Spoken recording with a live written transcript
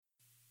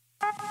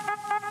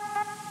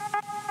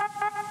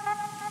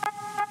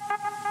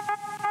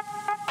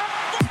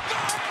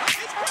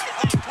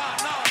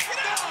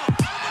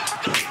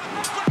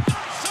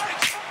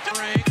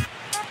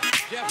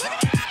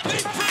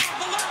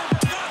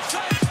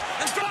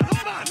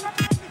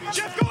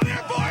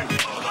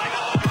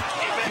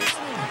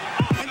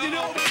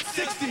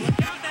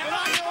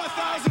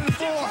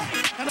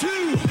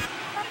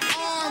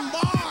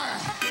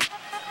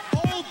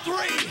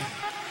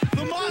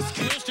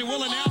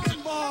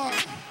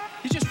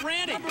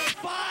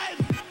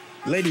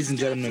Ladies and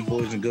gentlemen,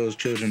 boys and girls,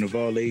 children of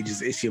all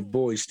ages, it's your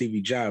boy, Stevie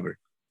Jobber.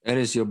 And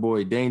it's your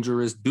boy,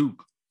 Dangerous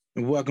Duke.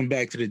 And welcome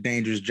back to the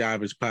Dangerous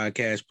Jobbers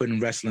podcast, putting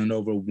wrestling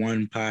over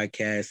one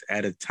podcast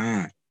at a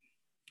time.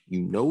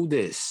 You know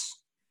this.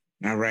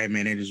 All right,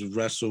 man, it is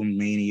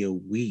WrestleMania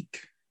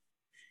week.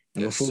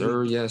 And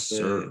yes,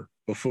 sir.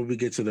 Before we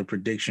get to the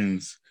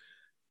predictions,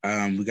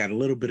 we got a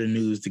little bit of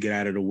news to get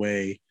out of the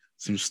way,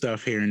 some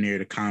stuff here and there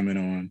to comment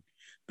on.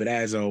 But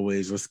as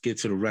always, let's get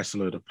to the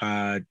wrestler of the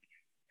pod.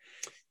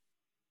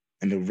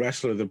 And the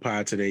wrestler of the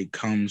pod today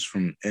comes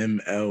from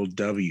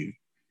MLW.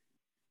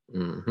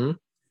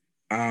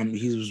 Mm-hmm.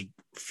 He was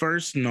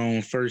first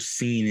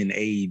seen in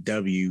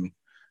AEW.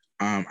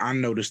 I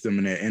noticed him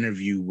in an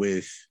interview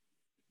with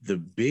The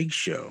Big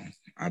Show,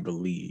 I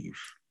believe,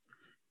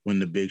 when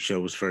The Big Show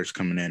was first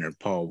coming in, or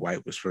Paul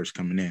White was first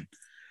coming in.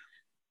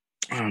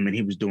 And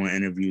he was doing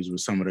interviews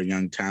with some of the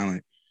young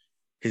talent.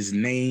 His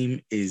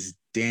name is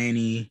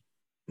Danny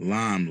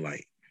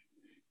Limelight.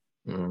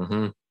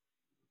 Mm-hmm.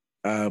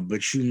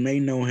 But you may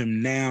know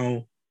him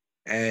now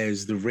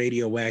as the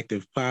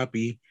Radioactive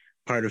Poppy,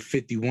 part of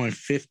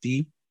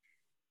 5150.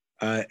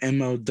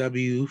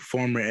 MLW,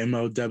 former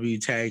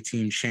MLW tag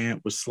team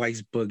champ with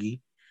Slice Boogie,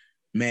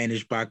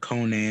 managed by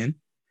Conan.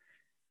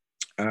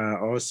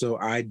 Also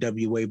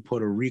IWA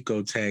Puerto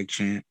Rico tag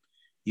champ,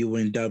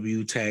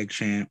 UNW tag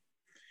champ.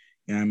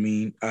 You know what I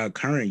mean?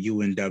 Current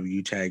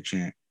UNW tag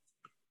champ.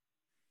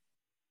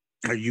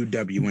 Or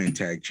UWN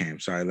tag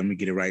champ. Sorry, let me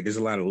get it right. There's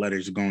a lot of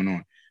letters going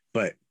on.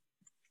 But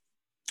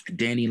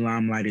Danny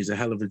Limelight is a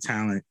hell of a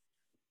talent.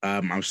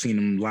 I've seen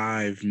him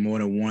live more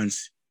than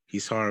once.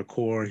 He's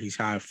hardcore. He's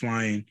high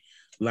flying.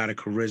 A lot of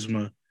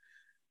charisma.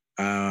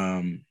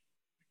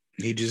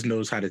 He just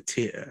knows how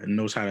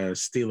to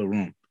steal a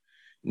room.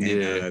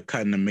 And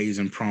cut an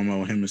amazing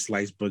promo. Him and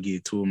Slice Boogie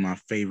are two of my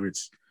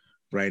favorites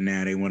right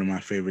now. They're one of my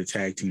favorite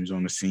tag teams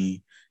on the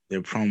scene.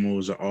 Their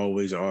promos are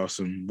always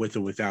awesome, with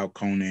or without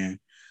Conan,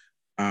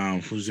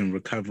 who's in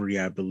recovery,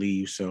 I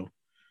believe. So,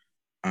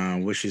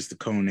 wishes to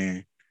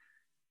Conan.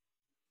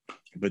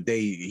 But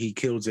he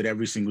kills it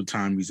every single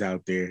time he's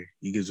out there.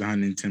 He gives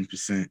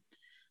 110%.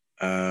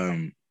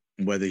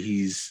 Whether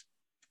he's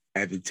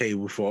at the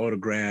table for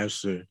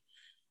autographs, or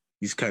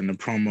he's cutting a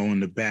promo in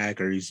the back,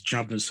 or he's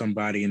jumping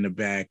somebody in the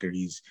back, or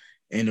he's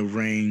in the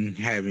ring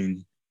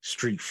having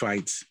street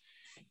fights.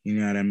 You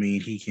know what I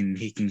mean? He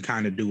can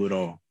kind of do it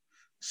all.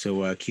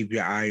 So keep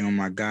your eye on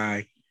my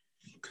guy,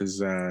 because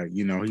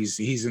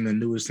he's in the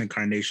newest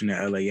incarnation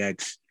of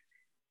LAX,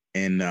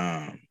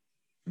 and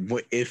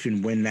what if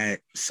and when that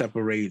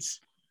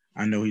separates,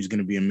 I know he's going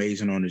to be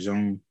amazing on his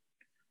own.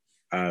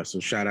 So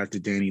shout out to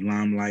Danny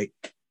Limelight,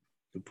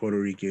 the Puerto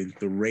Rican,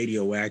 the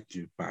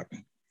Radioactive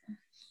Poppy.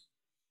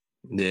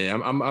 Yeah,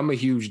 I'm a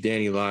huge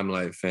Danny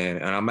Limelight fan,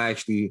 and I'm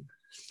actually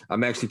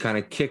kind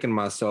of kicking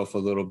myself a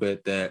little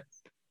bit that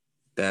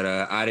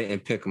I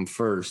didn't pick him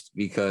first,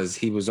 because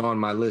he was on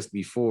my list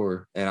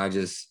before, and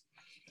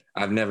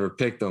I've never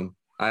picked him.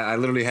 I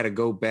literally had to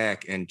go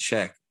back and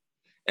check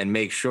and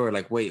make sure,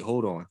 like, wait,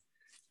 hold on.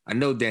 I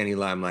know Danny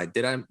Limelight.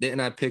 Didn't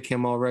I pick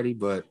him already?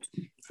 But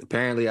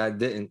apparently I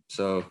didn't.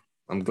 So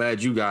I'm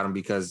glad you got him,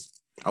 because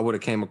I would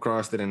have came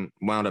across it and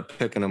wound up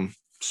picking him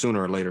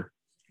sooner or later.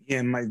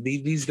 Yeah,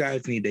 these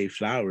guys need their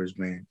flowers,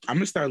 man. I'm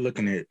gonna start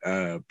looking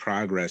at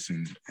progress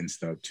and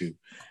stuff too.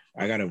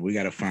 We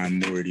gotta find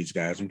more of these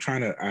guys. I'm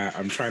trying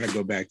to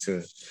go back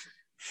to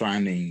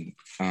finding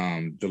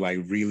the like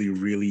really,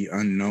 really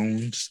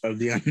unknowns of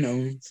the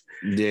unknowns.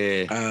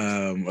 Yeah.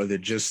 Or the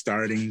just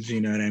startings, you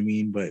know what I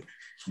mean? But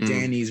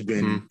Danny's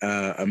been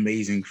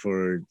amazing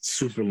for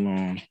super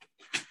long.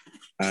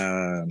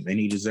 And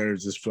he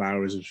deserves his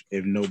flowers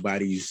if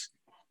nobody's,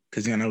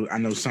 because I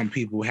know some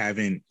people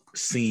haven't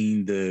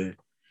seen the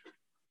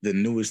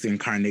newest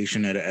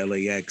incarnation of the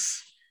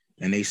LAX,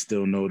 and they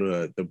still know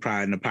the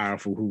Pride and the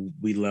Powerful, who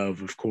we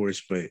love, of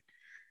course, but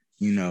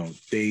you know,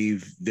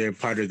 they're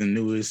part of the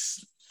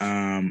newest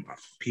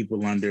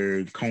people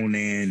under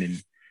Conan,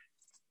 and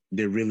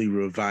they're really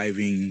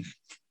reviving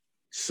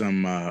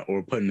some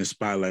or putting the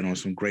spotlight on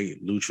some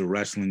great lucha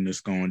wrestling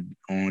that's going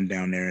on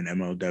down there in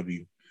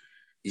MLW.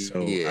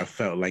 So yeah. I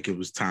felt like it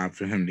was time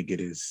for him to get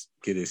his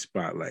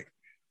spotlight.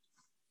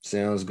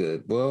 Sounds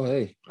good. Well,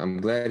 hey,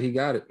 I'm glad he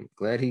got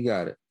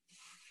it.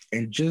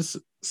 And just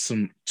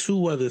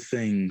two other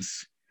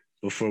things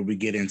before we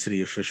get into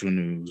the official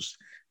news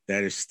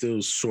that is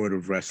still sort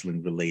of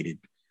wrestling related.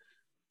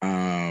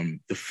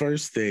 The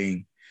first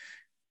thing,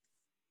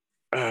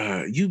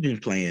 you've been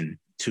playing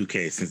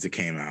 2K since it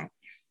came out.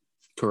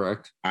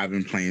 Correct. I've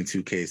been playing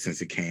 2K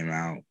since it came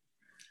out.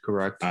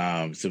 Correct.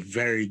 It's a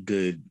very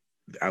good.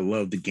 I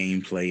love the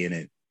gameplay in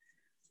it.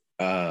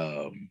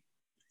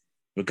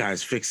 But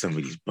guys, fix some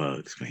of these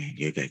bugs, man.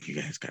 You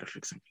guys got to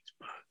fix some of these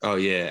bugs. Oh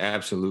yeah,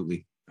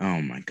 absolutely.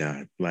 Oh my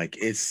God. Like,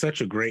 it's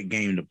such a great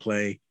game to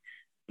play,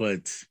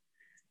 but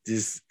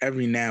just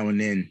every now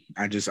and then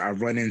I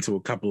run into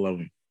a couple of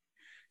them.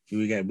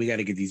 We got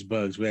to get these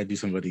bugs. We got to do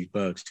some of these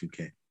bugs,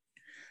 2K.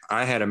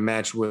 I had a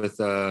match with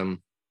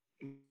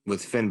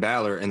Finn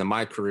Balor in the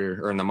My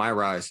Career, or in the My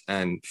Rise,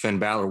 and Finn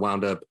Balor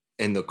wound up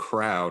in the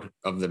crowd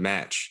of the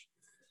match.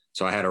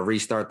 So I had to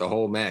restart the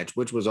whole match,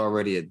 which was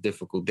already a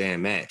difficult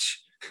damn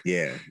match.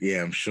 Yeah,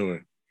 I'm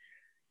sure.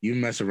 You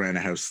mess around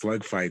and have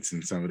slug fights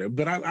and some of that.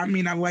 But I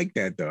mean, I like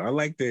that though. I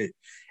like that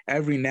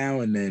every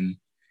now and then,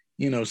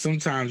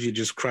 sometimes you're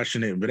just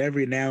crushing it, but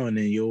every now and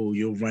then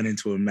you'll run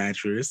into a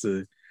match where it's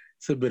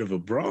a bit of a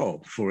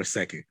brawl for a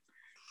second.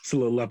 It's a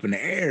little up in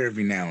the air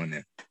every now and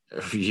then.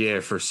 Yeah,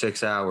 for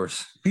 6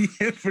 hours.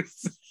 Yeah,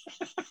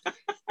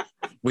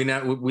 we're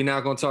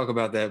not gonna talk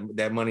about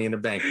that Money in the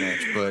Bank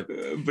match, but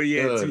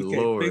yeah, good 2K,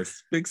 Lord,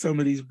 fix some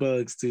of these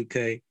bugs,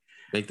 2K.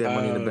 Make that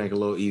Money in the Bank a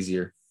little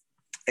easier.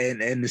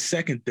 And the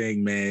second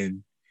thing,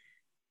 man,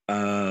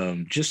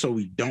 just so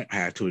we don't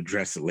have to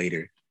address it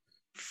later,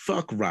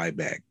 fuck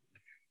Ryback.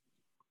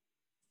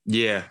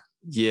 Yeah.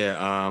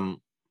 You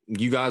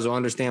guys will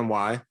understand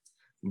why,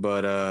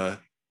 but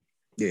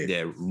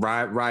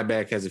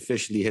Ryback has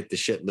officially hit the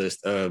shit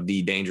list of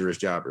the dangerous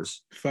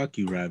jobbers. Fuck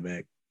you,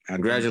 Ryback.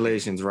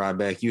 Congratulations,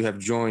 Ryback. You have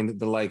joined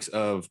the likes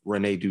of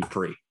Rene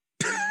Dupree.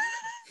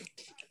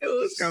 It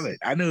was coming.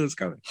 I knew it was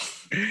coming.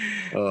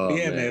 Oh,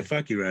 yeah, man.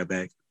 Fuck you,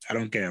 Ryback. I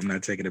don't care. I'm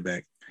not taking it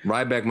back.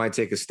 Ryback might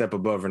take a step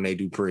above Rene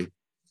Dupree.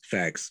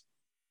 Facts.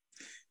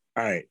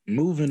 All right.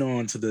 Moving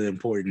on to the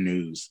important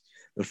news.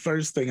 The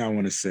first thing I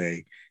want to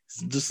say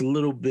is just a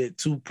little bit,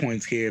 2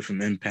 points here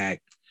from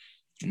Impact.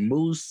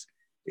 Moose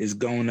is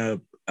going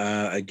up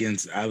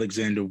against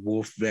Alexander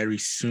Wolf very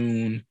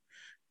soon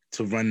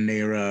to run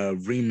their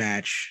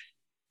rematch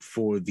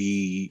for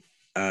the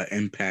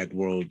Impact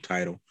World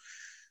title.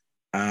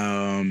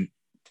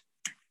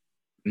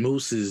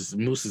 Moose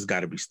has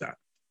got to be stopped.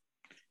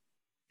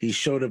 He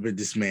showed up at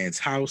this man's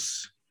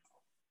house.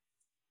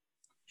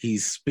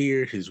 He's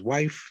speared his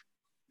wife.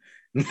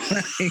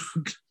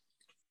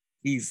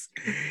 He's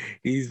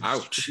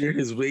speared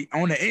his way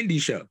on the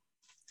indie show.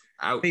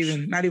 Ouch.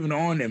 Not even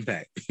on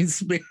Impact. He's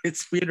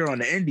speared her on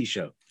the indie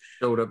show.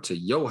 Showed up to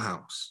your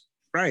house.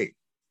 Right.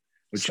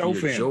 With your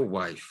family. Your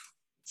wife.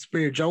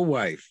 Speared your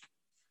wife.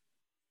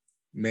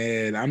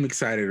 Man, I'm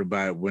excited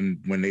about when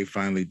they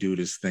finally do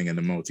this thing in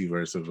the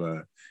multiverse of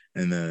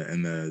in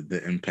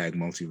the Impact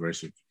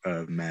multiverse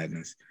of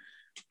madness.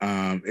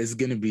 It's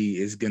gonna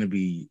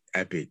be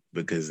epic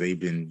because they've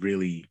been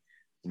really,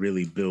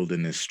 really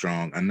building this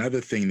strong. Another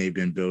thing they've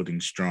been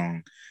building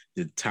strong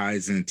that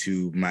ties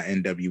into my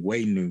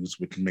NWA news,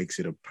 which makes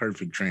it a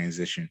perfect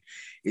transition,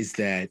 is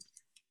that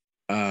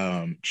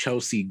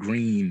Chelsea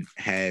Green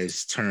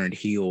has turned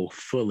heel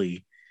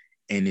fully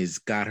and has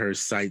got her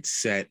sights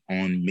set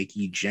on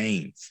Mickie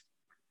James.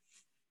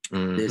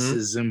 Mm-hmm. This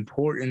is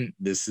important.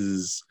 This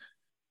is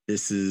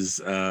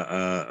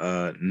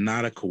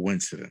not a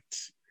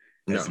coincidence.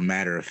 As a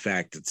matter of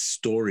fact, it's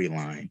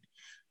storyline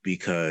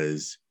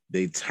because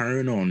they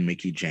turn on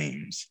Mickie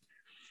James.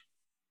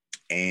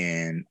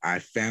 And I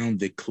found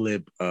the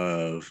clip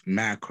of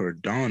Matt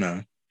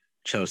Cardona,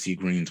 Chelsea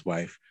Green's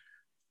wife,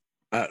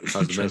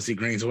 Chelsea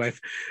Green's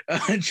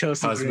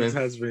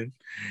husband,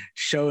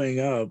 showing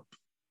up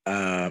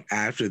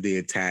after the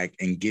attack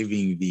and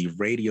giving the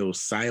radio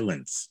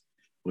silence,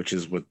 which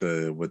is what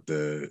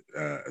the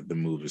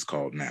move is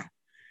called now.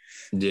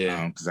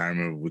 Yeah, because I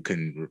remember we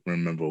couldn't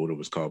remember what it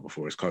was called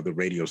before. It's called the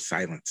radio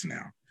silence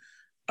now.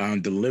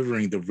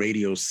 Delivering the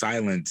radio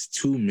silence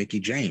to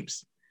Mickie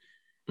James.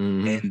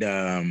 Mm-hmm.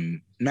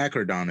 And Matt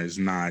Cardona is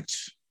not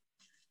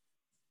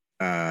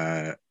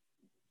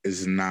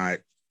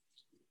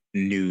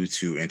new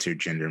to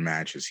intergender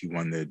matches. He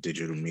won the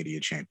Digital Media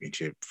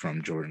Championship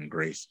from Jordan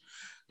Grace.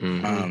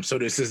 Mm-hmm. So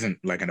this isn't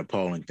like an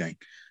appalling thing.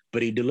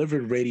 But he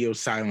delivered radio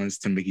silence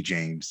to Mickie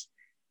James.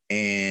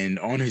 And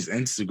on his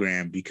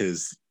Instagram,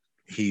 because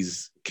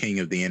he's king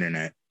of the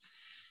internet,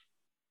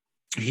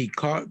 he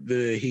caught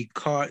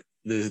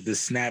the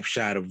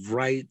snapshot of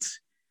right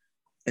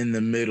in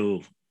the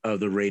middle of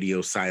the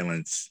radio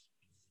silence.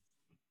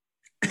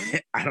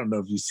 I don't know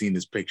if you've seen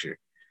this picture.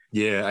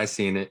 Yeah, I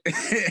seen it.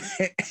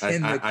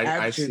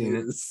 I've seen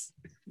it.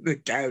 The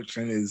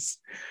caption is,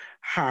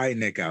 "Hi,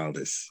 Nick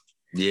Aldis."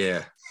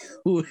 Yeah.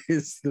 Who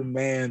is the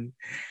man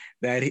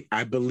that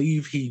I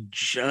believe he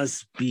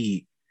just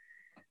beat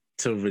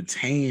to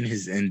retain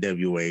his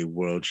NWA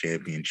World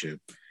Championship.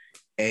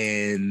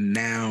 And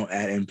now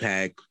at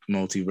Impact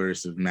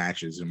Multiverse of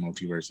Matches and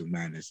Multiverse of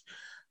Madness,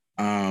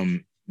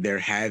 they're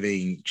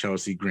having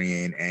Chelsea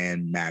Green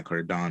and Matt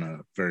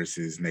Cardona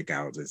versus Nick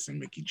Aldis and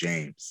Mickie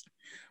James.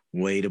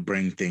 Way to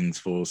bring things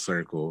full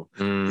circle.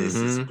 Mm-hmm. This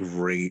is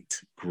great,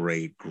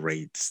 great,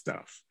 great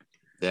stuff.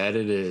 That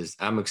it is.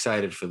 I'm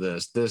excited for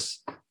this.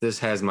 This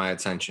has my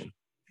attention.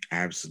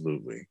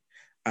 Absolutely.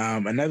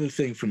 Another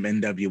thing from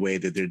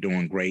NWA that they're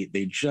doing great,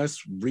 they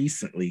just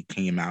recently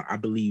came out, I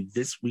believe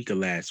this week or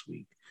last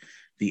week,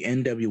 the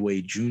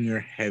NWA Junior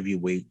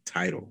Heavyweight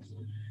title.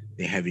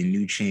 They have a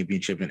new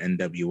championship in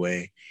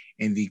NWA,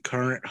 and the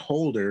current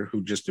holder,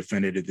 who just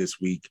defended it this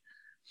week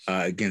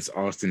against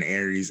Austin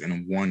Aries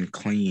and won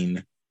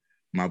clean,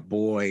 my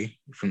boy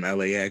from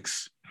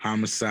LAX,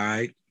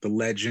 Homicide, the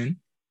legend.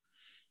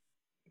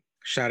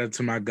 Shout out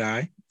to my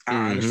guy.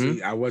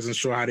 Honestly, I wasn't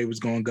sure how they was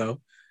going to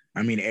go.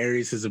 I mean,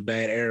 Aries is a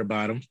bad air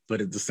bottom,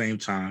 but at the same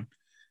time,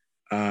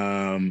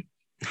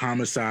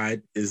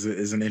 Homicide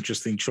is an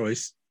interesting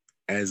choice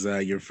as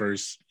your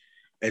first,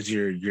 as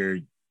your.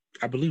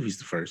 I believe he's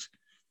the first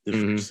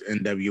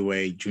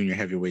NWA Junior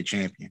Heavyweight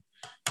Champion.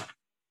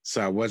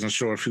 So I wasn't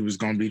sure if he was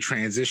going to be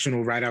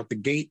transitional right out the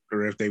gate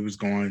or if they was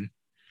going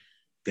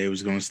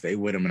to stay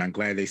with him. And I'm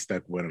glad they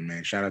stuck with him,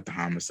 man. Shout out to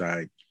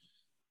Homicide.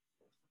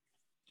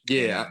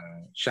 Yeah.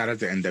 Shout out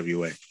to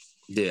NWA.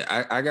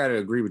 Yeah, I got to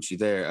agree with you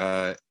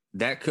there.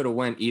 That could have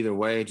went either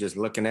way, just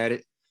looking at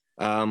it.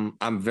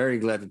 I'm very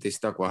glad that they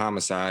stuck with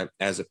Homicide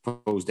as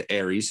opposed to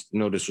Aries.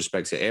 No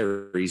disrespect to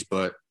Aries,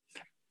 but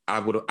I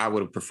would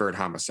have preferred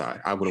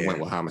Homicide. I would have went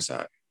with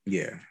Homicide.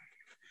 Yeah.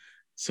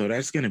 So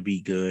that's going to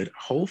be good.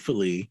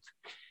 Hopefully,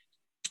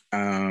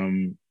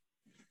 they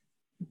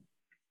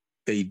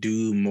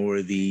do more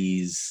of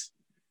these,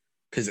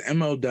 because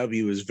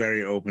MLW is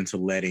very open to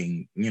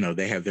letting,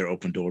 they have their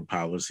open door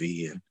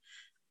policy,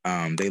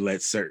 and they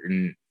let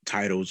certain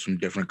titles from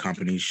different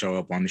companies show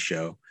up on the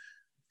show.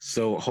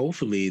 So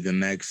hopefully the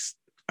next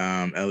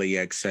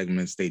LAX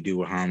segments they do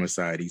with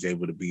Homicide, he's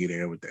able to be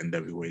there with the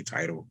NWA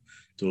title,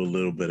 do a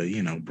little bit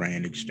of,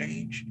 brand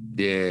exchange.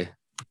 Yeah.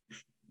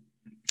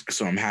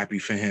 So I'm happy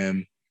for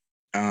him.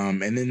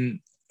 And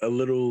then a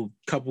little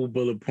couple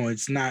bullet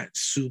points, not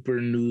super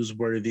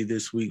newsworthy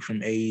this week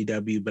from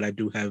AEW, but I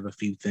do have a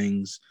few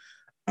things.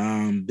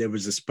 There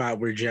was a spot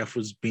where Jeff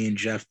was being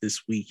Jeff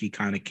this week. He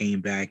kind of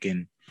came back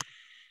and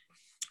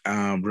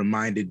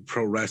reminded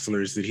pro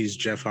wrestlers that he's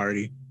Jeff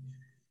Hardy.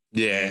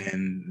 Yeah.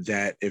 And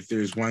that if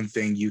there's one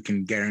thing you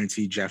can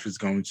guarantee Jeff is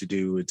going to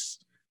do, it's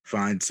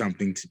find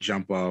something to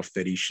jump off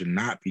that he should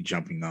not be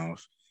jumping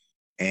off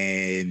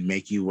and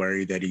make you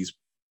worry that he's,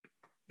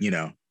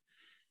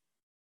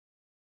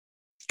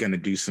 going to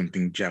do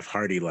something Jeff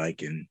Hardy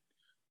like, and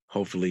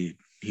hopefully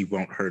he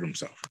won't hurt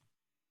himself.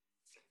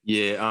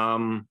 Yeah.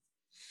 I'm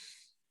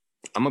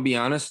going to be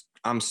honest.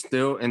 I'm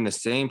still in the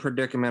same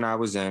predicament I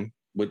was in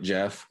with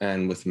Jeff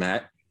and with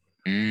Matt.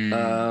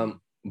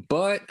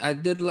 But I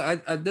did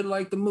like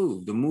the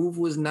move. The move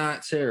was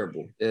not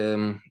terrible.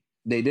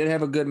 They did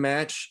have a good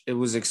match. It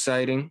was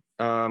exciting,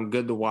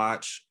 good to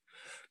watch.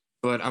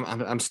 But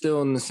I'm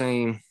still in the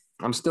same.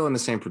 I'm still in the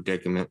same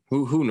predicament.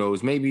 Who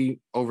knows? Maybe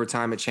over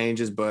time it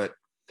changes. But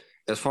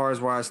as far as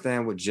where I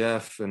stand with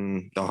Jeff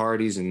and the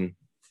Hardys, and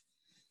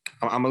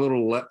I'm a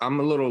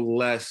little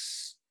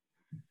less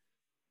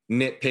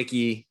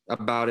nitpicky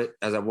about it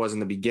as I was in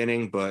the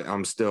beginning. But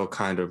I'm still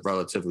kind of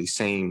relatively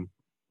same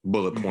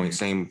bullet point,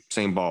 same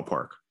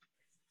ballpark.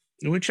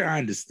 Which I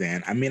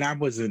understand. I mean, I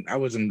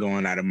wasn't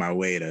going out of my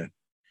way to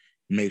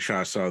make sure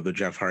I saw the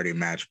Jeff Hardy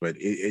match, but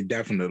it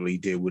definitely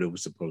did what it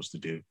was supposed to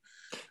do.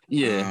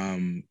 Yeah.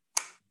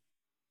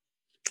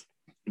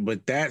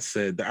 But that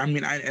said, I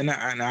mean,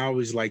 I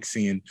always like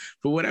seeing,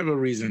 for whatever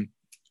reason,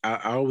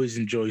 I always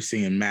enjoy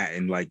seeing Matt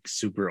in like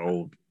super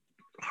old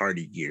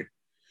Hardy gear.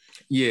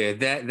 Yeah,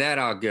 that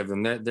I'll give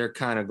them. They're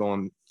kind of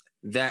going.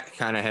 That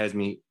kind of has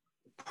me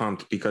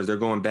pumped because they're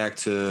going back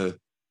to.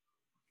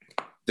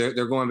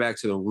 They're going back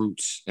to the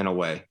roots in a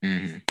way.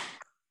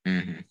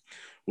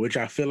 Which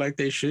I feel like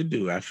they should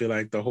do. I feel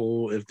like the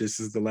whole, if this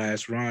is the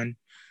last run,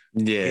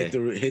 hit the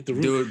roots.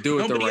 Do it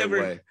the right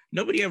way.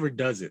 Nobody ever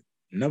does it.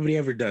 Nobody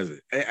ever does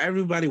it.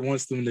 Everybody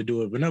wants them to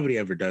do it, but nobody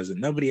ever does it.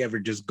 Nobody ever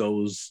just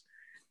goes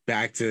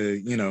back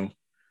to, what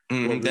we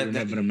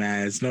remember them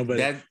as.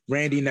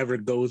 Randy never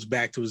goes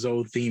back to his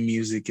old theme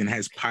music and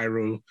has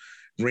pyro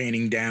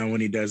raining down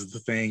when he does the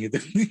thing.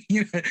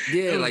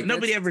 Like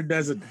nobody ever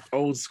does it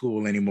old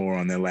school anymore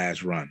on their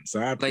last run. So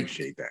I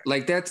appreciate that.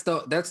 Like that's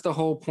the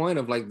whole point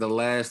of like the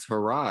last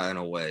hurrah in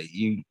a way.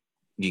 You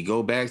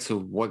go back to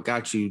what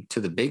got you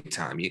to the big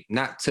time.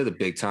 Not to the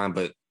big time,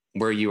 but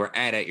where you were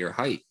at your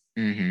height.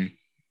 Yeah,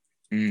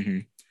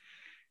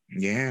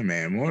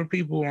 man. More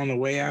people on the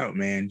way out,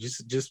 man.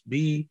 Just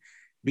be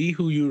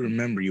who you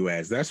remember you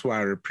as. That's why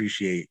I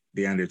appreciate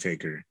The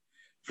Undertaker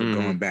for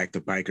going back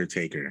to Biker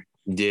Taker.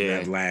 Yeah.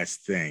 That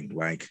last thing.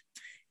 Like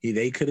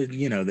they could have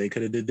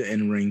did the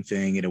in-ring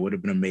thing and it would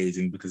have been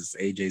amazing because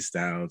it's AJ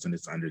Styles and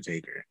it's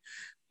Undertaker.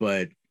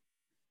 But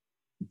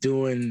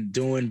doing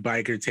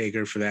Biker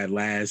Taker for that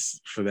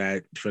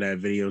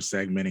video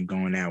segment and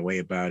going that way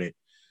about it.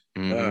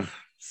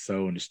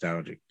 So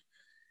nostalgic.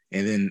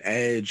 And then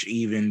Edge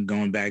even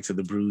going back to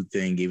the Brood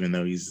thing, even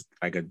though he's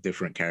like a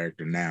different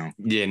character now.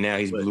 Yeah, now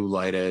he's Blue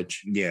Light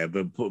Edge. Yeah,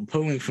 but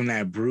pulling from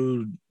that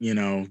Brood,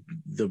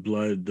 the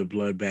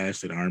blood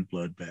baths that aren't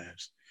blood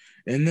baths.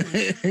 And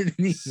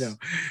the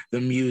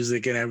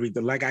music and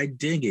everything. Like, I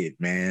dig it,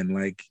 man.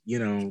 Like, be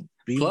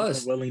more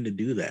willing to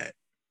do that.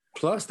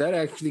 Plus, that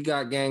actually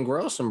got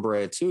Gangrel some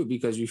bread too,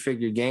 because you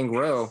figure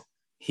Gangrel,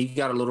 he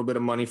got a little bit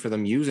of money for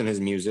them using his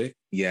music.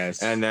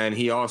 Yes. And then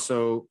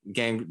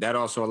that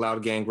also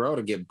allowed Gangrel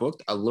to get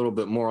booked a little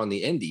bit more on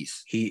the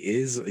indies.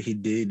 He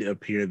did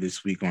appear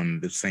this week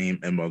on the same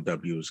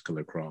MLW as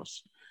Killer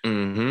Kross.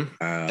 And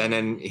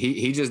then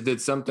he just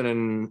did something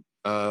in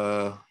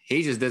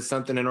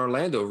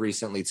Orlando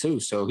recently too.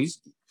 So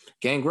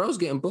Gangrel's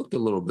getting booked a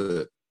little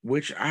bit.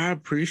 which I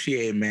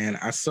appreciate, man.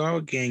 I saw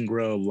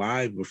Gangrel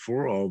live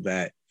before all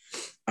that.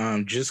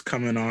 Just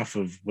coming off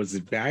of, was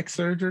it back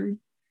surgery?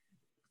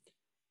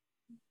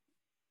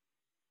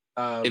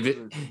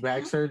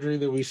 Back surgery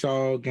that we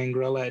saw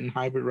Gangrel at in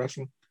Hybrid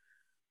Wrestling?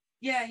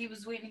 Yeah, he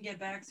was waiting to get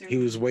back surgery.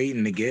 He was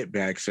waiting to get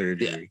back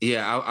surgery.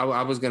 Yeah.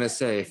 I was gonna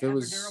say if it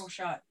was epidural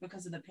shot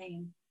because of the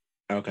pain.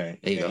 Okay.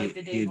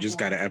 He just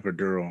got an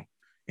epidural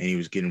and he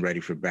was getting ready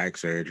for back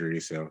surgery.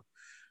 So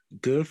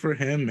good for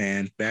him,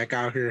 man. Back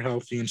out here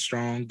healthy and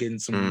strong, getting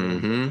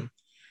some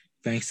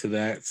thanks to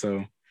that.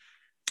 So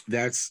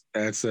that's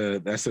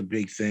a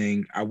big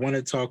thing. I want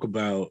to talk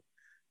about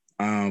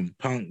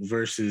Punk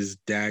versus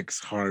Dax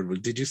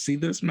Hardwood. Did you see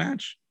this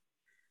match?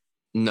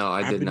 No,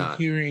 I did not.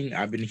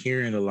 I've been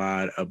hearing a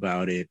lot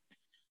about it.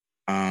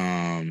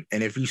 And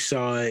if you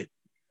saw it,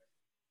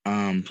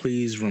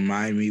 please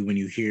remind me when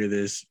you hear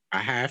this. I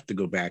have to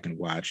go back and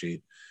watch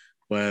it.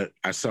 But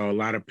I saw a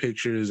lot of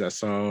pictures. I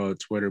saw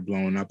Twitter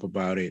blowing up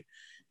about it.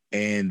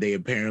 And they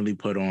apparently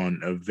put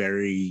on a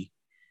very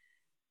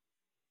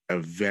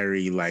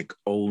like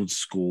old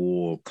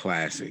school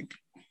classic.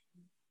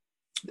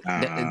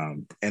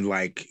 And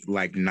like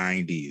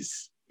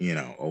 90s,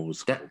 old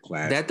school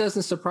classic. That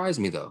doesn't surprise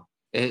me though.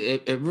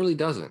 It really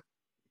doesn't.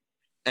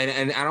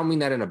 And I don't mean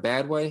that in a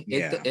bad way.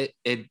 Yeah.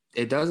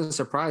 It doesn't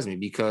surprise me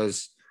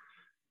because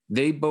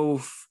they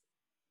both,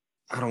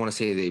 I don't want to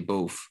say they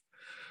both,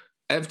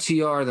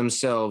 FTR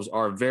themselves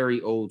are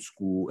very old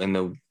school in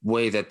the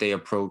way that they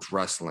approach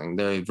wrestling.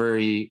 They're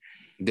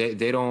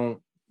they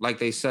don't, like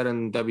they said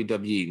in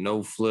WWE,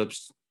 no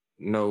flips,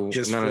 none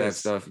of that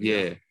stuff.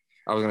 Yeah.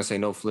 I was gonna say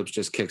no flips,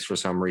 just kicks for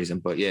some reason,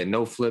 but yeah,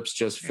 no flips,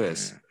 just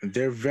fists.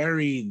 They're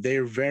very,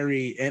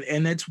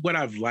 and that's what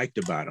I've liked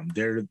about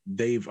them.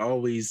 They've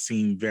always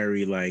seemed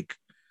very like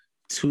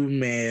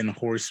 2-man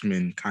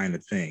horseman kind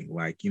of thing.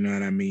 Like, you know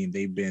what I mean?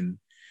 They've been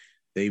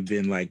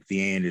like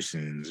the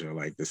Andersons or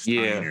like the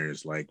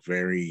Steiners, like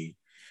very,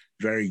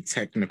 very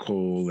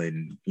technical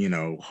and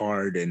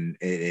hard, and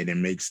it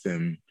makes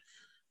them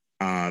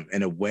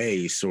in a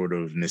way sort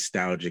of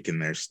nostalgic in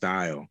their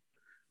style.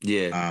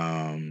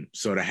 Yeah.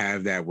 So to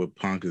have that with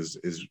Punk is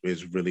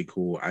really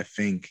cool. I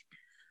think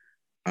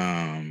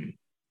I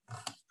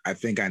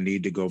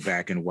need to go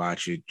back and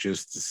watch it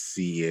just to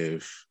see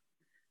if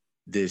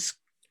this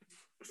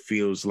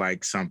feels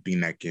like something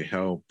that could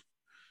help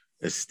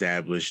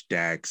establish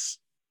Dax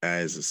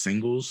as a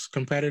singles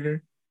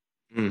competitor.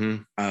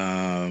 Because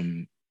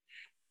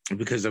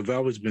they've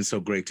always been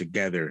so great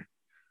together,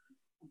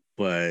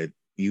 but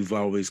you've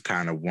always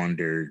kind of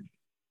wondered.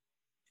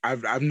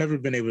 I've never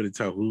been able to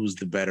tell who's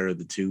the better of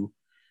the two.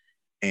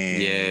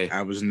 And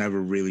I was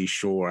never really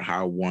sure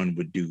how one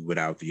would do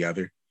without the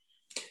other.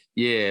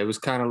 Yeah, it was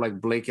kind of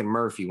like Blake and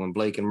Murphy when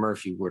Blake and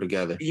Murphy were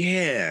together.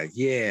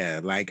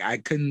 Yeah. Like I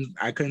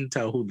couldn't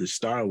tell who the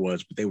star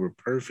was, but they were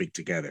perfect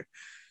together.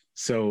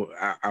 So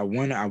I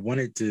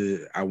wanted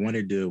to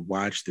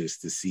watch this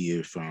to see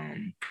if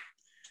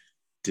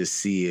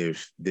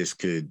this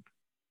could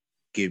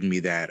give me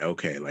that,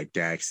 okay, like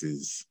Dax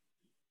is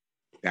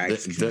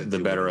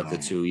the better of the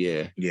two.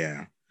 Yeah.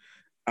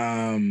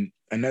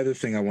 Another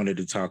thing I wanted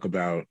to talk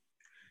about,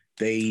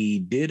 they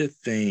did a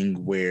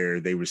thing where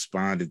they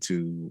responded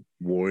to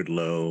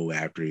Wardlow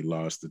after he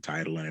lost the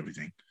title and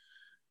everything.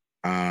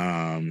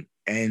 And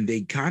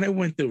they kind of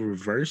went the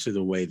reverse of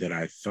the way that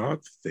I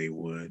thought they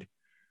would,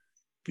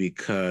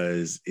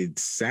 because it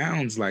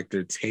sounds like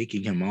they're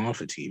taking him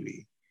off of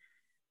TV.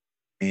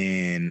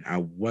 And I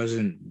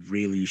wasn't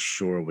really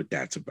sure what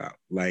that's about.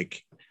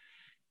 Like,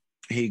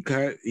 he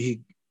cut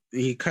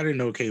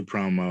an okay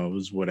promo, it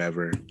was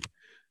whatever.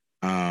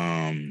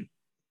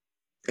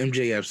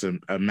 MJF's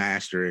a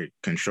master at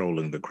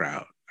controlling the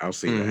crowd. I'll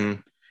say that.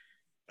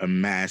 A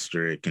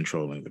master at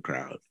controlling the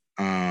crowd.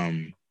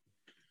 But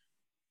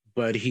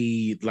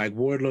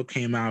Wardlow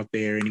came out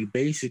there and he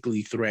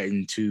basically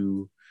threatened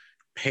to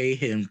pay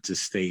him to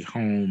stay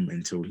home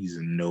until he's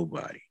a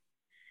nobody.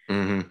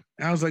 And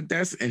I was like,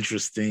 that's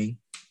interesting.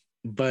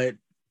 But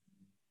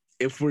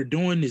if we're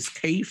doing this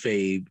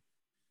kayfabe,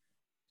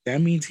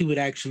 that means he would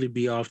actually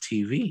be off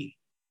TV.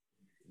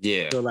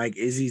 Yeah. So, like,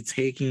 is he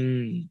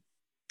taking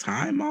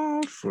time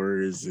off, or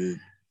is it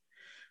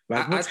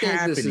like what's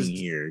happening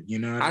here? You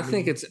know, I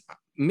think it's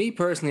me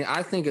personally.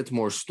 I think it's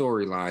more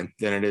storyline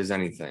than it is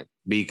anything,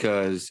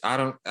 because I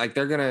don't like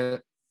they're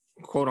gonna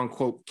quote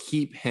unquote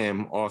keep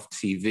him off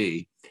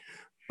TV,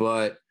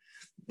 but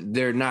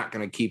they're not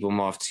gonna keep him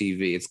off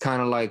TV. It's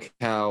kind of like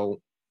how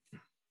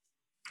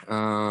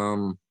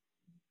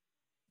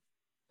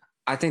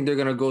I think they're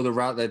gonna go the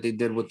route that they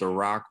did with The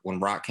Rock when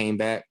Rock came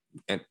back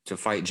to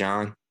fight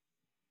John.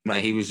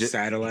 Like he was just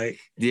satellite.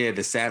 Yeah,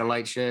 the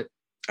satellite shit.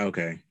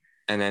 Okay.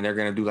 And then they're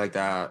gonna do like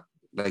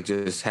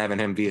just having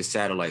him be a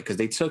satellite, because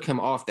they took him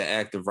off the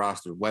active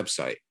roster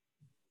website.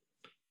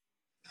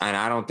 And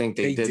I don't think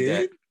they did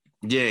that.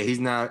 Yeah, he's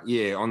not.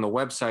 Yeah, on the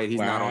website, he's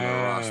not on the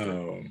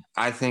roster.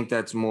 I think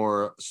that's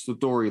more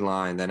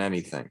storyline than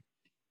anything.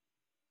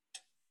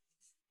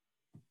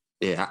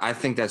 Yeah, I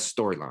think that's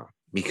storyline,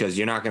 because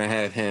you're not gonna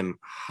have him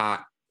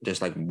hot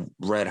just like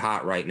red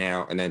hot right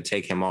now, and then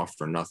take him off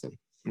for nothing.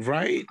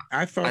 Right?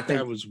 I thought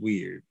that was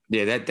weird.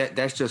 Yeah,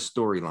 that's just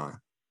storyline.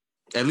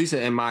 At least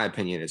in my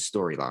opinion, it's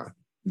storyline.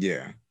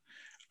 Yeah.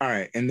 All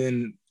right. And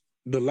then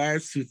the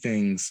last two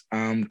things,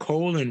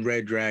 Cole and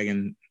Red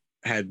Dragon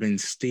have been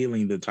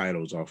stealing the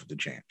titles off of the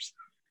champs.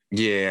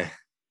 Yeah.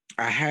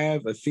 I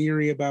have a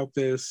theory about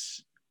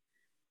this.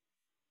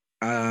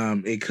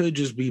 It could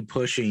just be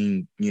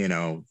pushing,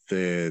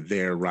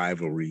 their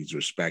rivalries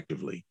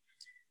respectively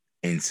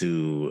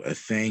into a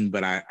thing,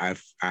 but I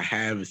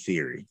have a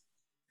theory.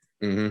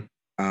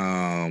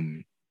 Mm-hmm.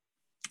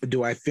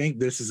 Do I think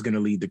this is going to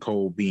lead to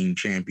Cole being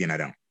champion? I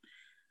don't.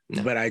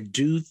 No. But I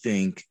do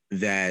think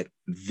that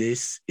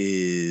this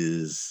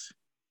is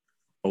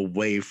a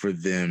way for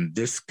them.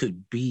 This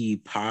could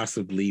be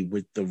possibly,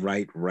 with the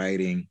right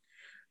writing,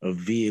 a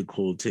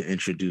vehicle to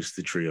introduce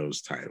the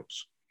trios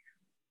titles.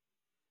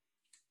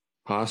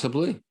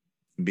 Possibly.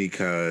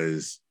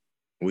 Because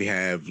we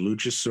have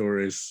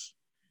Luchasaurus,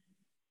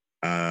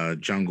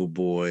 Jungle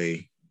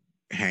Boy,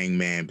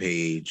 Hangman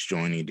Page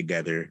joining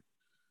together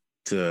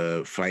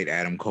to fight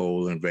Adam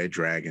Cole and Red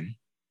Dragon.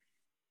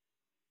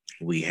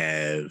 We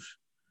have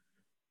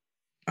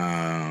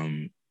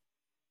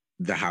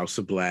the House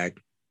of Black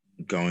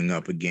going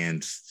up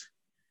against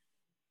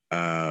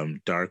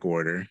Dark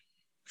Order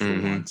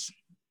for once,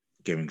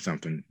 giving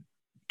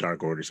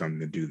Dark Order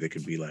something to do that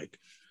could be like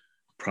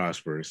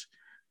prosperous.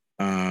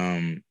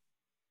 And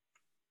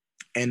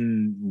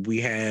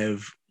we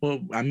have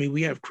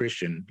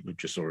Christian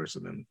Luchasaurus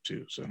in them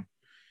too. So,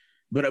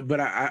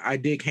 but I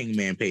dig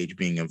Hangman Page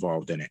being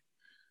involved in it.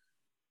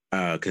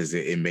 Because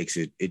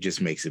it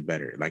just makes it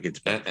better. Like, it's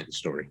better for the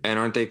story. And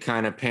aren't they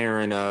kind of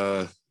pairing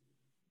Yuta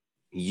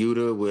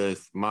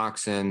with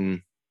Mox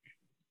and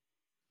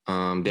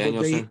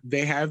Danielson? Well,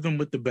 they have them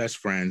with the best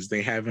friends.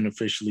 They haven't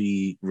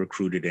officially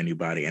recruited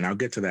anybody, and I'll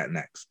get to that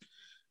next.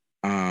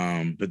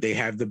 But they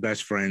have the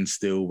best friends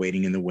still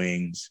waiting in the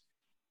wings.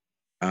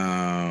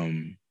 So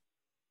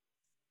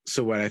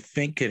what I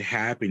think could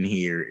happen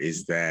here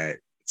is that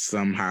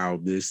somehow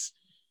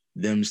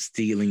them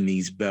stealing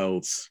these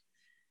belts.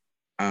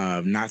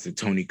 Not that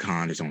Tony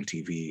Khan is on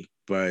TV,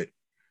 but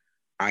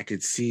I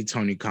could see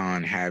Tony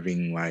Khan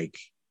having like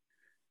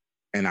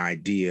an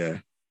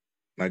idea,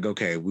 like,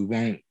 okay,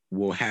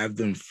 we'll have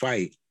them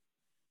fight,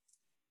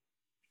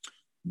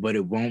 but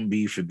it won't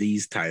be for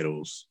these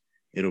titles.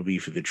 It'll be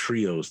for the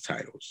trios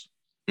titles.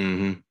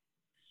 Mm-hmm.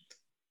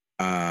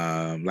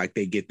 Like,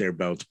 they get their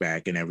belts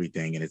back and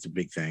everything, and it's a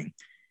big thing.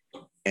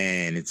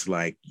 And it's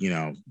like,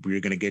 you're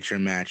going to get your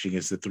match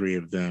against the three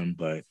of them,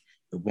 but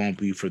it won't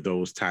be for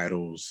those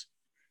titles.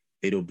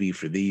 It'll be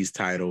for these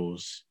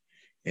titles.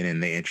 And then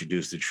they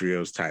introduce the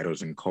trios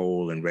titles, and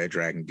Cole and Red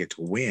Dragon get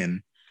to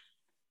win,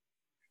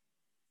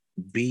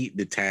 beat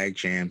the tag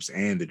champs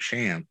and the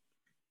champ,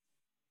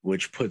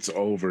 which puts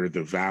over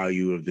the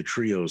value of the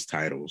trios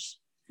titles.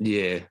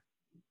 Yeah.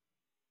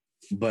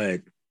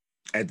 But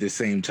at the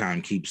same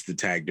time keeps the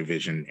tag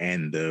division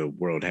and the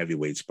world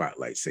heavyweight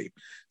spotlight safe.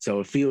 So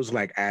it feels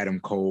like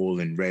Adam Cole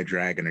and Red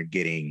Dragon are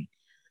getting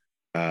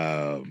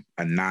a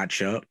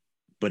notch up,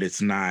 but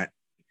it's not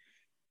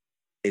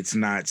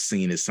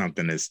seen as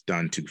something that's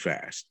done too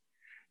fast.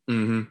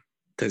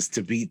 Because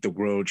to beat the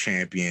world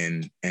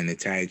champion and the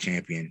tag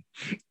champion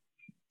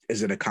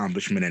is an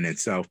accomplishment in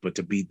itself, but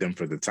to beat them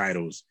for the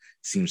titles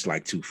seems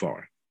like too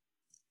far.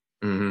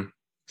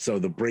 So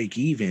the break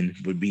even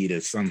would be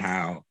to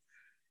somehow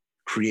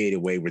create a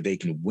way where they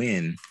can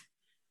win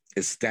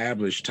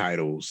established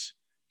titles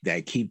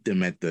that keep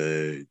them at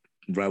the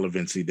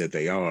relevancy that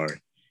they are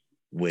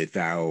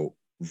without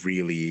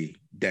really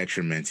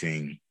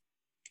detrimenting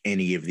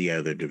any of the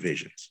other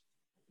divisions.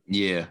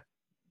 Yeah.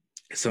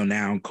 So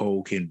now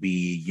Cole can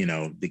be,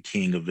 the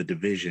king of a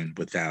division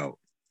without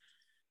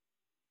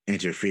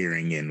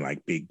interfering in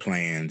like big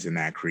plans, and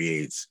that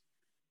creates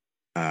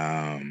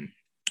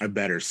a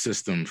better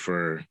system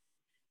for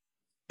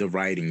the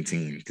writing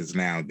team, because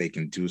now they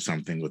can do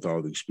something with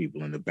all these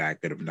people in the back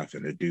that have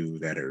nothing to do,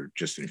 that are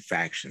just in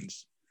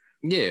factions.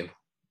 Yeah.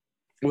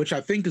 Which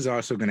I think is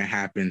also going to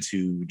happen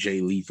to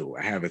Jay Lethal.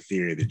 I have a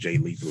theory that Jay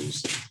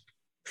Lethal's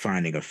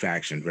finding a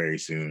faction very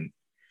soon,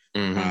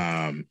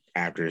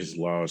 after his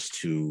loss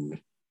to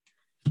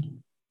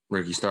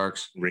Ricky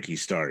Starks.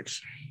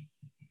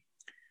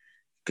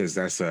 Because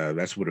that's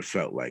what it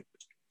felt like.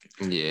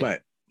 Yeah.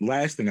 But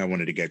last thing I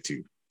wanted to get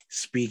to,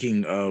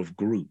 speaking of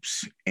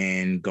groups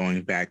and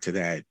going back to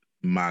that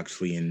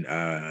Moxley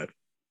and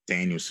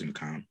Danielson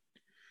comp.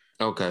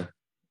 Okay.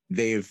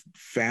 They've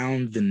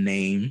found the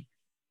name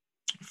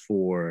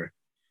for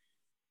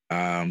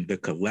the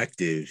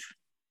collective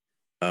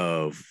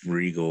of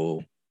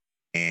Regal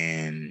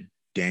and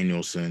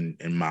Danielson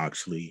and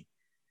Moxley.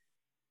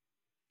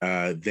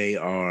 They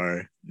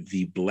are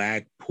the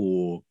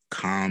Blackpool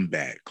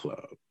Combat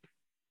Club.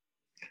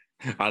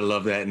 I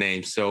love that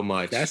name so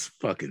much. That's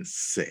fucking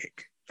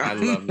sick. I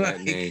love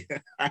that name.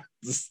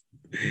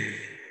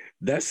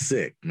 That's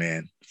sick,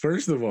 man.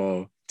 First of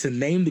all, to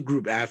name the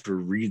group after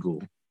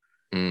Regal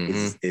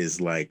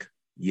is like,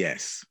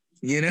 yes.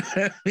 You know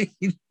what I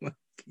mean?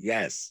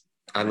 Yes.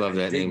 I love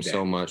that name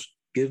so much.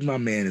 Give my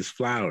man his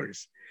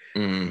flowers.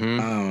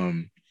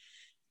 Mm-hmm.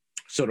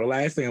 So the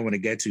last thing I want to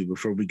get to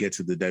before we get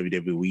to the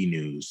WWE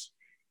news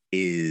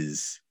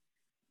is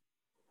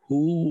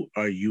who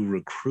are you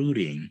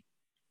recruiting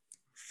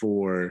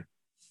for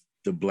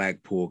the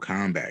Blackpool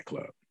Combat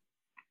Club?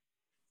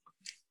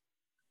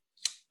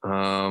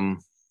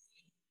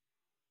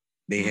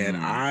 They had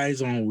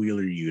eyes on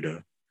Wheeler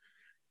Yuta.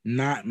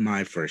 Not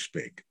my first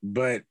pick,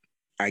 but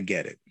I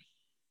get it.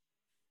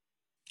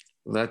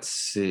 Let's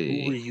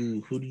see.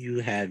 Who do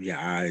you have your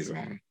eyes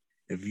on?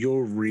 If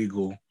you're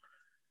Regal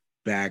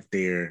back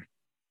there,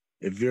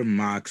 if you're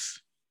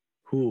Mox,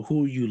 who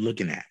are you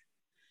looking at?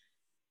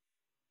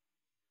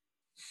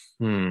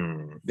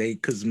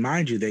 Because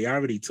mind you, they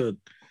already took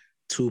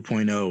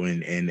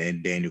 2.0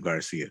 and Daniel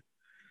Garcia.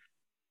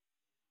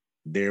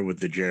 They're with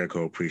the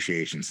Jericho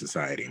Appreciation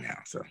Society now,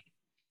 so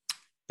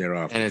they're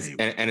off.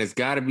 And it's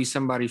got to be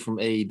somebody from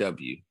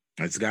AEW.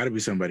 It's got to be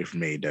somebody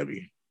from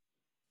AEW.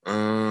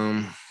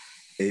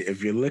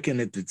 If you're looking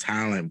at the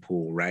talent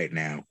pool right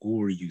now,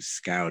 who are you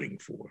scouting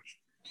for?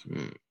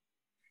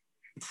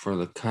 For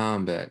the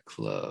Combat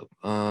Club.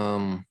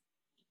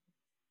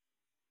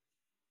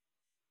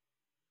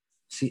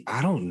 See,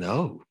 I don't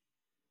know.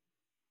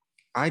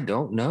 I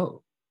don't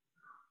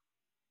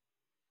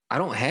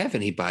have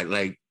anybody.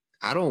 Like,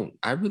 I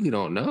really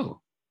don't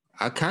know.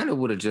 I kind of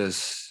would have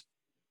just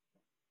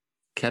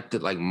kept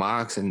it like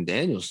Mox and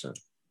Danielson.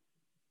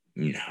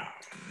 No,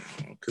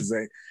 because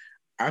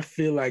I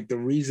feel like the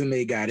reason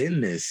they got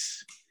in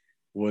this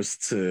was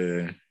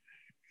to,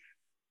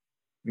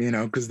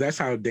 because that's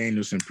how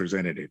Danielson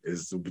presented it.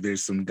 Is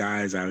there's some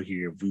guys out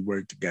here, if we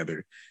work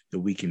together, that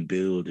we can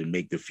build and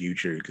make the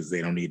future because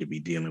they don't need to be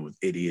dealing with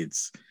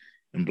idiots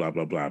and blah,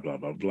 blah, blah, blah,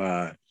 blah,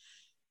 blah.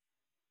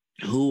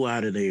 Who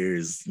out of there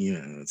is,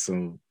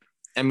 so.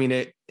 I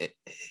mean,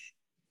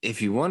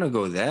 if you want to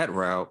go that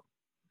route,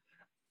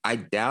 I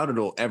doubt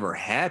it'll ever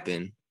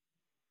happen.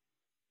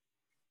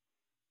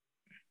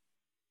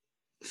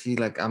 See,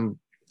 like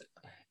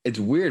it's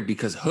weird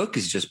because Hook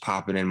is just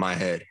popping in my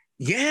head.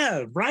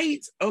 Yeah, right?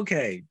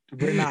 Okay.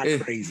 We're not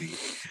crazy.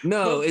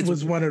 No, it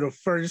was one of the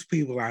first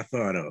people I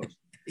thought of.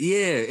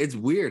 Yeah, it's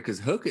weird because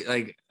Hook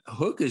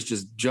is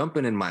just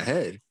jumping in my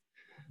head.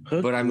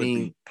 Hook would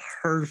be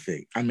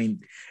perfect. I mean,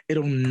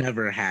 it'll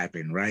never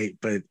happen, right?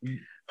 But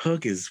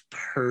Hook is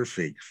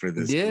perfect for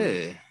this.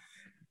 Yeah. Group.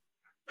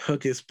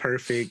 Hook is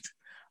perfect.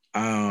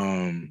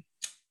 I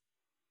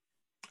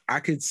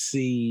could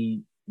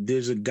see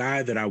there's a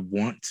guy that I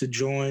want to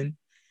join,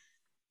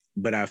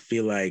 but I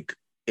feel like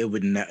it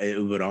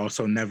would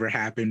also never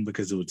happen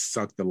because it would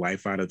suck the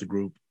life out of the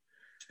group.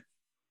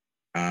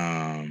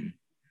 But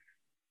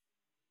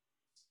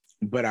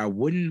I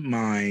wouldn't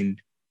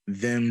mind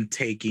them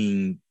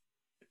taking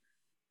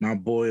my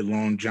boy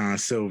Long John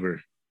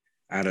Silver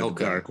out of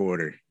the Dark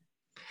Order.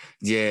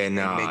 Yeah,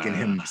 no. Making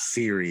him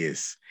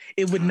serious.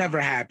 It would never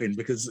happen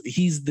because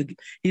he's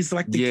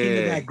like the king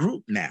of that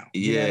group now.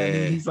 You know what I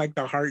mean? He's like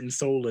the heart and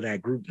soul of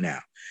that group now.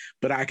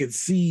 But I could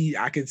see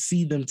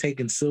them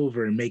taking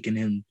Silver and making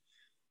him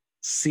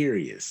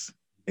serious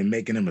and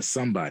making him a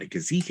somebody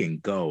because he can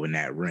go in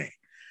that ring.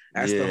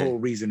 That's the whole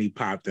reason he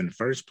popped in the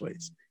first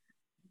place.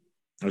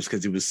 It was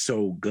because he was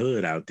so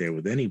good out there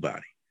with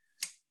anybody.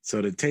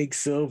 So to take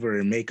Silver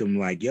and make him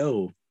like,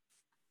 yo,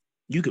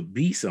 you could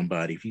be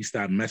somebody if you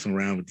stop messing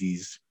around with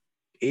these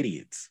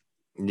idiots.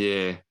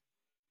 Yeah.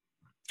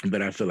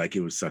 But I feel like it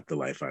would suck the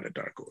life out of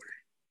Dark Order.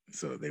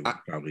 So they would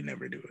probably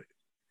never do it.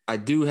 I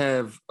do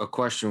have a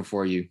question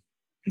for you.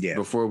 Yeah.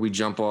 Before we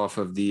jump off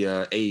of the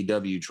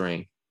AEW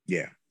train.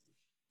 Yeah.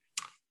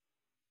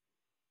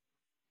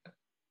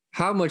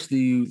 How much do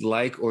you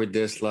like or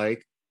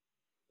dislike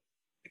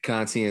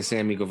Conti and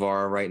Sammy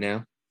Guevara right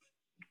now?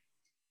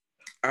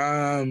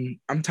 I'm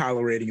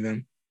tolerating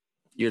them.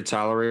 You're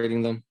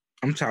tolerating them?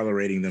 I'm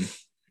tolerating them.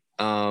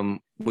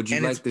 Would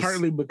you like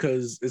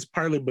this? It's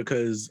partly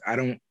because I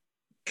don't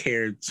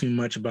care too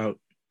much about.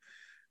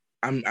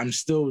 I'm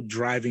still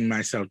driving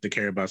myself to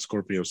care about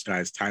Scorpio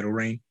Sky's title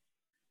reign.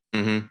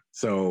 Mm-hmm.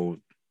 So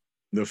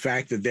the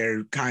fact that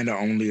they're kind of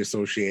only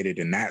associated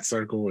in that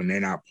circle and they're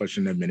not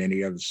pushing them in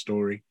any other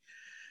story,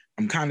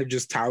 I'm kind of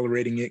just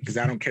tolerating it because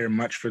I don't care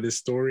much for this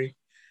story.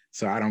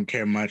 So I don't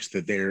care much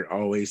that they're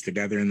always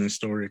together in this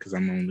story because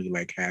I'm only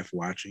like half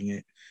watching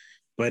it.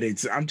 But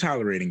I'm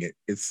tolerating it.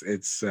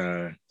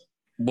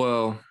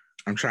 Well,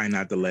 I'm trying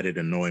not to let it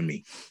annoy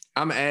me.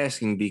 I'm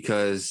asking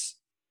because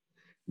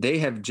they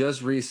have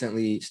just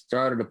recently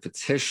started a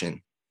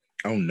petition.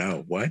 Oh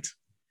no, what?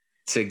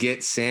 To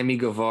get Sammy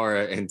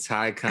Guevara and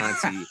Ty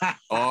Conti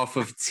off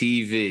of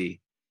TV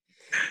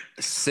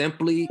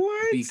simply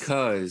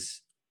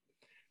because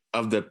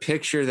of the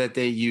picture that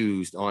they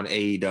used on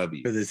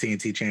AEW. For the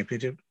TNT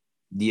Championship?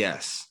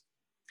 Yes.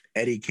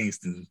 Eddie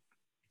Kingston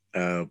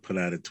put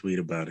out a tweet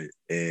about it,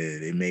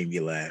 and it made me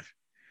laugh.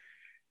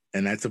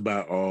 And that's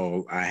about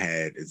all I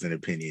had as an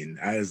opinion.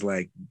 I was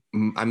like,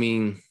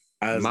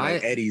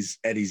 like, Eddie's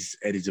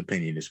Eddie's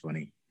opinion is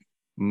funny.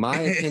 My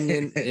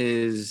opinion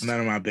is none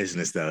of my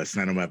business, though. It's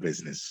none of my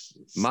business.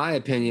 My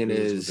opinion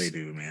is what they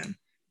do, man.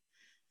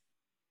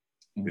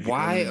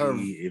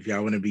 If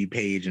y'all want to be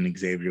Paige and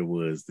Xavier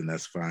Woods, then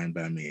that's fine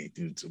by me.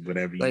 Dude,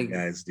 whatever you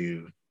guys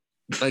do.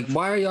 Like,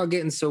 why are y'all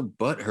getting so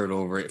butthurt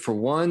over it? For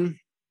one,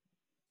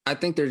 I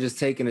think they're just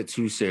taking it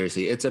too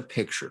seriously. It's a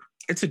picture.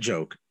 It's a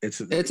joke. It's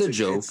a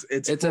joke.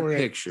 It's a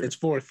picture. It's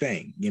for a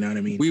thing. You know what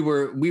I mean? We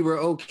were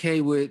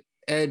okay with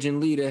Edge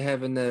and Lita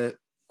having the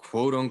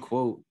quote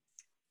unquote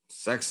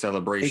sex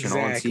celebration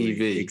on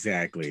TV.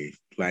 Exactly.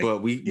 Like,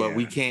 but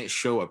we can't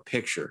show a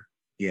picture.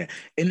 Yeah.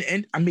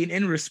 And I mean,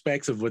 in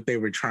respects of what they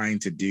were trying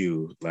to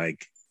do,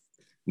 like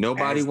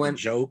nobody went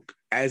joke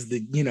as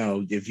the, you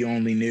know, if you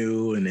only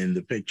knew, and in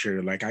the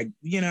picture, like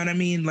you know what I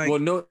mean? Like,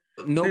 well,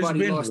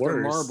 nobody lost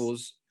their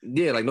marbles.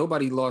 Yeah, like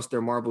nobody lost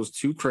their marbles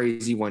too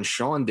crazy when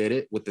Shawn did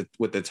it with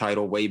the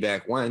title way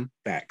back when.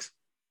 Facts.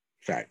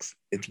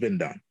 It's been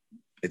done.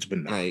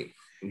 Like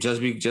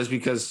just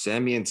because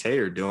Sammy and Tay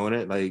are doing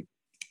it, like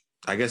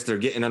I guess they're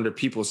getting under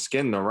people's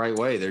skin the right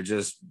way. They're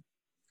just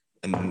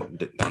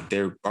like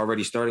they're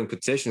already starting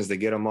petitions to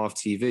get them off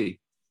TV.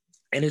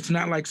 And it's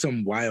not like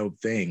some wild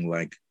thing.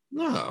 Like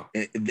no,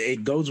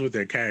 it goes with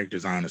their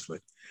characters. Honestly,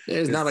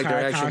 it's not like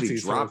they're actually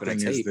dropping a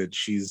tape. Is that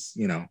she's,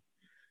 you know,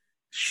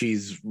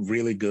 she's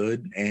really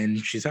good and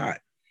she's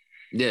hot.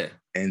 Yeah,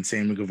 and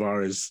Sammy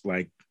Guevara is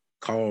like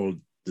called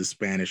the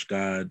Spanish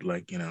God,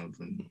 like, you know.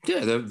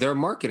 Yeah, they're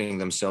marketing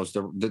themselves.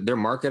 They're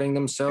marketing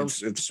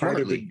themselves. It's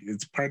smartly.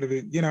 part of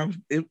the, you know,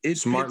 it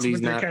smartly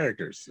with their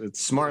characters.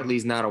 Smartly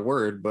is not a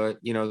word, but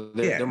you know,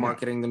 they're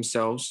marketing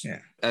themselves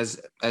as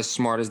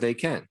smart as they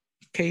can.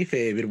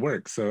 Kayfabe, it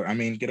works. So I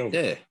mean, get over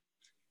it. Yeah.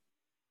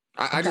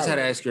 I just had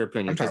to ask your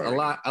opinion because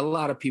a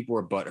lot of people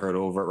are butthurt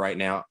over it right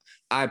now.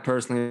 I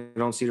personally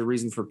don't see the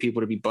reason for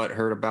people to be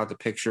butthurt about the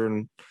picture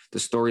and the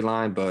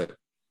storyline, but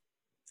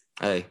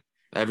hey,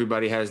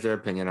 everybody has their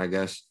opinion, I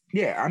guess.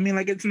 Yeah, I mean,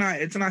 like it's not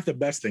the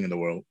best thing in the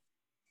world.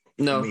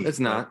 No, it's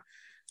not.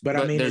 But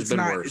I mean, it's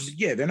not. Worse.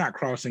 Yeah, they're not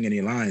crossing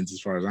any lines as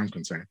far as I'm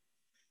concerned.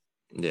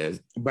 Yeah.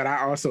 But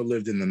I also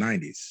lived in the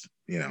 90s,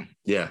 you know.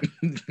 Yeah.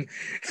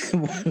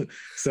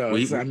 So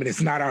I mean,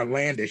 it's not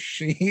outlandish,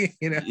 you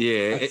know.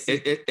 Yeah,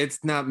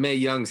 it's not Mae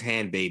Young's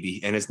hand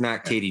baby, and it's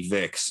not Katie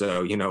Vick,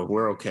 so you know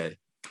we're okay.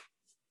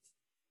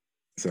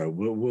 So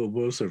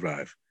we'll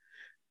survive.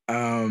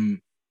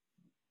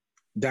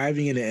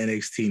 Diving into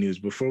NXT news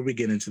before we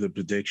get into the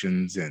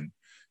predictions and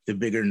the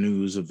bigger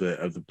news of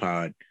the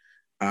pod.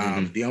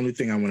 The only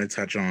thing I want to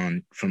touch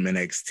on from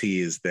NXT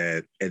is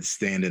that at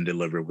Stand and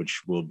Deliver,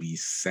 which will be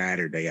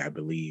Saturday, I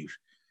believe.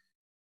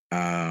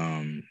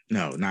 No,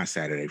 not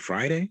Saturday,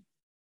 Friday.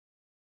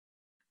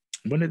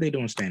 When are they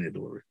doing Stand and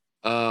Deliver?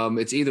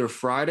 It's either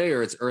Friday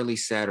or it's early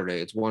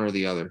Saturday. It's one or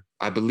the other.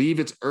 I believe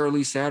it's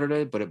early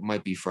Saturday, but it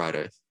might be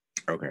Friday.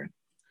 Okay.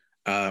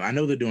 I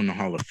know they're doing the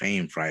Hall of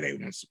Fame Friday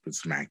with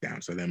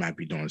SmackDown, so they might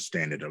be doing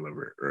Stand and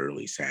Deliver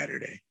early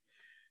Saturday.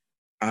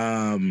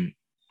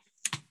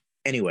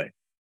 Anyway,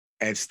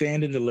 at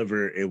Stand and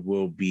Deliver, it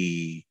will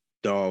be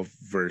Dolph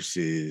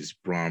versus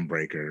Braun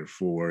Breaker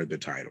for the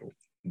title.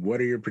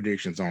 What are your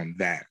predictions on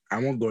that? I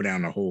won't go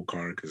down the whole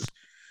card because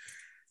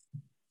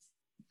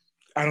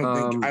I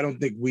don't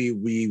think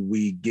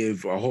we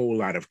give a whole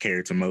lot of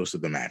care to most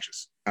of the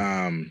matches.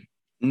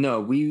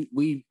 No,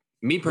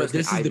 me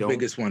personally, this is the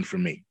biggest one for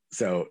me.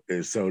 So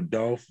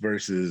Dolph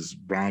versus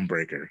Braun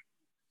Breaker.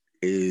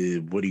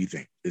 What do you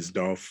think? Is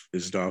Dolph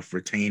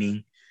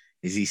retaining?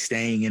 Is he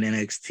staying in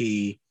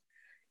NXT?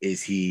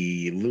 Is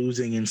he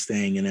losing and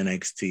staying in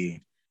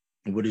NXT?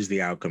 What is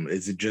the outcome?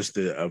 Is it just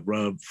a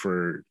rub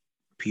for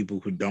people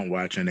who don't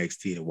watch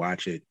NXT to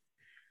watch it?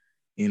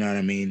 You know what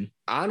I mean?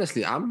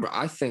 Honestly,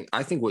 I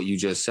think what you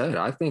just said.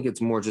 I think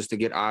it's more just to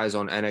get eyes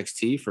on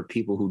NXT for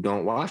people who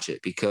don't watch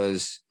it,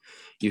 because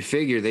you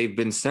figure they've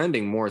been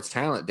sending more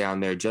talent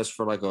down there just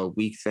for like a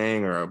week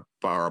thing or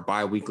a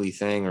bi-weekly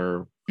thing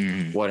or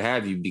what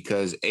have you,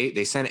 because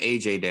they sent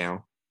AJ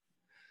down.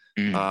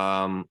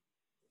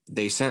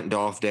 They sent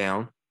Dolph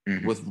down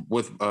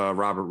with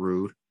Robert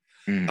Roode.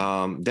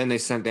 Then they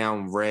sent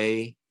down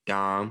Ray,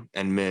 Dom,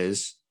 and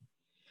Miz.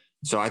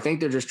 So I think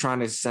they're just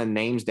trying to send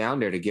names down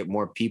there to get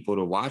more people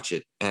to watch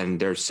it. And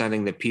they're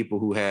sending the people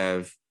who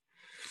have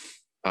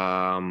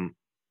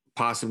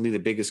possibly the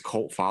biggest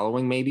cult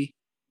following, maybe.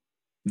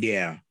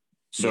 Yeah.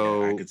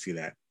 So yeah, I could see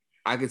that.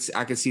 I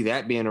could see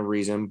that being a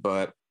reason.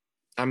 But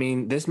I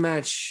mean, this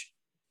match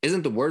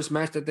isn't the worst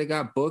match that they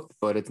got booked,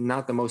 but it's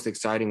not the most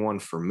exciting one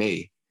for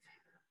me.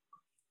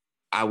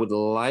 I would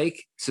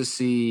like to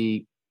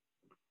see.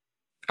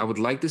 I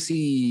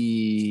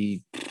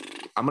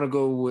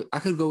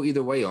could go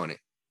either way on it,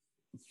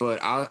 but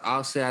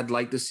I'll say I'd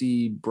like to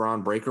see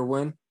Braun Breaker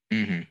win.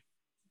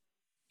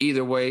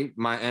 Either way,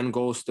 my end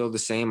goal is still the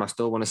same. I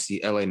still want to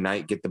see LA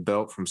Knight get the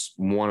belt from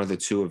one of the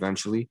two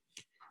eventually.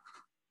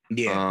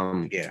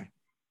 Yeah.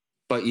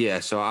 But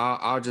yeah, so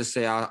I'll just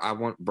say I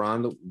want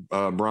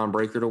Braun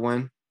Breaker to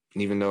win,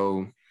 even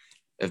though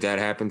if that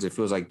happens, it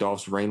feels like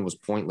Dolph's reign was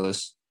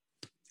pointless.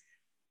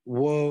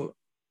 Well,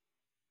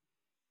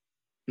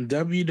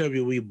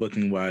 WWE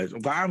booking wise,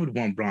 well, I would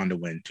want Braun to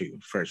win too.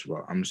 First of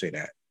all, I'm gonna say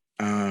that.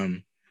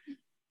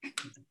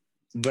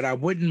 But I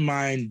wouldn't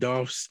mind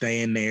Dolph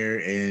staying there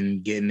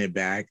and getting it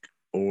back,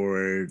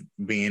 or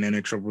being in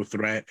a triple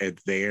threat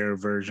at their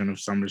version of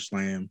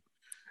SummerSlam,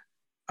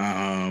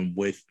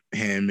 with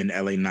him and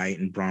LA Knight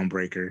and Braun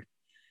Breaker.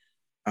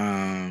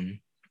 I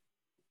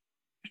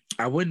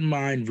wouldn't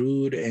mind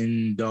Rude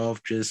and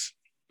Dolph just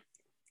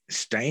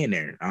staying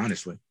there,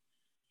 honestly.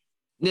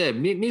 Yeah,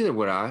 neither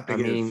would I. I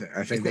mean,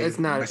 I think it's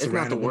not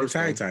the worst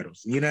tag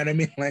titles. You know what I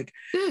mean? Like,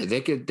 yeah,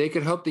 they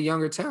could help the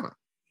younger talent.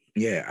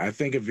 Yeah, I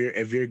think if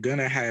you're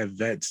gonna have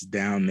vets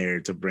down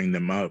there to bring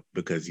them up,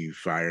 because you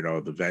fired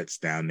all the vets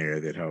down there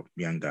that help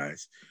young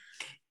guys,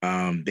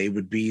 they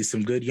would be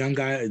some good young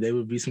guys. They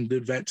would be some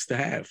good vets to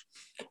have.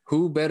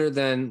 Who better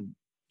than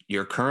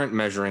your current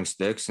measuring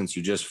stick, since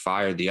you just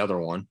fired the other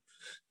one,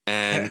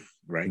 and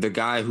right, the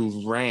guy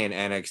who ran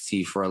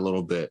NXT for a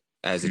little bit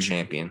as a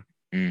champion.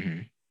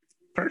 Mm-hmm.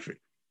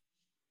 Perfect.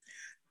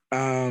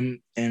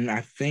 And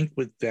I think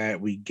with that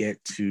we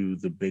get to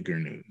the bigger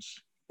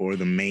news. Or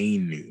the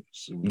main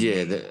news.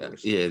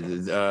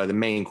 The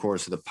main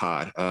course of the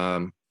pod.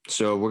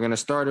 So we're gonna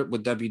start it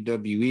with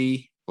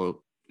WWE.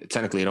 Well,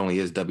 technically it only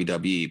is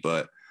WWE,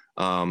 but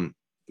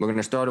we're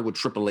gonna start it with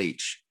Triple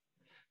H,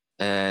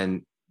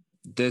 and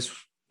this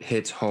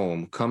hits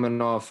home coming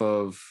off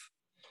of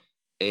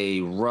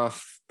a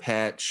rough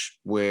patch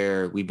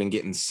where we've been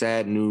getting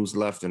sad news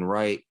left and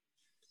right.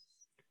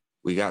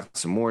 We got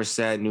some more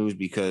sad news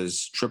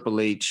because Triple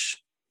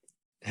H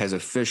has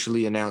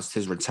officially announced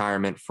his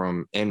retirement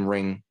from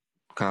in-ring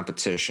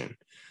competition.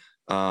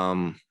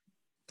 I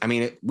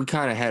mean, we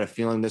kind of had a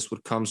feeling this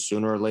would come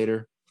sooner or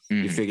later.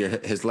 You figure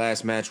his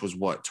last match was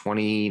what,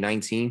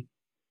 2019?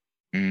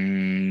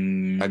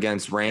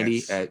 Against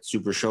Randy at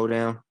Super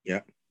Showdown?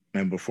 Yep.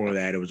 And before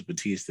that, it was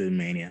Batista and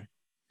Mania.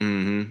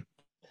 Mm-hmm.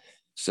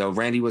 So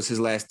Randy was his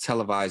last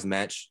televised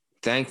match.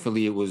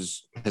 Thankfully, it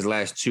was his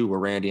last two were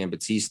Randy and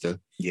Batista.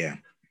 Yeah.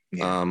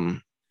 Which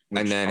and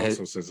then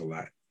also says a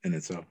lot in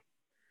itself.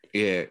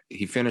 Yeah,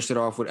 he finished it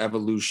off with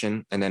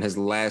Evolution, and then his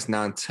last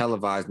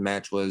non-televised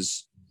match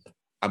was,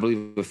 I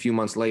believe, a few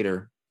months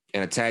later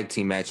in a tag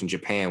team match in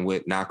Japan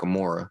with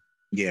Nakamura.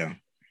 Yeah.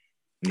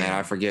 And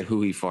I forget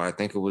who he fought. I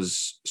think it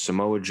was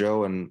Samoa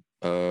Joe and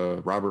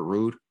Robert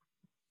Roode.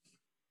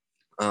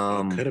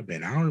 Could have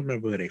been. I don't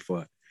remember who they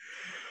fought.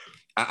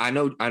 I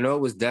know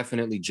it was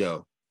definitely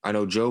Joe. I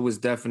know Joe was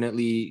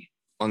definitely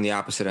on the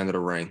opposite end of the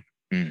ring.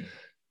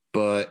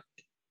 But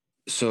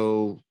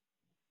so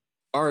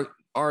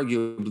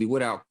arguably,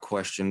 without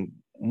question,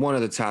 one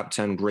of the top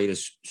 10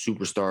 greatest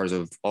superstars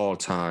of all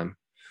time,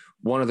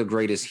 one of the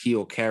greatest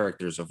heel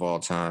characters of all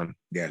time.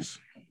 Yes.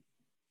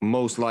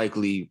 Most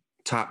likely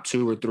top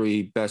 2 or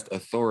 3 best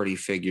authority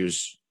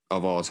figures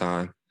of all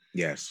time.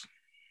 Yes.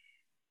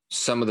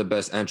 Some of the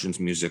best entrance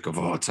music of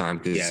all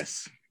time.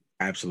 Yes,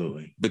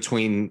 absolutely.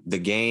 Between the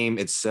game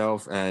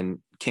itself and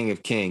King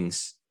of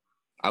Kings,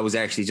 I was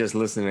actually just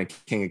listening to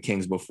King of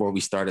Kings before we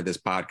started this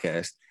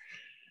podcast.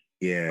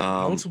 Yeah,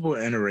 multiple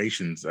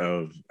iterations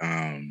of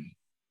Play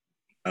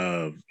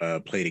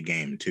the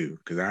Game too,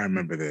 because I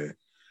remember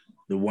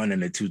the one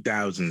in the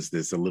 2000s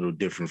that's a little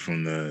different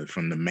from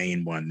the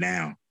main one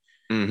now.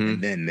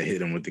 And then to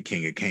hit him with the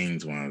King of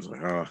Kings one, I was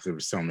like, oh, there were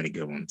so many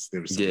good ones.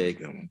 Many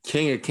good ones.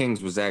 King of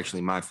Kings was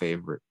actually my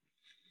favorite.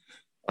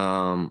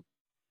 So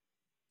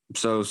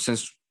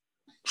since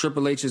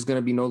Triple H is going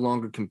to be no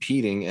longer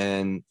competing,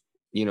 and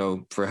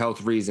for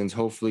health reasons,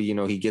 hopefully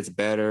he gets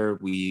better.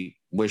 We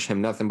wish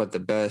him nothing but the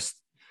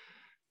best.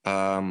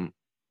 I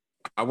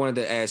wanted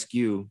to ask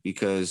you,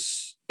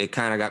 because it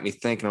kind of got me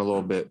thinking a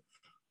little bit.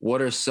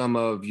 What are some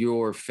of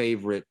your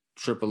favorite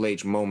Triple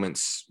H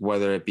moments,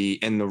 whether it be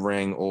in the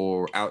ring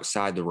or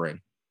outside the ring?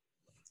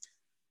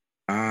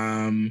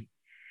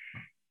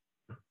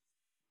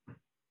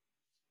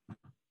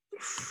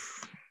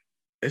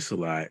 It's a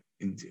lot.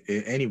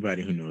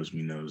 Anybody who knows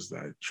me knows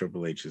that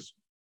Triple H is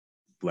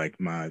like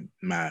my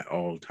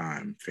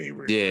all-time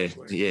favorite. Yeah,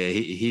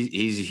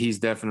 he's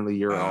definitely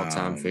your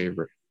all-time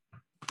favorite.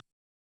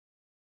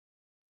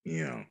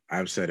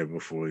 I've said it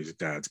before. He's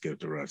God's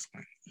gift to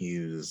wrestling. He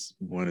is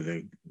one of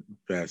the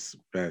best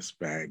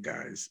bad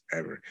guys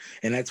ever,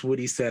 and that's what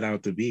he set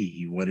out to be.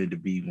 He wanted to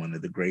be one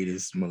of the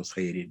greatest, most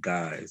hated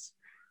guys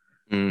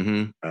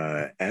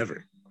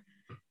ever,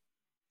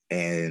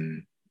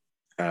 and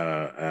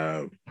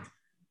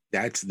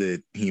that's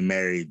he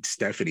married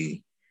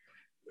Stephanie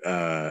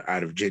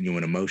out of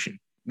genuine emotion,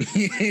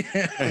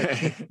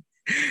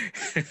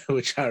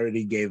 which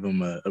already gave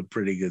him a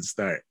pretty good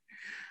start.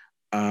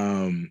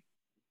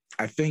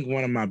 I think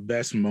one of my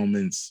best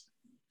moments,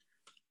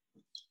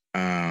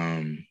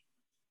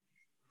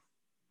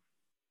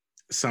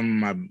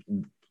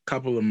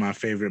 couple of my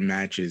favorite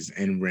matches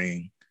in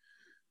ring,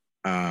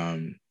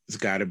 it's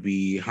got to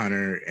be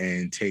Hunter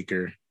and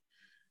Taker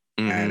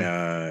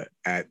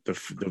at the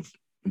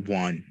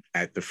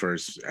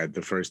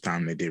first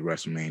time they did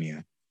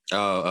WrestleMania.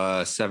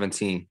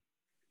 17.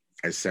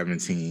 At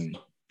 17,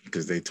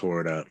 because they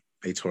tore it up.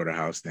 They tore the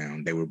house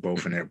down. They were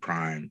both in their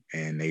prime,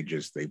 and they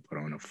put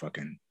on a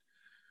fucking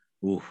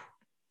ooh.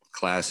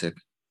 Classic.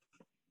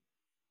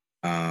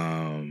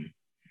 I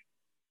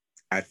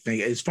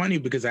think it's funny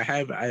because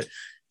Hunter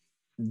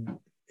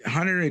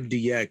and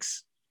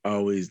DX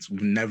always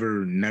never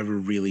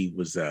really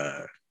was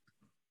I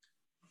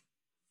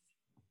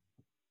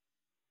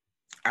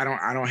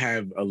don't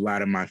have a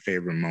lot of my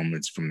favorite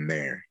moments from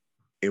there.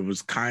 It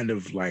was kind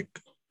of like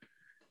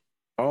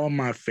all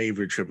my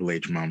favorite Triple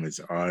H moments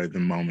are the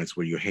moments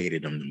where you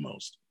hated him the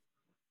most.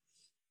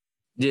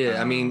 Yeah,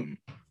 I mean,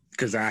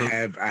 because I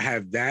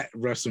have that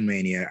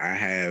WrestleMania, I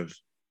have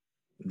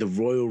the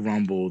Royal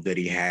Rumble that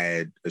he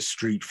had a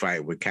street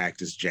fight with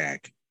Cactus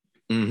Jack.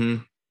 Mm-hmm.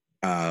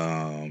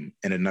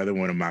 And another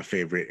one of my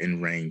favorite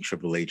in-ring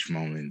Triple H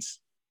moments.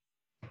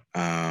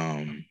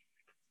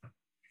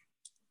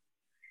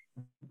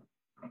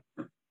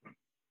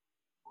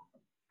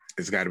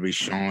 It's got to be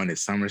Shawn at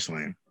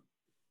SummerSlam.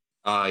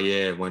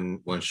 Yeah,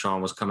 when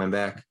Shawn was coming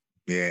back.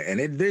 Yeah,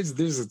 and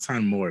there's a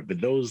ton more, but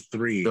those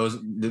three are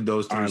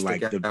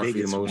like the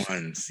biggest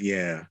ones.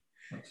 Yeah.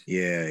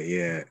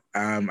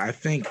 I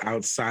think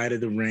outside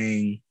of the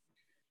ring,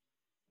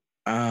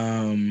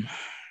 man,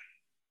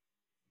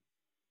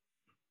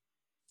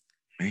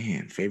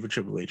 favorite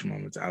Triple H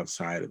moments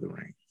outside of the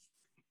ring.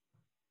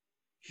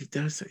 He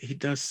does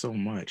so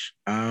much.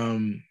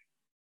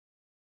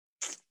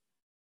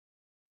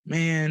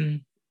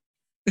 Man.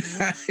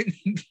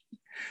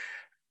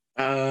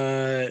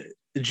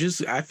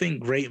 Just I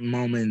think great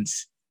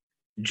moments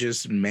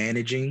just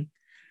managing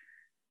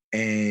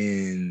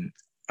and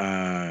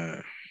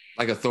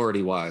like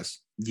authority wise.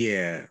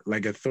 Yeah,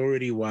 like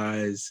authority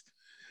wise.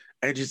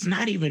 And just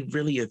not even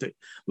really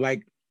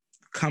like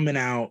coming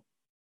out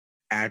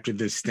after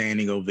the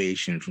standing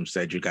ovation from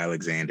Cedric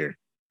Alexander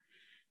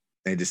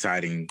and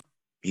deciding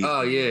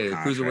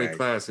Cruiserweight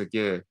Classic,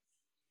 yeah.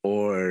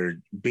 Or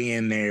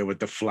being there with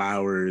the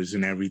flowers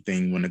and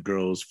everything when the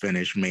girls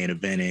finish main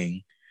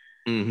eventing.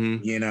 Mm-hmm.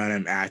 You know what I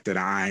mean? After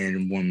the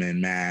Iron Woman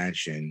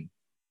match, and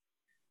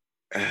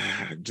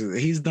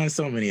he's done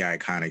so many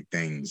iconic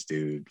things,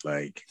 dude.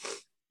 Like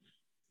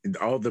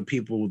all the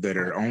people that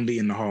are only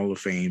in the Hall of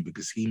Fame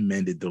because he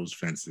mended those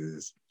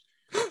fences.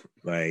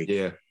 Like,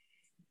 yeah,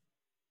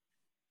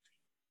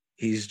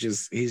 he's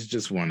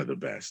just one of the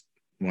best,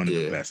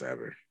 the best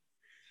ever.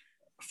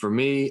 For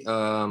me,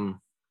 I'm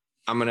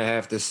gonna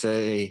have to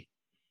say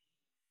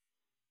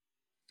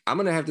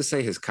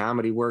his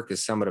comedy work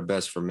is some of the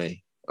best for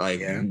me.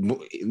 Like,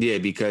 yeah,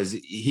 because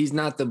he's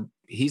not the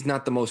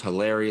most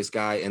hilarious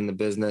guy in the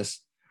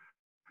business,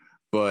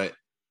 but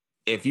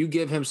if you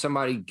give him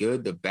somebody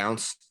good to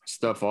bounce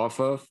stuff off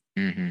of,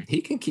 mm-hmm.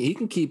 he can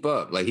keep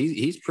up. Like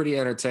he's pretty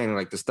entertaining.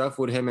 Like the stuff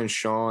with him and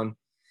Shawn,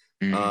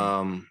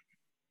 him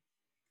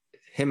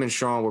and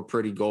Shawn were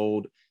pretty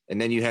gold. And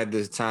then you had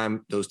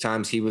those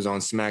times he was on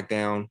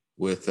SmackDown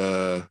with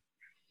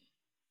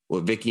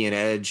Vicky and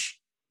Edge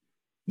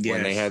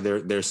when they had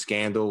their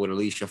scandal with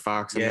Alicia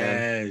Fox and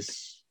them.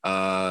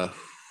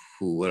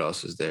 What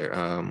else is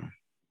there?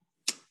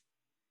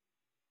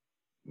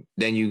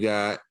 Then you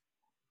got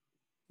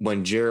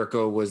when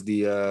Jericho was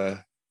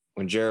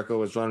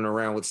running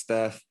around with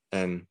Steph,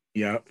 and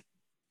you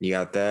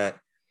got that.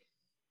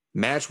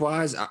 Match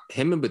wise,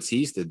 him and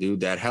Batista,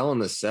 dude, that Hell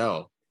in a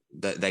Cell,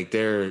 that like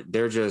they're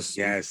just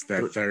the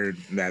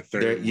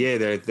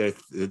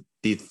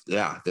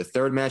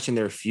third match in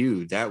their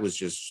feud, that was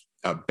just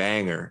a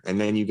banger. And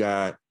then you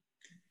got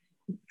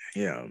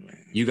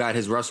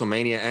his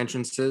WrestleMania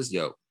entrances.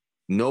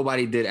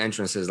 Nobody did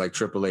entrances like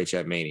Triple H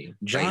at Mania.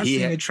 John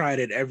Cena tried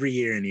it every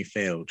year and he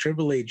failed.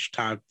 Triple H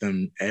topped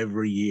them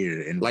every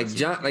year. And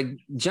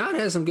John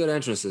has some good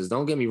entrances.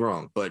 Don't get me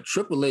wrong, but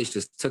Triple H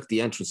just took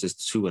the entrances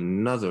to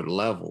another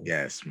level.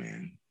 Yes,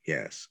 man.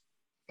 Yes.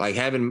 Like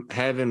having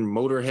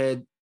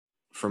Motorhead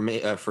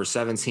for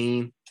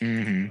 17.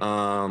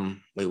 Mm-hmm.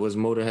 Wait, was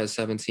Motorhead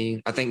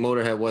 17? I think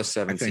Motorhead was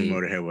 17.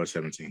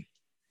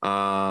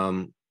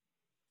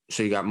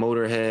 So you got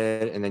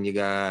Motorhead, and then you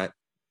got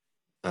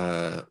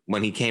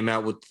when he came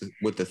out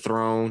with the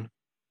throne,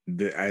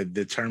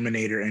 the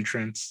Terminator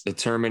entrance, the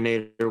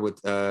Terminator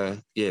with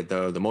the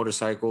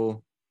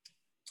motorcycle.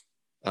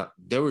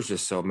 There was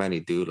just so many,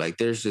 dude. Like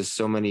there's just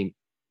so many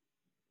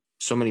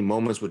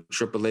moments with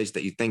Triple H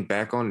that you think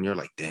back on and you're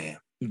like, damn.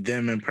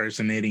 Them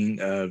impersonating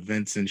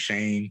Vince and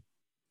Shane.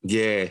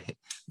 Yeah,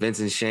 Vince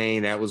and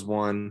Shane, that was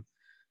one.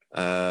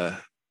 I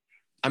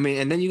mean,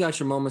 and then you got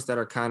your moments that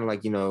are kind of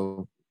like, you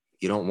don't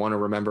want to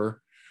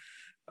remember.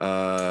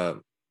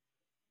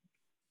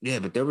 Yeah,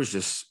 but there was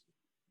just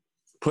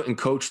putting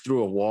Coach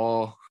through a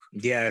wall.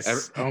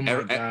 Yes. Oh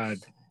my God.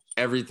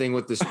 Everything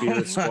with the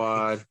Spirit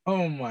Squad.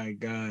 Oh my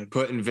God.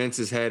 Putting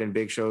Vince's head in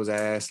Big Show's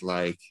ass,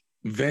 like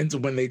Vince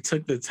when they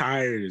took the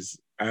tires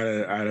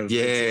out of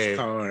Vince's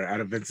car,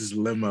 out of Vince's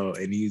limo,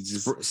 and he's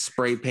just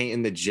spray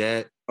painting the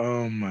jet.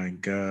 Oh my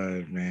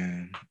God,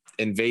 man!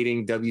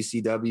 Invading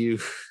WCW.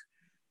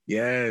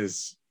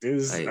 Yes, it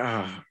was.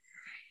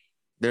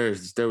 There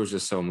was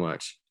just so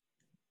much.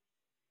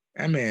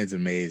 That man's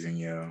amazing,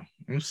 yo.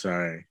 I'm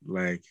sorry,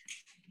 like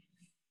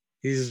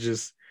He's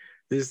just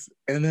this,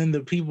 and then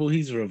the people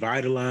he's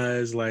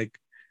revitalized. Like,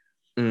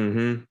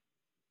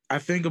 I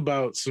think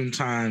about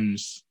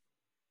sometimes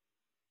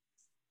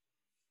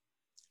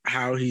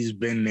how he's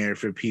been there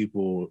for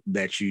people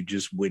that you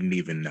just wouldn't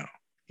even know.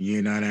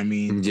 You know what I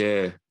mean?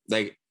 Yeah.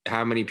 Like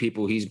how many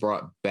people he's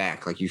brought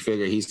back. Like you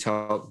figure he's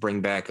helped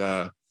bring back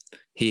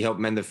he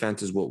helped mend the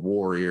fences with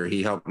Warrior.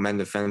 He helped mend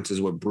the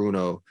fences with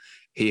Bruno.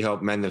 He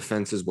helped mend the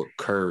fences with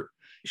Kurt.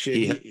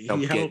 He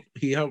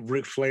helped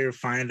Ric Flair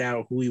find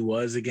out who he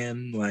was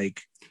again.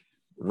 Like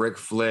Ric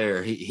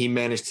Flair, he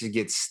managed to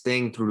get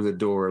Sting through the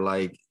door.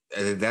 Like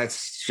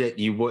that's shit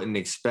you wouldn't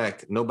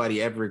expect.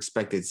 Nobody ever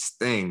expected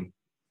Sting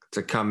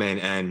to come in.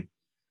 And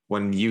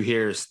when you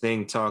hear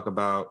Sting talk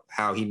about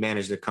how he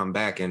managed to come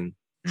back, and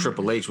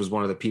Triple H was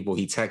one of the people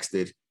he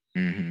texted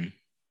and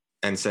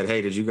said,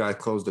 "Hey, did you guys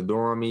close the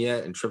door on me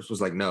yet?" And Trips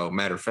was like, "No,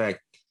 matter of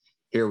fact,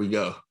 here we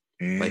go.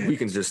 Like we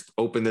can just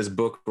open this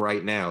book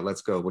right now.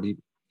 Let's go.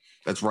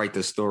 Let's write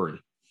this story."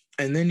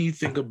 And then you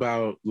think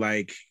about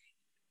like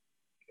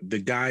the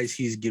guys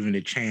he's given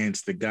a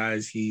chance, the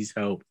guys he's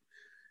helped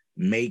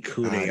make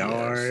who they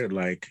are,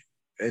 like,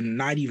 and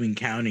not even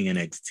counting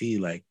NXT,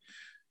 like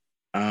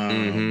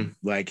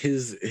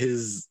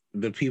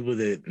the people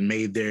that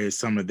made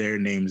some of their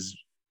names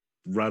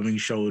rubbing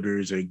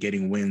shoulders or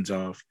getting wins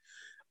off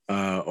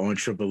on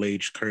Triple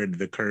H,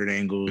 the Kurt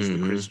Angles, the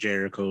Chris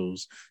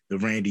Jerichos, the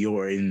Randy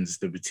Ortons,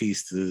 the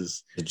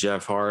Batistas, the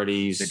Jeff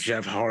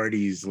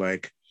Hardys,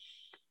 like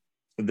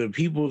the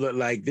people that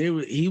like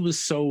he was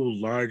so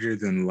larger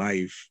than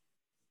life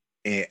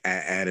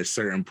at a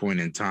certain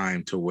point in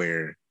time to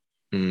where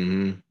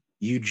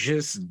you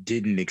just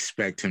didn't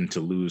expect him to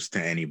lose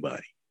to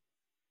anybody.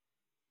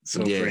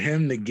 So for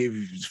him to give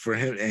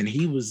and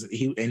he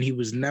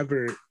was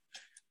never,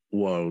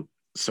 well,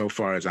 so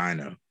far as I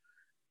know,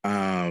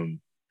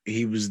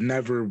 he was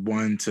never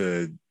one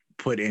to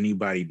put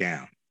anybody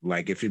down.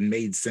 Like if it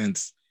made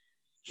sense,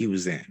 he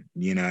was in.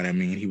 You know what I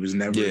mean? He was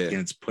never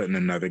against putting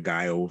another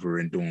guy over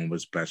and doing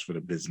what's best for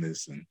the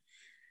business.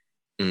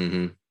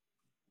 And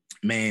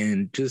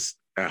man, just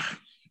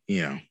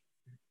Yeah,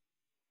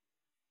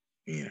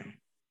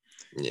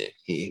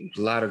 a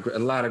lot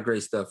of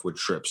great stuff with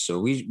Trips. So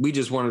we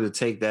just wanted to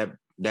take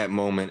that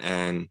moment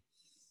and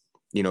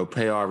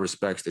pay our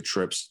respects to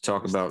Trips.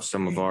 Talk about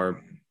some of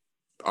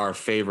our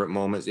favorite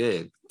moments.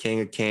 Yeah,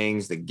 King of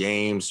Kings, The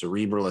Game,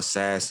 Cerebral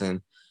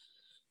Assassin,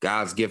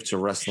 God's Gift to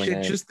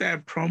Wrestling. Just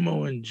that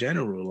promo in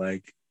general,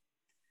 like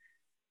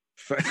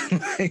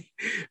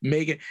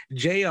making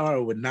JR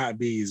would not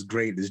be as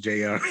great as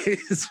JR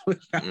is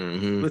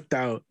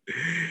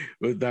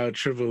without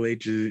Triple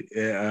H.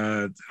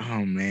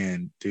 Oh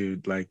man,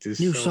 dude, like this.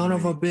 You son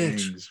of a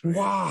bitch! Things,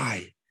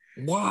 Why?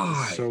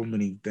 So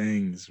many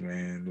things,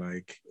 man.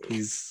 Like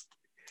he's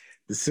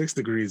the 6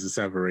 degrees of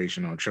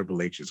separation on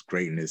Triple H's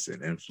greatness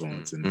and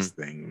influence in this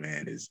thing,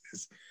 man,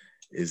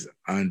 is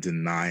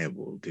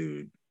undeniable,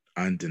 dude.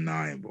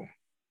 Undeniable.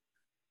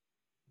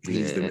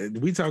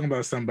 We talking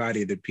about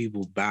somebody that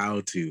people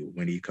bow to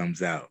when he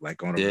comes out,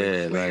 like on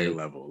a player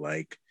level.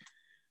 Like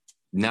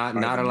not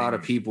a lot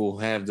of people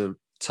have the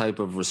type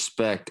of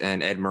respect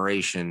and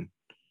admiration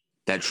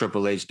that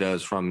Triple H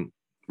does from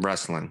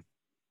wrestling.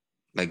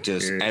 Like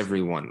just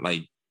everyone,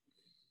 like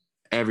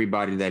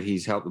everybody that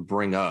he's helped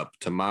bring up,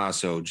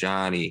 Tommaso,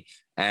 Johnny,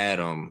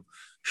 Adam,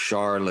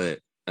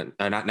 Charlotte,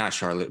 not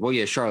Charlotte. Well,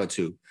 yeah, Charlotte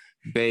too.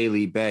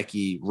 Bailey,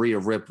 Becky, Rhea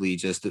Ripley,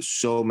 just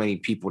so many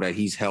people that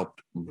he's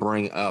helped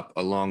bring up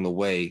along the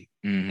way.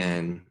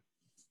 And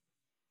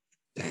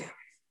damn.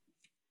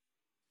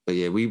 But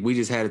yeah, we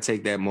just had to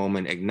take that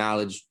moment,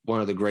 acknowledge one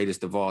of the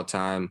greatest of all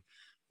time,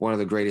 one of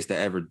the greatest to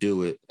ever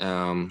do it.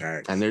 And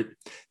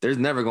there's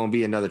never going to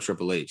be another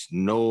Triple H.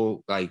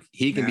 No, like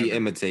he can be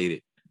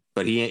imitated,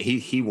 but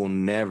he will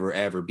never,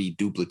 ever be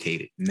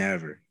duplicated.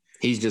 Never.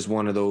 He's just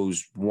one of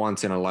those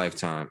once in a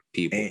lifetime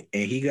people. And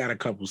he got a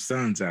couple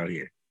sons out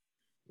here.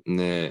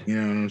 Yeah. You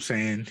know what I'm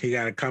saying? He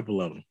got a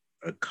couple of them.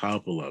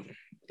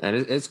 And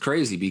it's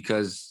crazy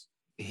because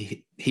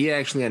he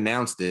actually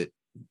announced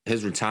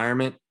his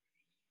retirement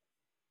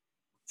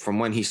from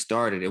when he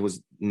started. It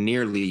was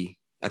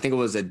I think it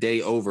was a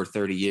day over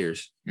 30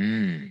 years. I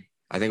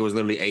think it was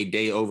literally a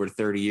day over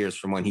 30 years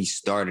from when he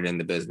started in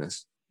the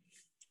business.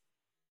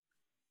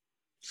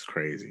 It's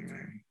crazy,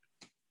 man.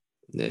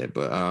 Yeah,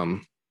 but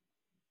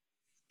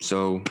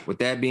so with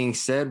that being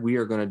said, we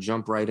are going to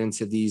jump right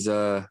into these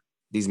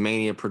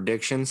Mania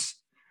predictions.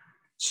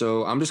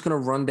 So I'm just going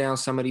to run down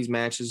some of these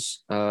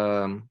matches. They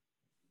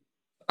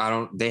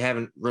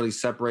haven't really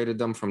separated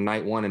them from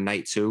night 1 and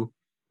night 2.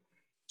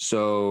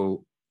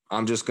 So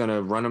I'm just going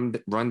to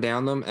run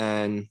down them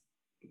and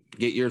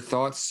get your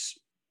thoughts.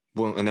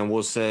 And then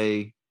we'll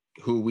say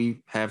who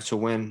we have to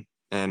win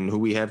and who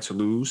we have to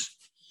lose.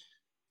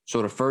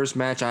 So the first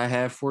match I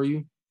have for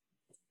you,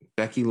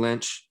 Becky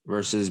Lynch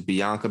versus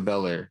Bianca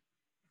Belair.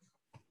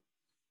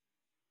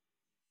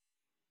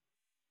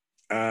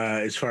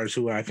 As far as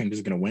who I think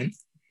is going to win?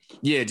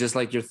 Yeah, just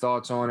like your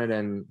thoughts on it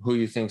and who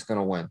you think's going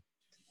to win.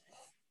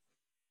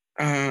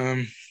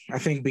 I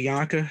think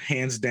Bianca,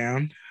 hands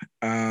down.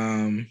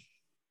 I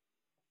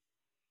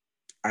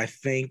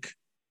think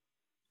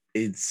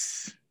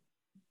it's.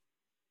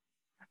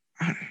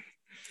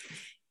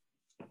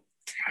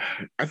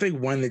 I think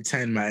 1 to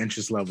 10, my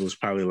interest level is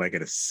probably like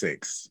at a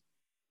 6.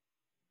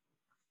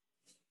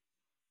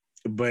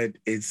 But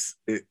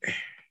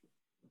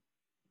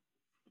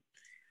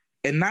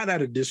and not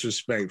out of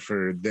disrespect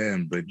for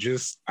them, but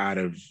just out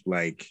of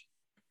like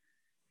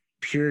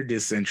pure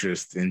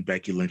disinterest in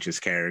Becky Lynch's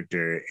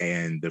character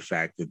and the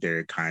fact that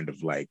they're kind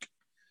of like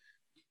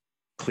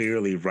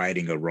clearly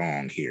righting a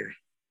wrong here.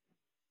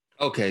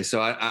 Okay,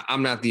 so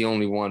I'm not the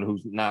only one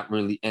who's not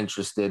really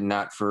interested,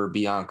 not for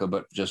Bianca,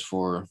 but just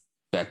for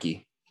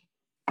Becky.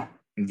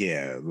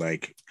 Yeah,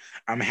 like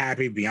I'm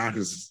happy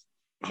Bianca's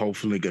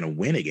hopefully going to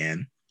win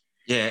again.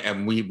 Yeah,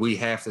 and we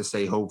have to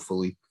say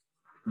hopefully.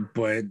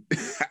 But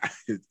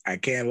I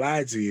can't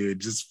lie to you. It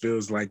just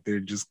feels like they're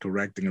just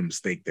correcting a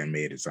mistake they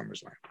made at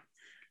SummerSlam.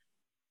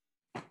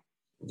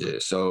 Yeah.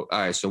 So all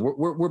right. So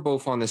we're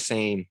both on the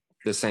same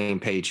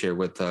page here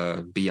with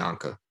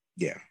Bianca.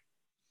 Yeah.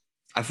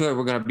 I feel like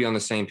we're gonna be on the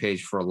same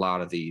page for a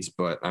lot of these,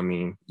 but I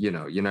mean, you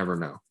never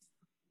know.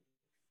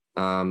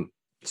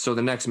 So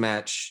the next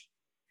match,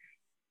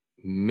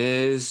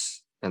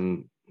 Miz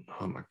and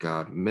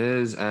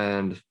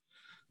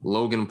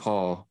Logan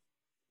Paul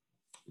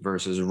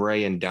versus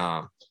Ray and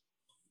Dom.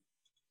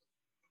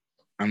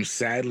 I'm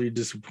sadly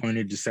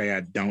disappointed to say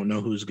I don't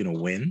know who's going to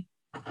win.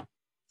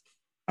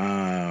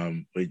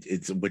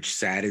 Which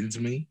saddens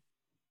me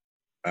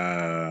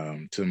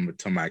to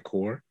my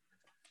core.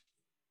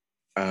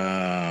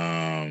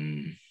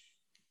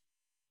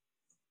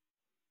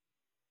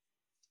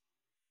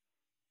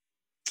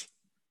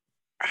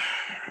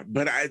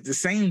 But at the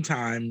same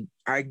time,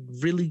 I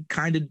really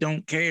kind of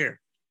don't care.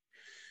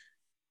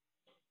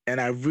 And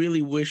I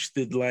really wish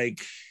that,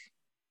 like,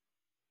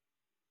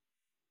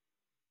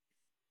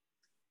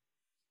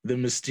 the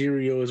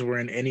Mysterios were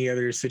in any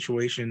other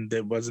situation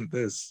that wasn't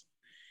this.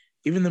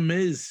 Even The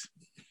Miz.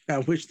 I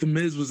wish The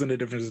Miz was in a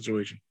different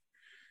situation.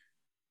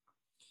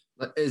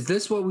 Is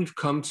this what we've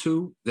come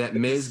to? That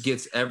Miz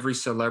gets every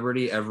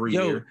celebrity every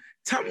year?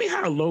 Tell me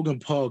how Logan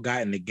Paul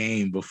got in the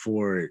game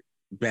before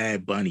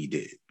Bad Bunny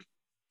did.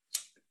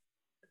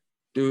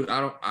 Dude,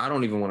 I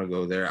don't even want to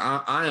go there.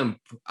 I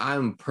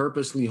am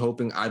purposely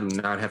hoping I do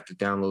not have to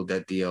download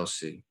that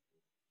DLC.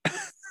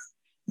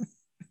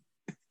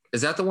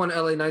 Is that the one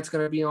LA Knight's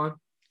gonna be on?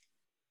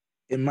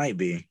 It might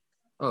be.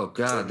 Oh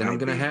God, then I'm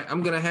gonna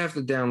have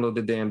to download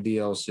the damn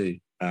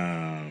DLC.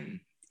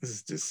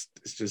 It's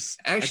just.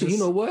 Actually, you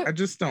know what? I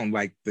just don't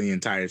like the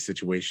entire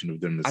situation of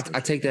them.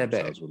 I take that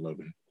back. With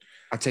Logan.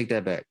 I take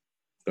that back.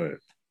 Go ahead.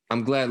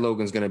 I'm glad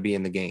Logan's gonna be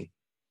in the game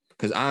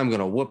because I'm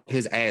gonna whoop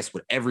his ass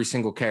with every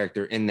single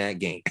character in that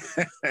game.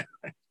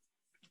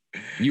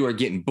 You are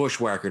getting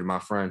bushwhacked, my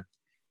friend.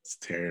 It's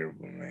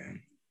terrible,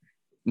 man.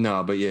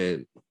 No, but yeah,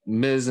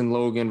 Miz and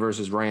Logan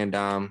versus Ray and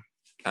Dom.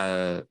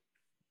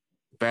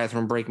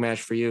 Bathroom break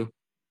match for you?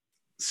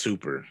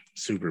 Super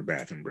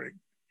bathroom break.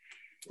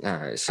 All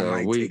right, so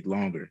I might take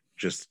longer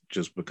just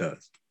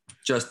because.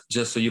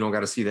 Just so you don't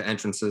got to see the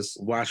entrances.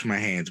 Wash my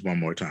hands one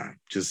more time.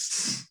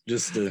 Just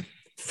to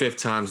fifth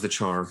time's the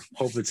charm.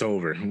 Hope it's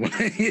over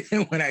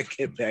when I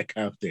get back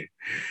out there.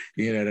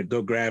 To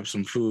go grab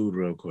some food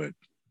real quick.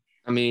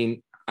 I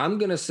mean, I'm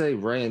gonna say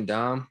Ray and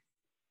Dom.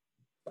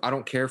 I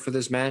don't care for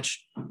this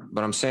match,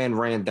 but I'm saying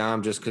Ray and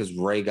Dom just because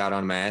Ray got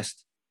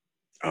unmasked.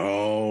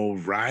 Oh,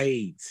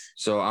 right.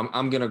 So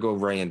I'm gonna go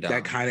Ray and Dom.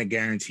 That kind of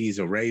guarantees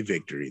a Ray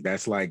victory.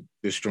 That's like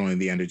destroying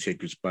the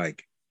Undertaker's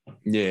spike.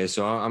 Yeah,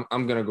 so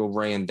I'm gonna go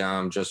Ray and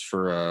Dom just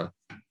for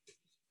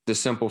the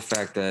simple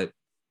fact that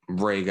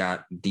Ray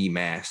got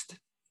demasked.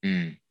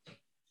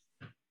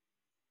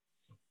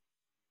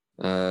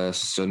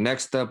 So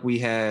next up we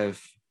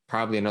have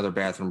probably another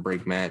bathroom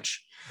break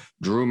match: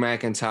 Drew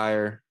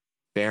McIntyre,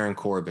 Baron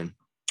Corbin.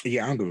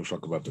 Yeah, I don't give a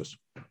fuck about this.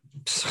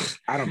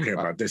 I don't care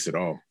about this at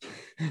all.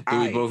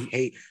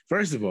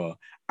 First of all,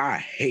 I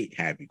hate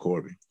Happy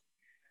Corbin.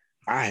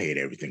 I hate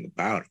everything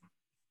about him.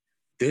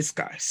 This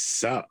guy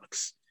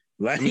sucks.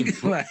 Like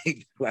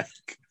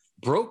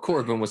Broke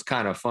Corbin was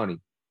kind of funny.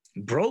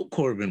 Broke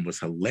Corbin was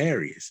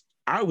hilarious.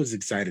 I was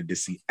excited to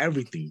see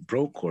everything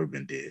Broke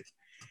Corbin did.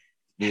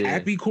 Yeah.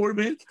 Happy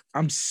Corbin,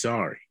 I'm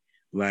sorry.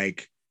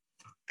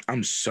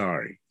 I'm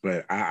sorry,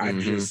 but I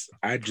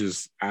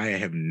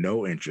have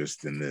no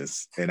interest in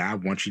this, and I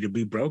want you to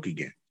be broke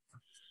again.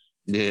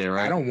 Yeah,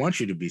 right. I don't want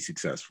you to be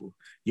successful.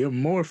 You're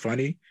more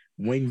funny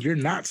when you're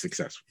not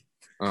successful.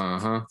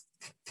 Man,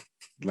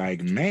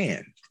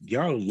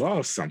 y'all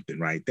lost something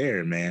right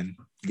there, man.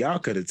 Y'all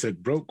could have took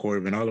Broke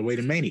Corbin all the way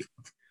to Mania.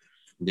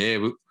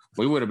 Yeah,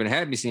 we would have been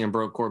happy seeing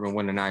Broke Corbin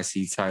win an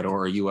IC title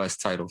or a US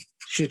title.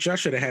 Shit, y'all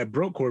should have had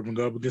Broke Corbin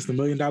go up against the $1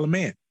 Million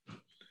Man.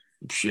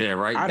 Yeah,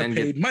 right. I'd have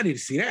paid money to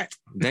see that.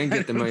 Then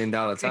get the $1 Million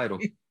title.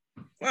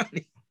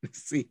 Money to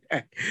see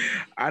that.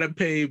 I'd have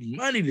paid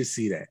money to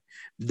see that.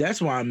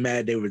 That's why I'm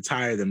mad they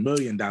retired the $1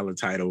 Million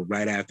title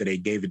right after they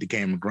gave it to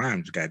Cameron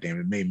Grimes. Goddamn,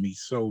 it made me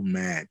so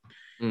mad.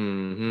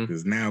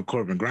 Because now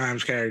Corbin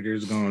Grimes' character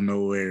is going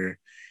nowhere.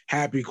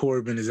 Happy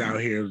Corbin is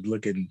out here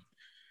looking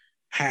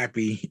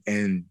happy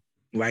and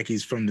like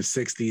he's from the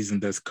 60s and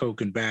does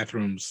coke in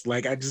bathrooms.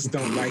 Like, I just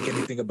don't like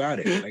anything about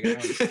it. Like,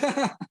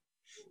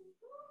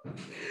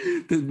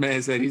 this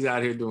man said he's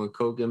out here doing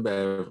coke in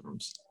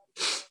bathrooms.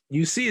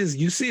 You see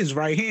his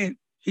right hand.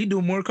 He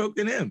do more coke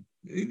than him.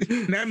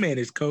 That man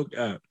is coked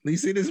up. You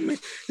see this man?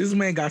 This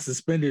man got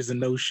suspenders and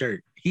no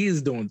shirt. He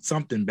is doing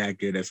something back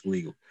there that's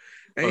legal.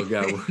 Oh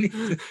God!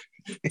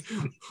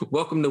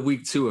 Welcome to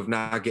week 2 of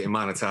not getting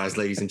monetized,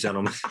 ladies and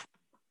gentlemen.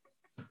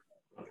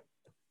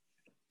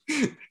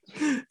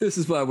 This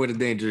is why we're the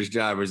dangerous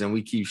jobbers and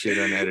we keep shit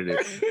unedited.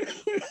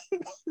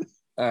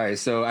 All right,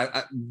 so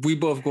we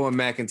both going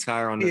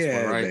McIntyre on this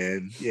one, right?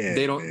 Man. Yeah,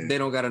 they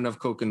don't got enough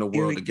coke in the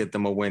world to get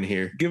them a win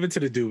here. Give it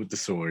to the dude with the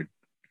sword.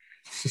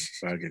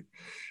 Fuck it.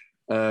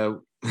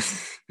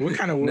 What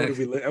kind of world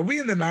are we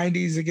in the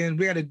 90s again?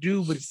 We had a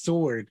dude with a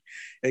sword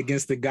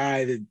against the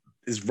guy that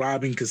is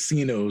robbing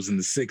casinos in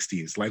the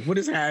 60s. Like, what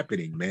is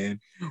happening,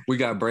 man? We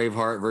got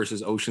Braveheart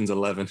versus Ocean's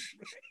 11.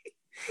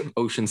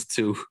 Ocean's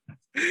 2.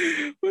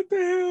 What the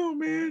hell,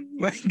 man?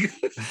 Like,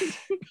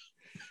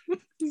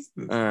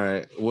 all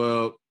right.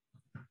 Well,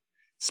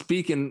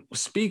 speaking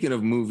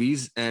of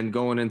movies and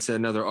going into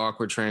another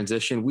awkward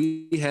transition,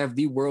 we have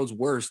the world's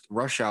worst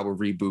Rush Hour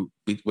reboot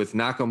with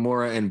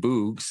Nakamura and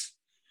Boogs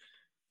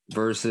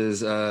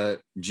versus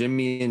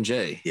Jimmy and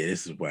Jay. Yeah,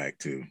 this is whack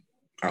too.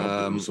 I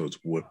hope the Usos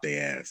whoop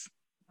their ass.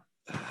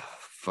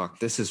 Fuck,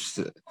 this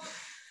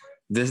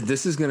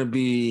is gonna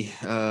be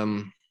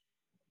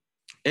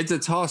it's a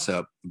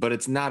toss-up, but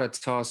it's not a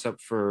toss-up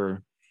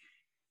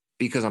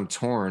because I'm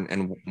torn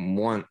and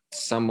want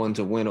someone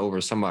to win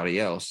over somebody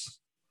else.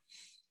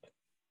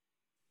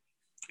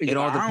 It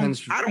all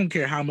depends. I don't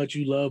care how much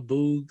you love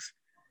Boogs.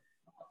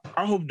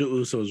 I hope the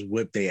Usos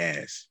whip their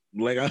ass.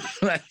 Like,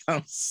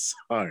 I'm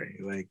sorry.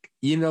 Like,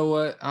 you know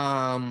what?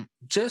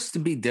 Just to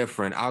be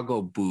different, I'll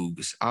go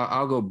Boogs.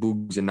 I'll go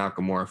Boogs and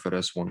Nakamura for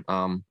this one.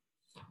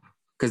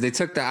 Because they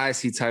took the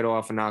IC title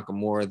off of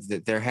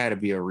Nakamura. There had to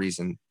be a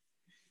reason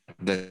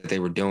that they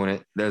were doing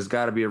it. There's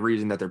got to be a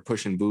reason that they're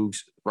pushing Boogs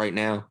right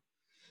now.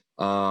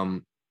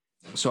 So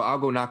I'll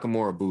go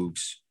Nakamura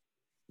Boogs.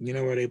 You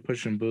know where they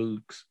pushing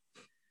Boogs?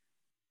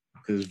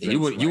 Because you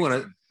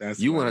want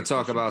to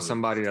talk about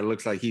somebody that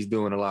looks like he's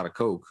doing a lot of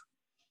coke.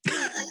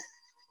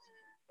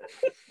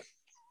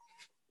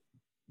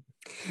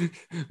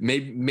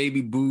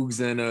 maybe Boogs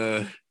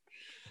and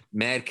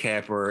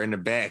Madcap are in the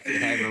back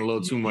having a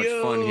little too much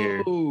fun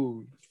here.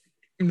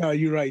 No,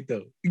 you're right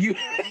though.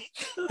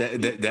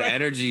 The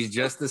energy is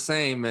just the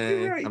same,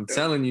 man. Right, I'm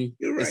telling you.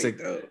 You're right,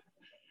 though.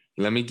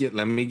 Let me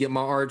get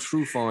my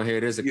R-Truth on here.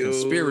 There's a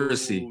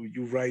conspiracy.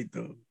 You're right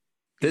though.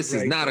 This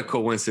is not a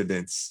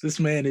coincidence. This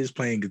man is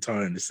playing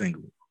guitar in the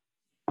single.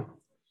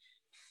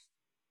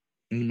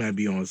 He might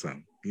be on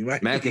something.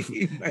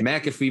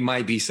 McAfee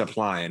might be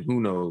supplying. Who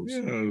knows?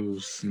 Oh,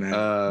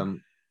 snap.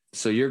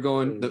 So you're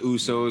going the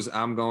Usos.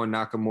 I'm going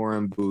Nakamura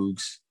and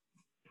Boogs.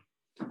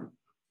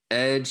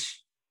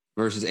 Edge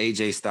versus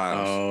AJ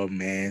Styles. Oh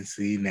man,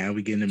 see, now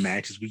we getting the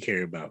matches we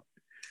care about.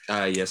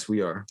 Yes,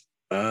 we are.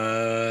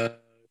 I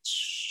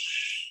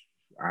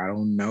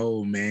don't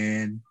know,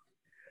 man.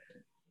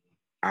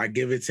 I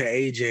give it to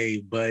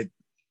AJ, but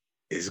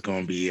it's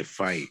gonna be a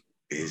fight.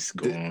 It's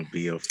gonna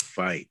be a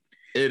fight.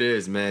 It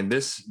is, man.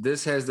 This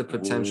has the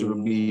potential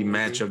to be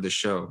match of the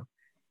show.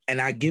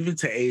 And I give it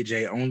to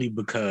AJ only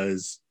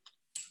because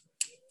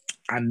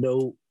I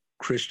know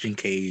Christian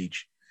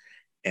Cage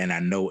and I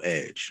know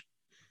Edge.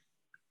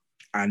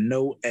 I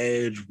know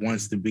Edge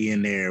wants to be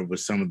in there with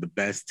some of the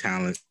best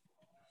talent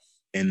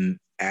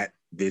at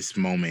this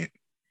moment.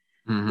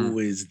 Mm-hmm. Who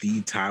is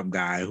the top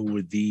guy? Who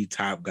are the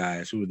top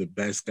guys? Who are the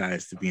best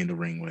guys to be in the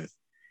ring with?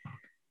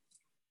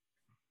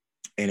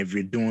 And if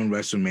you're doing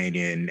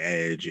WrestleMania and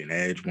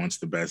Edge wants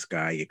the best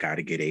guy, you got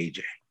to get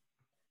AJ.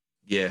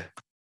 Yeah.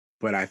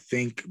 But I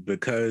think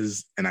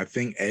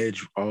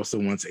Edge also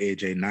wants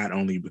AJ, not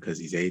only because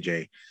he's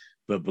AJ,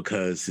 but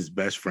because his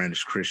best friend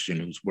is Christian,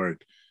 who's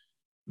worked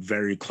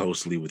very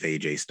closely with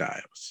AJ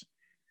Styles.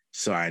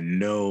 So I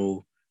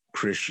know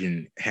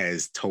Christian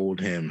has told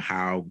him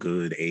how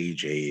good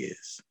AJ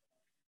is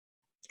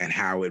and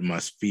how it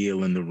must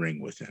feel in the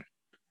ring with him.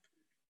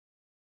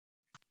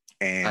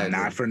 And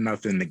not for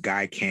nothing, the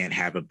guy can't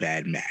have a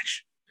bad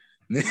match.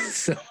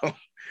 So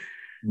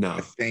no,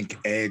 I think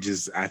Edge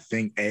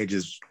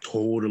is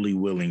totally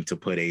willing to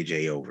put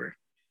AJ over.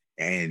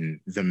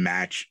 And the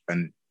match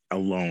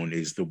alone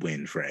is the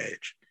win for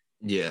Edge.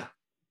 Yeah.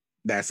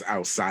 That's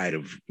outside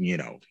of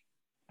the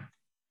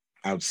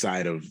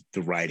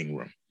writing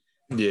room.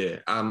 Yeah,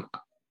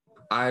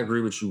 I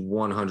agree with you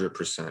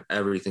 100%.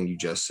 Everything you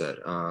just said.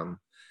 I'm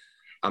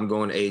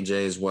going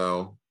AJ as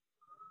well.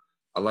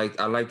 I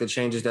like the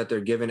changes that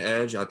they're giving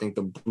Edge. I think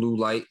the blue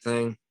light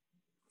thing,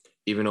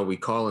 even though we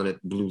calling it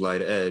Blue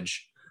Light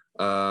Edge,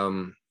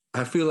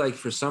 I feel like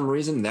for some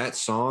reason that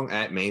song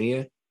at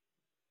Mania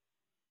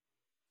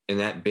in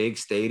that big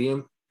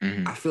stadium,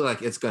 I feel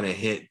like it's gonna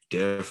hit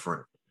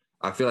different.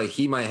 I feel like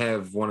he might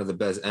have one of the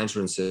best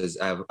entrances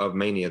of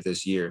Mania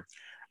this year.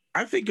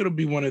 I think it'll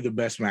be one of the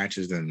best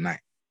matches of the night.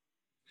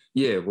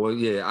 Yeah, well,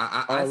 yeah.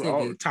 I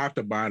think top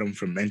to bottom,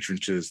 from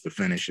entrances to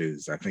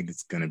finishes, I think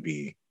it's going to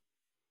be.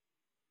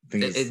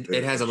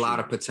 It has a lot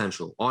of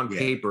potential. On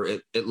paper,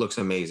 it looks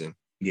amazing.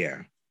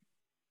 Yeah.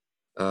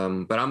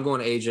 But I'm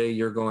going AJ.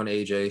 You're going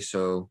AJ.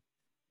 So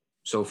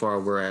far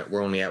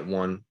we're only at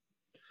one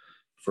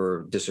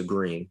for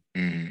disagreeing.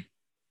 Mm-hmm.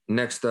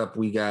 Next up,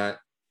 we got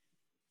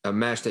a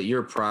match that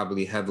you're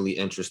probably heavily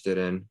interested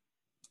in: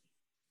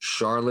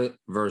 Charlotte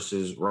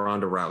versus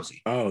Ronda Rousey.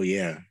 Oh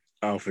yeah.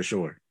 Oh, for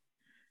sure.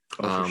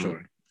 Oh, for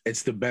sure.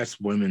 It's the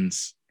best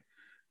women's.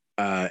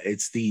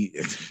 It's the.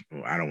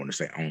 I don't want to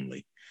say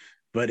only,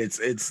 but it's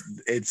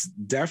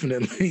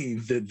definitely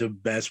the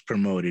best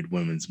promoted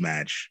women's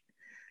match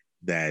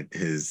that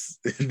is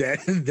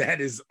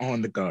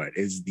on the card.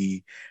 Is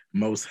the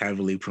most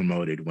heavily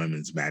promoted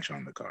women's match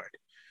on the card.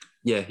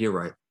 Yeah, you're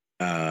right.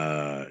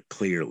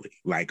 Clearly,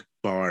 like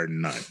bar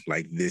none.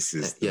 Like this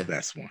is the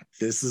best one.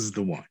 This is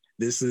the one.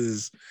 This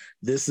is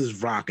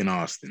Rock and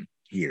Austin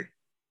here.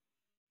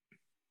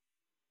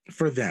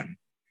 For them,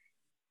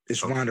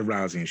 it's Ronda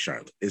Rousey and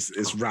Charlotte.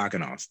 It's Rock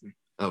and Austin.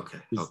 Okay.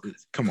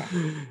 Come on.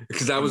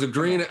 Because I was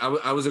agreeing.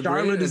 I was agreeing.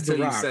 Charlotte is the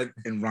Rock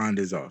and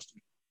Ronda is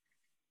Austin.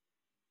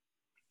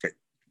 Okay.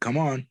 Come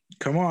on.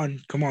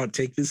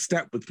 Take this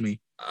step with me.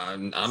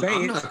 I'm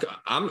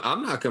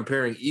not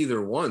comparing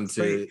either one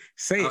to.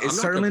 Say it.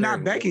 It's certainly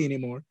not Becky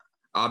anymore.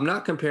 I'm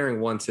not comparing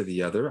one to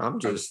the other. I'm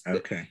just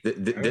okay.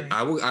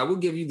 I will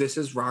give you this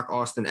is Rock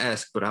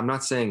Austin-esque, but I'm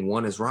not saying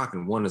one is Rock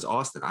and one is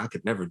Austin. I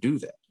could never do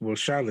that. Well,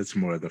 Charlotte's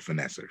more of the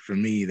finesser. For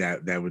me,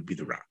 that would be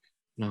the Rock.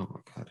 No, my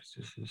God,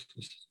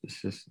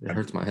 it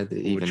hurts my head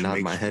to even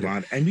nod my head.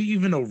 Ronda, and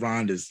even though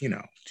Ronda's,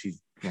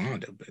 she's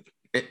Ronda, but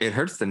it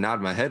hurts to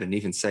nod my head and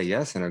even say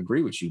yes and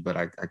agree with you, but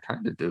I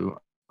kind of do.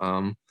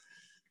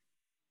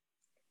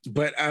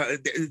 But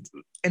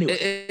anyway,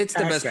 it's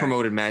the best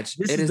promoted match.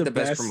 It is the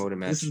best promoted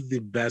match. This is the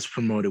best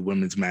promoted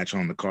women's match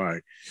on the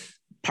card.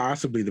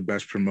 Possibly the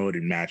best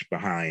promoted match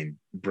behind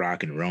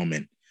Brock and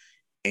Roman.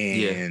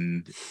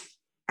 And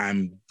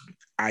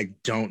I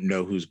don't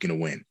know who's gonna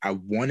win. I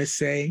want to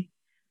say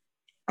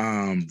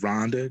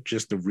Ronda,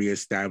 just to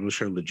reestablish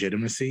her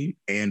legitimacy,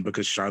 and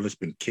because Charlotte's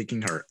been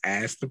kicking her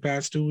ass the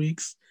past 2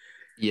 weeks.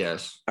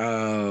 Yes.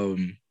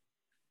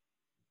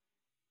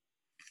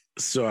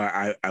 So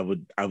I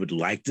would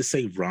like to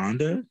say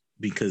Ronda,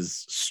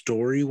 because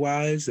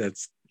story-wise,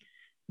 that's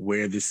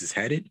where this is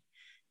headed.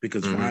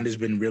 Because Ronda's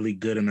been really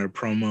good in her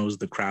promos.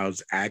 The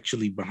crowd's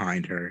actually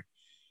behind her.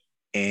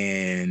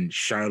 And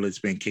Charlotte's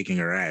been kicking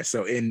her ass.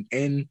 So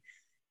in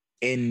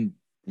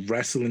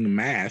wrestling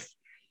math,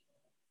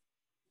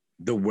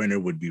 the winner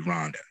would be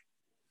Ronda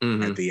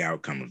at the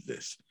outcome of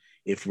this.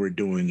 If we're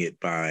doing it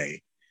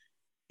by,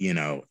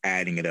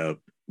 adding it up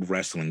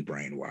wrestling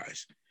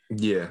brain-wise.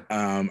 Yeah.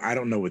 I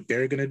don't know what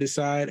they're going to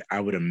decide. I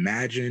would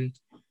imagine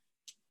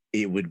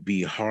it would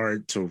be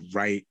hard to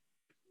write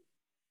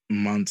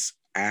months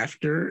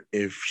after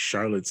if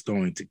Charlotte's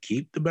going to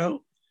keep the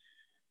belt.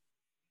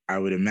 I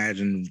would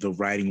imagine the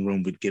writing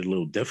room would get a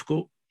little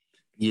difficult.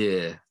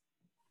 Yeah.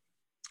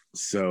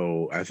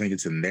 So I think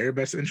it's in their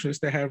best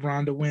interest to have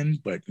Ronda win,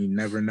 but you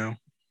never know.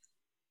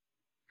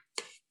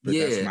 But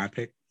that's my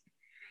pick.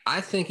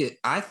 I think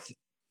I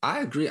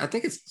agree. I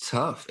think it's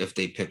tough if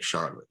they pick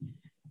Charlotte.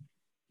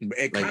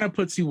 It kind of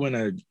puts you in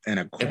a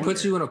corner. It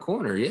puts you in a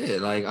corner,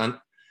 yeah.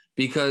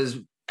 Because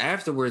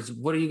afterwards,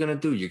 what are you gonna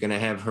do? You're gonna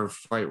have her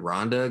fight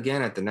Ronda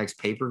again at the next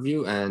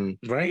pay-per-view, and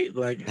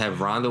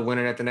have Ronda win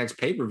it at the next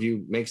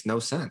pay-per-view makes no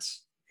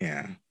sense.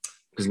 Yeah,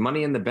 because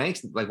Money in the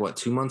Bank's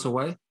 2 months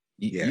away.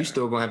 You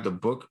still gonna have to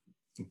book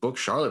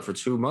Charlotte for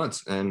 2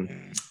 months,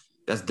 and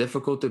that's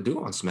difficult to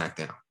do on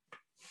SmackDown.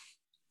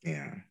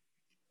 Yeah.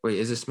 Wait,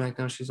 is it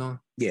SmackDown she's on?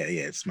 Yeah,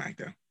 it's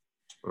SmackDown.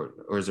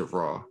 Or is it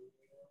Raw?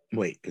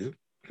 Wait, is it?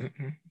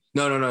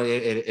 No.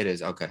 It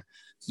is okay.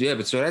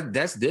 So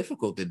that's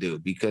difficult to do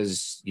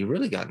because you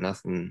really got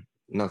nothing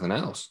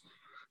else.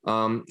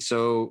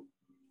 So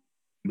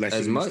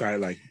as much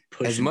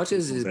pushing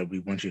that we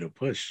want you to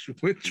push,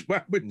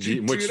 why would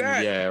you do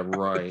that? Yeah,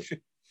 right.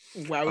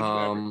 Why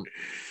would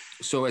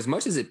so as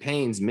much as it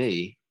pains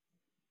me,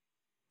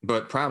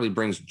 but probably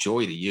brings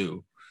joy to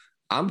you,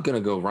 I'm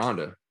gonna go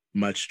Ronda.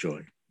 Much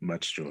joy.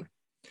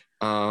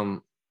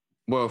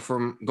 Well,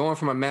 from going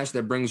from a match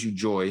that brings you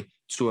joy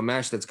to a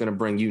match that's going to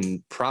bring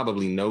you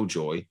probably no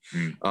joy,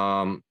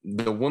 the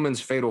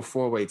women's fatal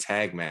 4-way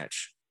tag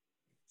match.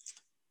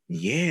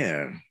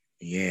 Yeah.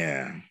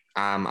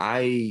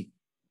 I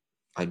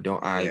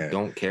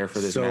don't care for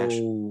this match.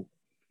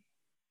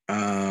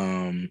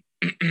 I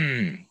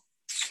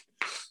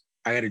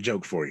got a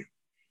joke for you.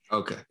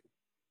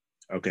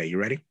 Okay, you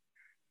ready?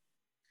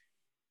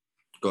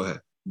 Go ahead.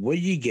 What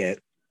do you get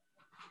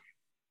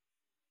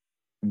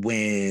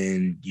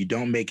when you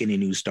don't make any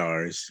new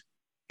stars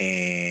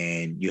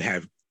and you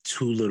have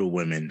 2 little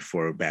women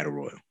for a battle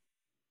royal?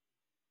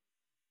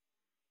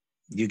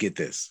 You get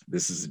this.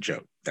 This is a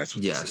joke. That's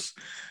what this is.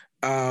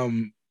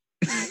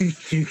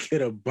 You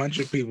get a bunch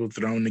of people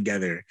thrown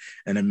together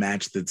in a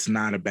match that's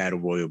not a battle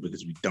royal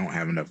because we don't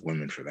have enough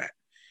women for that.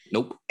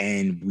 Nope.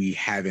 And we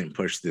haven't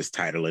pushed this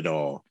title at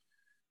all.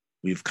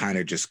 We've kind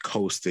of just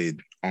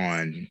coasted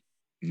on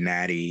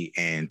Natty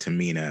and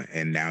Tamina,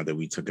 and now that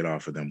we took it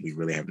off of them, we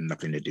really have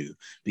nothing to do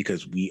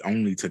because we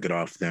only took it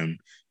off them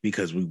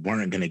because we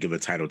weren't going to give a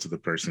title to the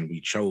person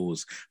we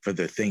chose for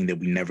the thing that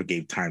we never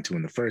gave time to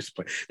in the first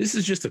place. This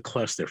is just a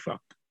clusterfuck.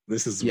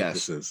 This is what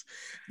this is.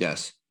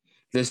 Yes.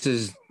 This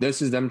is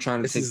them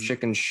trying to take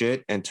chicken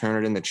shit and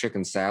turn it into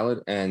chicken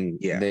salad, and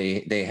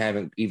they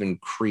haven't even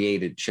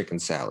created chicken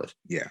salad.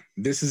 Yeah,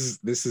 this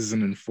is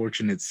an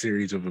unfortunate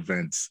series of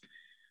events,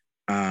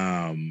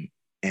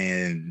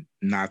 and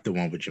not the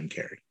one with Jim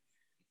Carrey.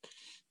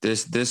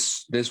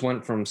 This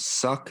went from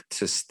suck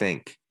to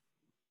stink,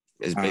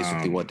 is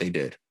basically what they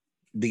did.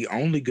 The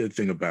only good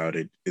thing about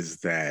it is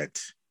that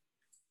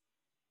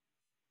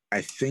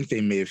I think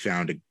they may have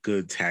found a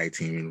good tag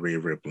team in Rhea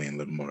Ripley and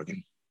Liv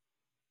Morgan.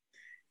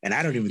 And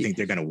I don't even think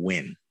they're gonna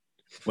win,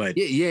 but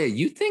yeah,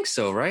 you think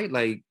so, right?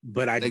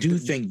 But I do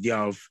think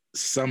y'all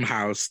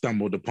somehow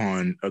stumbled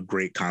upon a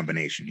great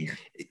combination here.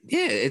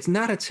 Yeah, it's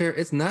not a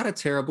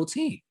terrible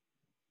team.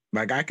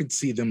 Like I could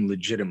see them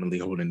legitimately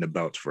holding the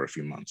belts for a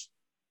few months.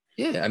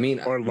 Yeah, I mean,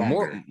 or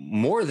longer.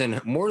 more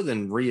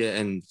than Rhea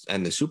and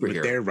the superhero.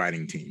 With their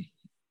writing team,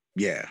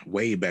 yeah,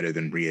 way better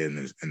than Rhea and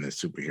the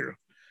superhero.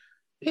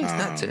 Yeah, it's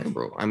not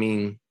terrible. I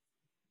mean.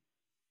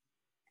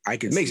 I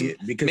can see it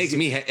because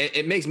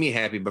it makes me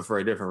happy, but for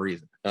a different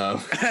reason.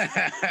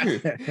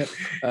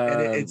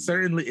 It's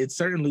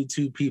certainly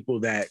two people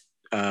that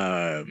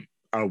are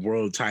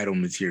world title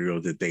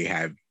material that they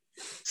have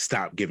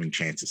stopped giving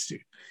chances to.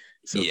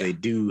 So they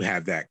do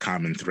have that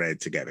common thread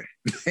together.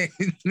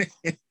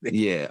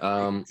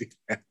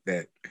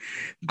 that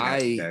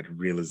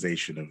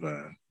realization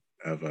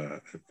of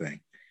a thing.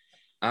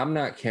 I'm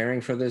not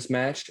caring for this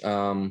match.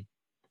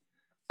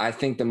 I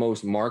think the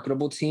most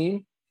marketable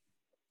team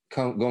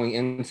going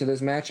into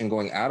this match and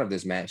going out of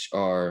this match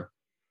are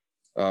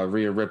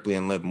Rhea Ripley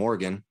and Liv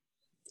Morgan.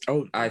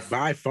 Oh, by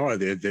far,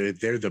 they're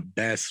the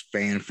best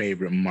fan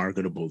favorite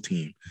marketable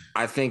team.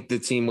 I think the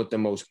team with the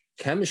most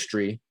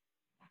chemistry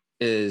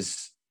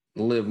is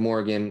Liv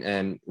Morgan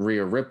and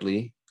Rhea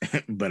Ripley.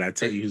 But I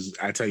tell you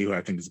who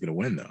I think is going to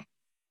win though.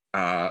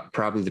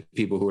 Probably the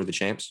people who are the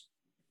champs.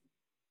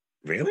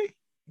 Really?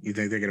 You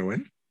think they're going to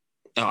win?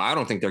 No, I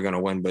don't think they're going to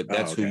win, but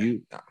that's who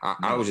you...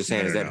 I was just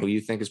saying, is that who you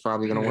think is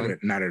probably going to win?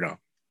 Not at all.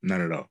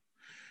 Not at all.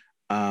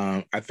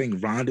 I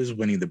think Ronda's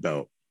winning the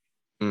belt.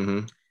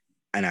 Mm-hmm.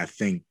 And I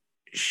think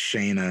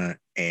Shayna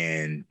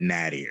and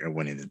Natty are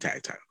winning the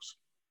tag titles.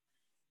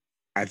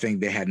 I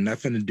think they had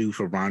nothing to do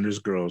for Ronda's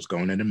girls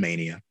going into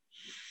Mania.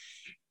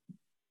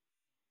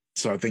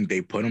 So I think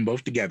they put them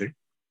both together.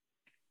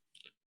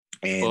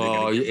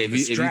 And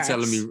if you're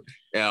telling me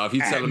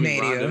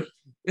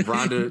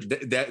Ronda,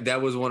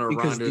 that was one of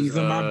because Ronda's. These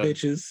are my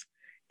bitches,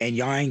 and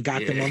y'all ain't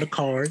got them on the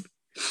card.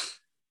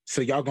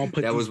 So y'all gonna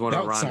put that these was one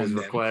of belts Ronda's on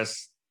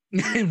requests,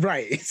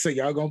 right? So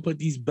y'all gonna put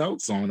these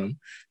belts on them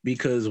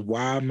because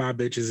why my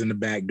bitches in the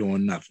back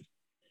doing nothing?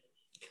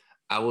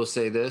 I will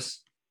say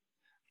this: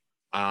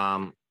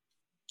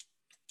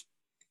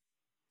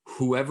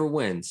 whoever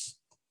wins,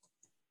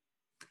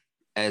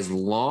 as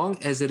long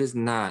as it is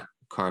not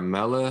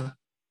Carmella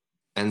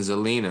and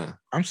Zelina,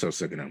 I'm so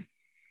sick of them.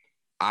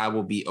 I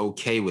will be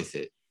okay with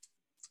it.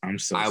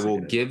 I will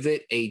give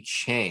it a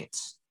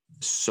chance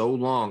so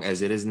long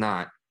as it is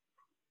not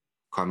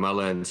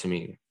Carmella and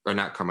Tamina. Or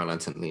not Carmella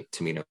and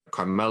Tamina.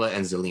 Carmella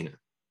and Zelina.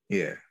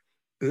 Yeah.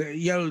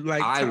 Yo,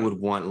 I would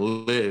want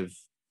Liv.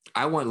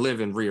 I want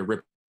Liv and Rhea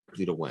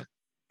Ripley to win.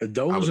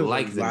 Those are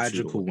like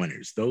logical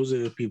winners. Those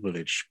are the people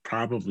that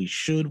probably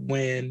should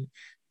win.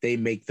 They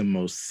make the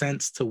most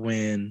sense to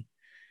win.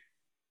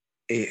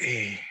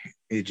 It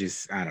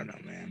just, I don't know,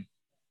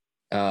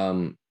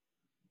 man.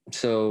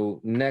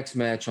 So next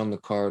match on the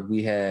card,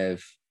 we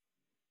have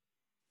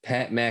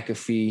Pat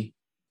McAfee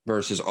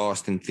versus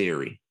Austin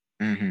Theory.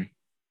 Mm-hmm.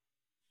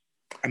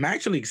 I'm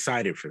actually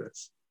excited for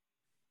this.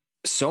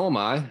 So am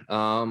I.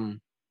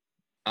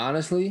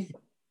 Honestly,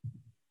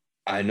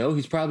 I know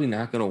he's probably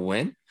not going to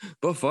win,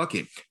 but fuck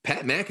it.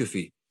 Pat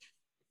McAfee.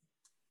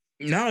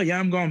 No, yeah,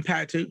 I'm going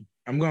Pat too.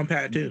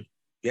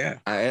 Yeah.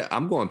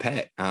 I'm going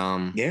Pat.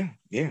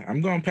 Yeah,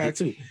 I'm going Pat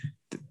too.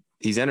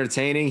 He's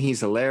entertaining. He's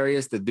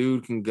hilarious. The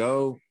dude can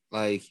go,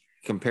 like,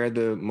 compared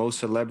to most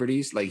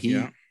celebrities. Like,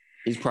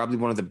 he's probably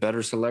one of the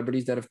better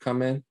celebrities that have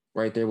come in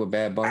right there with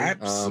Bad Bunny.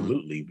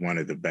 Absolutely one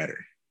of the better.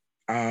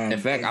 In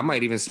fact, I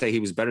might even say he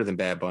was better than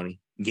Bad Bunny.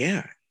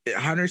 Yeah.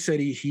 Hunter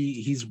said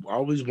he's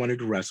always wanted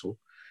to wrestle.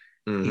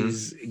 Mm-hmm.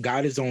 He's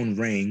got his own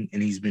ring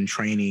and he's been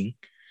training.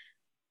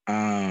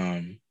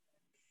 And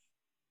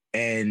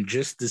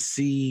just to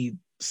see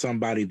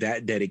somebody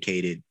that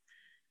dedicated,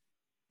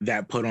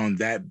 that put on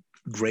that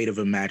great of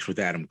a match with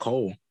Adam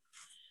Cole.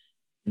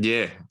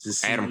 Yeah,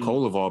 Adam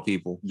Cole of all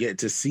people. Yeah,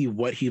 to see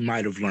what he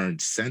might have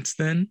learned since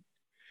then.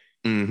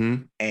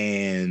 Mm-hmm.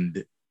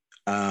 And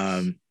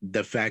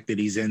The fact that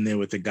he's in there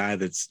with a guy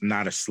that's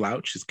not a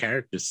slouch, his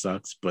character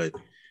sucks, but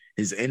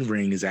his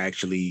in-ring is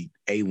actually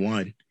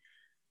A1.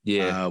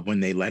 Yeah. When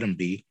they let him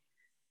be.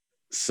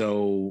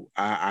 So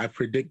I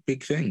predict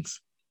big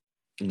things.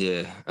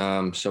 Yeah.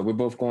 So we're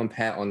both going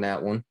pat on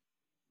that one.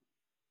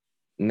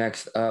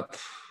 Next up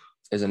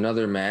is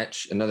another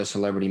match, another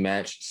celebrity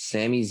match,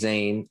 Sami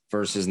Zayn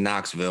versus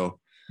Knoxville.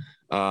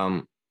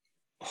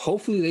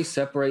 Hopefully they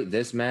separate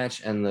this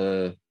match and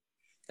the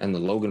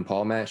Logan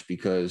Paul match,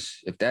 because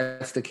if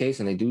that's the case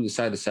and they do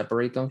decide to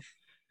separate them,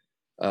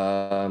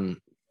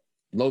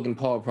 Logan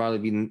Paul will probably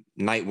be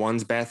night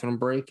one's bathroom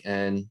break,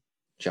 and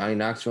Johnny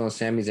Knoxville and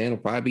Sami Zayn will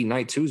probably be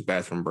night two's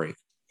bathroom break.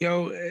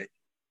 Yo,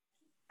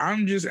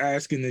 I'm just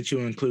asking that you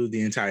include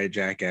the entire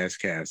Jackass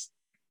cast.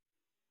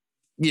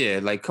 Yeah,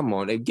 like, come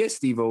on. Get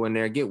Steve-O in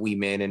there, get Wee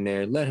Man in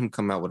there, let him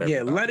come out with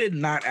everybody. Yeah, let it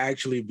not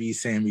actually be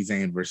Sami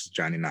Zayn versus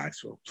Johnny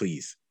Knoxville,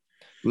 please.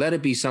 Let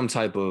it be some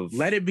type of...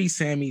 Let it be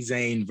Sami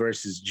Zayn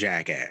versus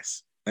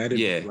Jackass.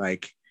 Be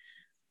like,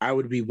 I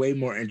would be way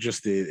more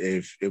interested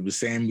if it was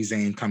Sami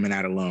Zayn coming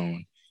out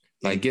alone,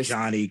 like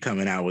Johnny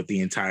coming out with the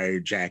entire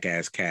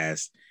Jackass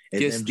cast, and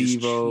get them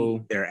Steve-O,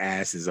 just their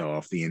asses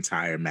off the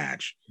entire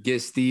match. Get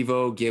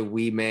Steve-O, get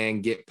Wee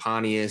Man, get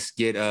Pontius,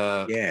 get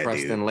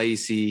Preston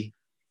Lacey.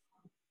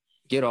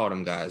 Get all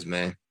them guys,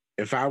 man.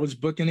 If I was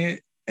booking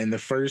it in the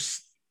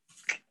first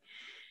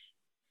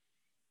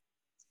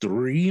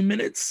 3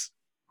 minutes,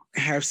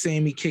 have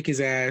Sammy kick his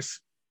ass,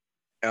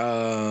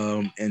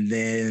 and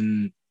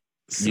then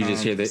you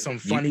just hear some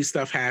funny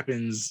stuff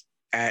happens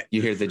you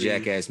hear the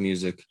Jackass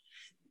music.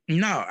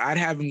 No, I'd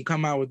have him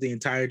come out with the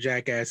entire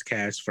Jackass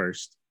cast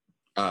first.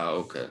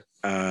 Oh, okay.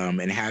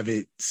 And have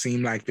it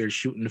seem like they're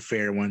shooting a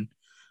fair one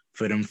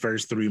for them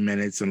first 3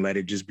 minutes, and let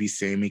it just be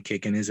Sammy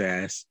kicking his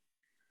ass.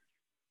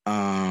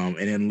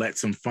 And then let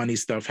some funny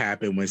stuff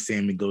happen when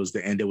Sammy goes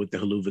to end it with the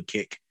haluva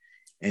kick,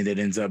 and it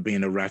ends up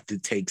being a ref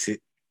that takes it.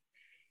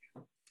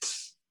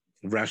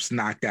 Ref's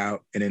knocked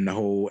out, and then the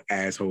whole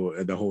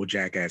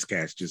Jackass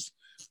cast just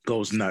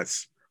goes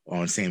nuts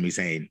on Sami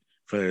Zayn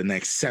for the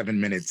next 7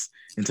 minutes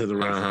until the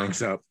ref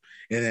ranks up,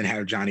 and then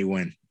have Johnny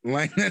win.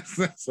 Like that's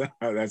how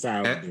I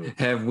would do it.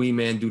 Have Wee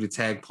Man do the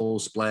tag pole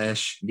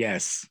splash.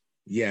 Yes.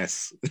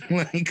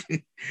 Like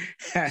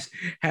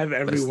have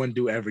everyone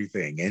do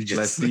everything, and just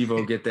let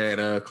Steve-O get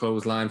that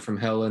clothesline from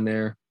hell in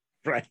there.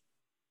 Right.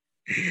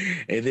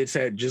 And it's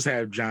just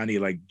have Johnny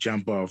like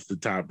jump off the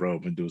top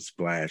rope and do a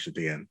splash at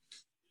the end.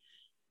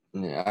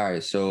 Yeah, all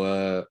right.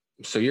 So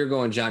you're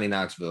going Johnny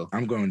Knoxville.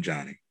 I'm going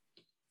Johnny.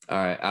 All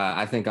right.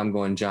 I think I'm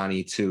going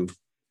Johnny too.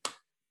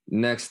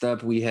 Next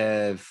up, we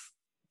have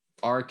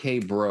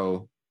RK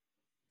Bro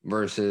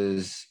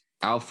versus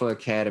Alpha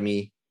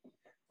Academy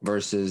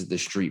versus the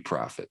Street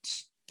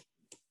Profits.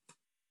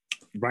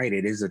 Right.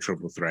 It is a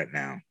triple threat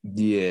now.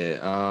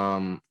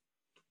 Yeah.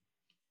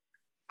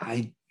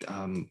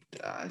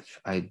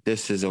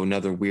 This is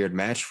another weird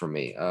match for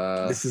me.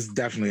 This is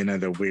definitely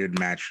another weird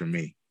match for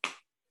me.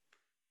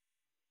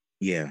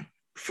 Yeah,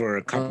 for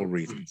a couple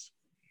reasons.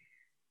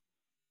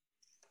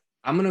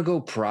 I'm gonna go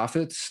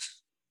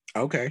Profits.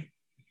 Okay.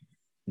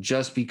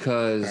 Just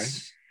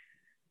because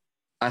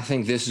I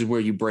think this is where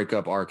you break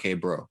up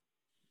RK Bro.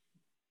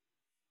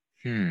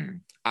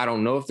 I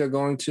don't know if they're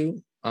going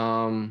to,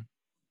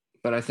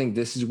 but I think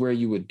this is where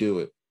you would do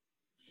it.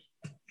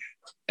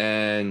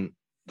 And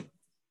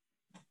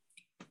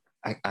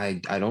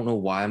I don't know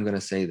why I'm gonna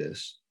say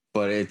this,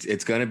 but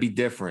it's gonna be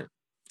different.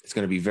 It's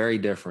gonna be very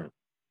different.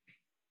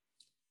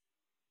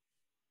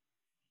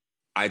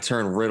 I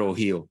turn Riddle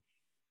heel.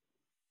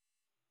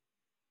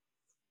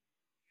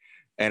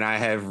 And I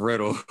have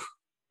Riddle.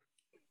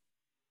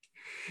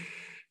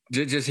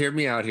 Just hear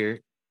me out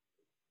here.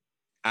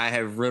 I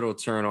have Riddle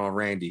turn on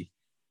Randy.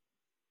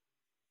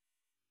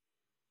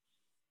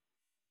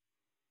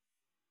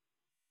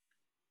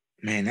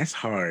 Man, that's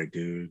hard,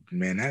 dude.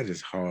 Man, that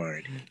is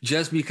hard.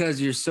 Just because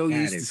you're so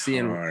used to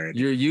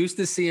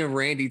seeing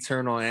Randy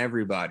turn on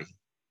everybody.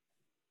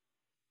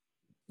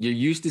 You're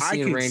used to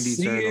seeing Randy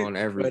turn on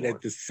everyone. But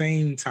at the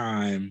same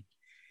time,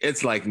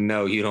 it's like,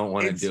 no, you don't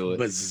want to do it.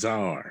 It's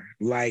bizarre.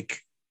 Like,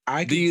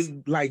 this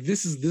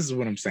is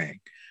what I'm saying.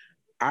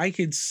 I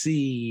could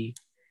see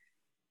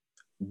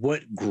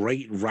what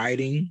great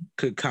writing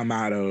could come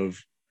out of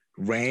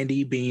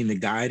Randy being the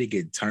guy to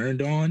get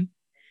turned on,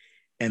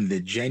 and the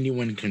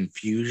genuine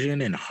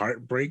confusion and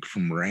heartbreak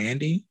from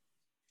Randy.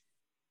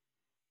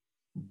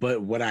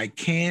 But what I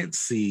can't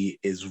see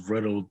is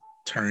Riddle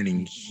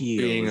turning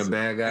heel, being a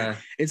bad guy.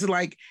 It's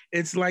like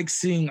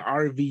seeing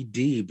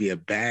RVD be a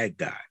bad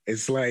guy.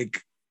 It's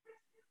like,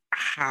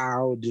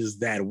 how does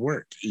that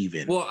work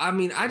even? Well, I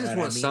mean, I just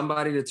want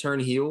somebody to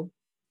turn heel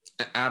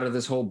out of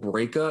this whole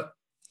breakup.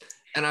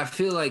 And I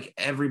feel like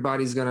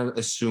everybody's going to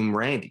assume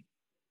Randy.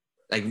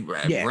 Like,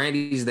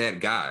 Randy's that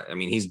guy. I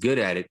mean, he's good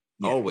at it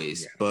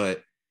always,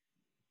 but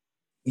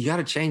you got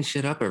to change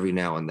shit up every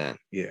now and then.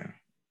 Yeah.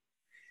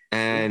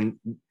 And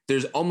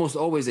there's almost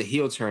always a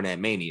heel turn at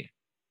Mania.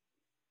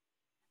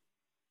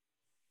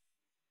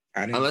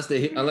 Unless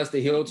the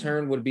heel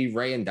turn would be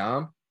Ray and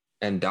Dom.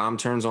 and Dom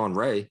turns on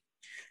Ray.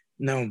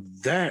 Now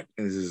that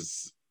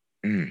is.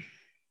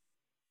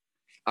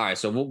 All right,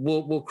 so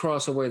we'll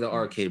cross away the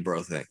Arcade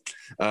Bro thing,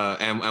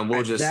 and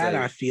we'll just that say,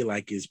 I feel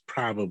like is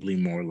probably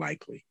more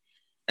likely.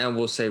 And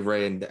we'll say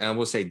Ray and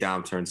we'll say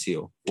Dom turns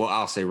heel. Well,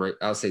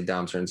 I'll say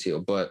Dom turns heel,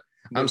 but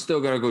I'm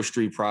still gonna go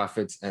Street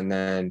Profits, and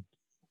then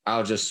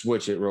I'll just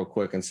switch it real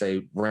quick and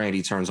say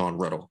Randy turns on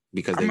Riddle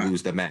because they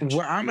lose the match.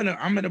 Well, I'm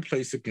gonna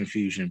place the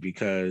confusion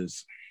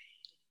because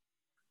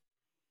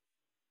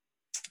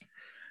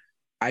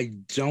I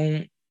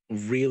don't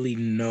really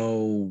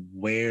know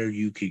where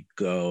you could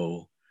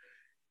go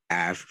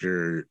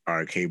after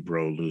RK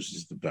Bro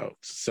loses the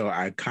belts. So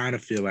I kind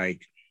of feel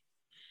like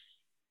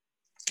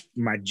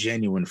my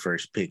genuine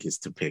first pick is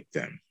to pick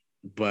them.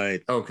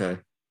 But okay,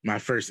 my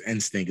first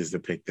instinct is to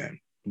pick them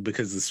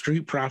because the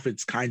Street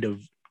Profits kind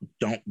of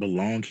don't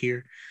belong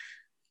here.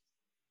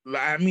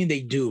 I mean,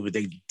 they do, but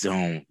they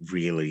don't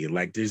really.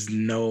 Like, there's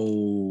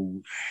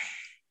no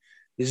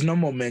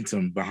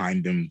momentum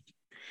behind them.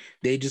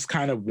 They just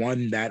kind of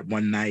won that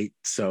one night,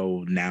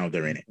 so now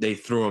they're in it. They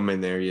threw them in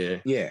there,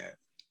 yeah. Yeah.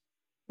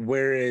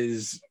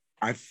 Whereas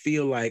I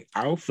feel like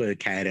Alpha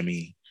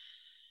Academy,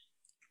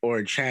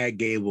 or Chad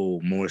Gable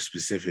more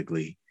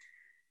specifically,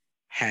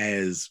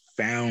 has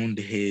found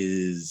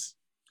his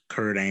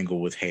Kurt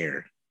Angle with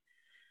hair.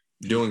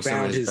 Doing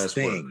some of his best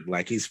thing. Work.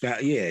 Like he's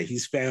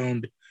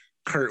found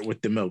Kurt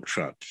with the milk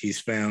truck. He's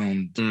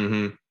found,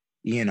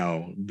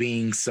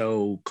 being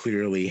so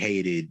clearly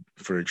hated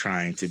for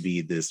trying to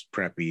be this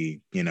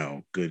preppy,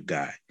 good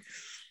guy.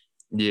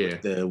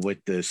 Yeah. With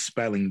the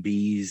spelling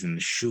bees and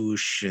the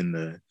shoosh and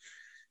the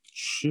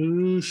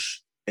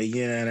shoosh.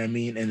 You know what I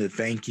mean? And the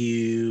thank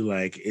you.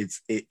 Like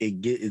it's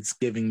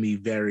giving me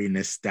very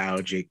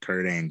nostalgic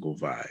Kurt Angle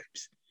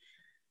vibes.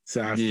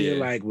 So I feel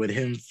like with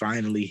him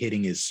finally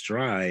hitting his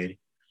stride,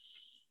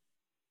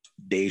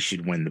 they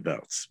should win the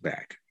belts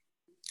back.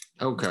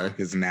 Okay.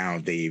 Because now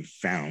they've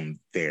found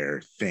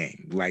their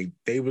thing. Like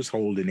they was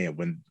holding it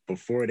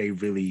before they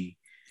really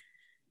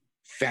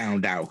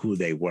found out who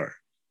they were.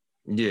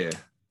 Yeah.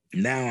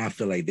 Now I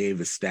feel like they've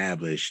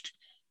established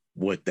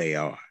what they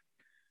are.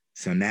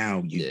 So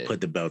now you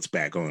put the belts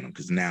back on them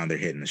because now they're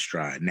hitting the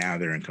stride. Now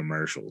they're in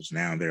commercials.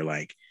 Now they're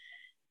like,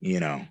 they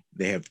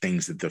have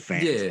things that the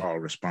fans all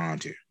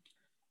respond to.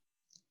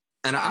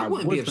 And I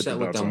wouldn't be upset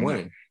with them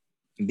winning.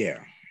 Yeah.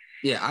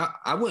 Yeah,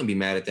 I wouldn't be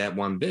mad at that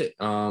one bit.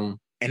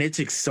 And it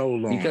took so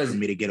long for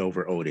me to get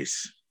over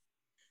Otis.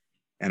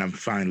 And I'm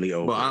finally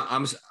over.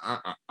 Well,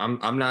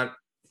 I'm not.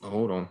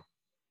 Hold on.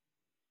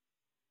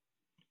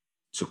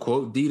 To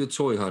quote D the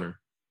Toy Hunter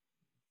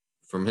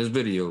from his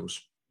videos,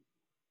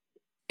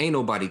 "Ain't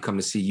nobody come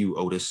to see you,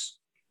 Otis.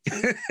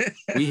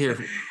 We here.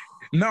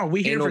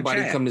 We here ain't for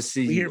nobody Chad. come to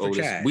see you, Otis.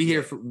 Chad. We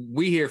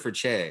here for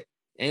Chad.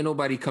 Ain't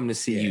nobody come to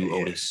see you,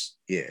 Otis."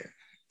 Yeah.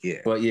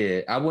 But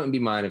I wouldn't be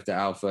mad if the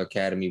Alpha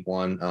Academy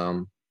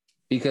won,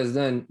 because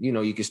then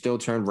you can still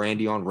turn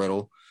Randy on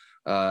Riddle,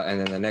 and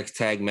then the next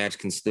tag match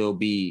can still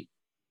be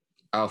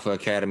Alpha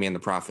Academy and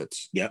the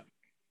Profits. Yep.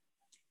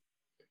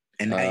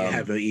 And they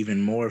have an even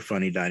more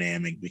funny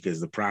dynamic because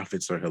the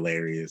Profits are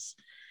hilarious.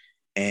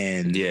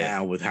 And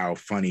now with how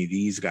funny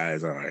these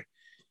guys are,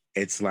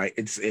 it's like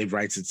it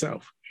writes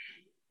itself.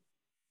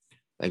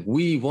 Like,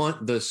 we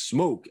want the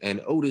smoke, and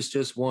Otis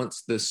just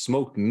wants the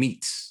smoked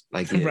meats.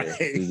 Like,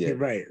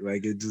 right.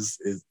 Like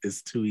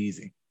it's too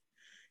easy.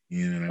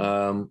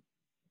 So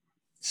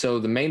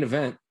the main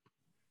event,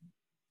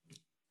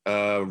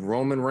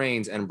 Roman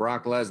Reigns and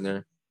Brock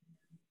Lesnar.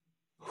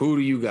 Who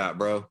do you got,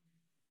 bro?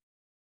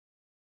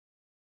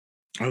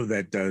 Oh,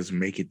 that does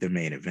make it the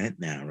main event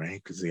now,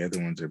 right? Because the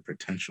other ones are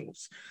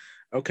potentials.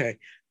 Okay.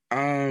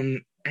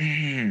 Roman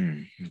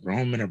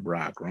or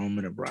Brock.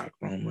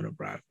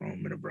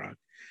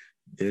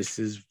 This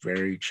is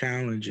very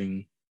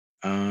challenging.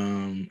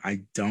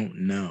 I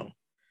don't know.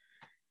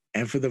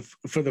 And for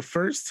the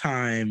first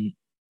time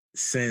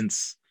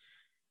since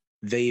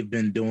they've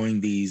been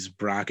doing these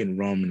Brock and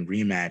Roman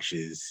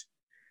rematches,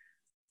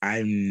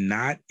 I'm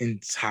not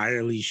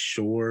entirely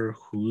sure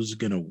who's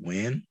gonna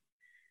win,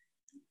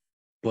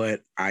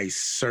 but I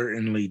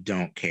certainly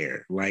don't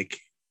care. Like,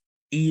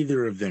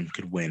 either of them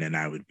could win and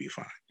I would be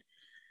fine.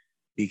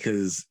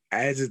 Because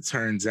as it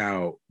turns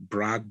out,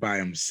 Brock by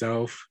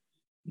himself,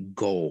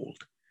 gold.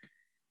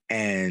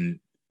 And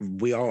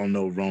we all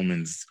know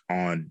Roman's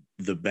on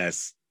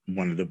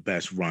one of the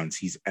best runs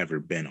he's ever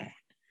been on.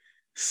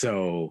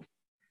 So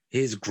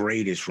his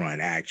greatest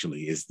run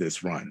actually is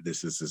this run.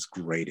 This is his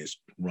greatest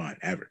run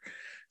ever.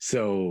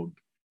 So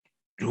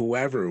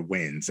whoever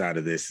wins out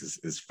of this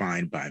is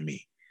fine by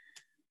me.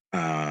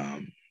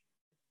 I'm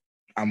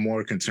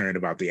more concerned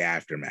about the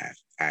aftermath,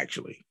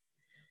 actually.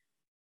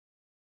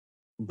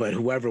 But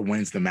whoever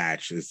wins the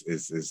match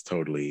is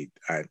totally.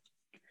 I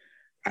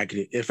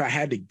could, if I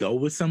had to go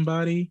with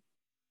somebody,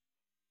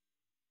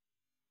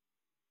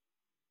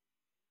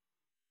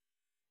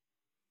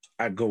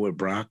 I'd go with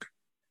Brock.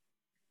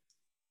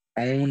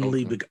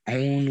 Only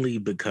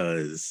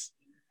because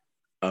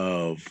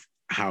of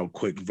how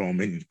quick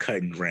Roman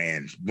cut and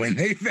ran when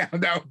they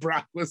found out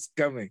Brock was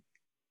coming.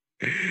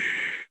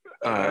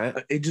 All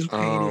right. It just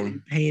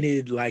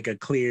painted like a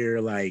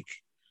clear, like,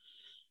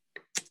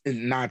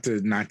 not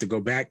to go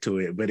back to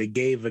it, but it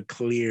gave a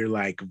clear,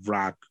 like,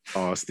 Rock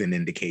Austin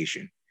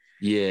indication.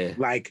 Yeah.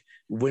 Like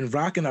when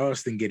Rock and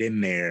Austin get in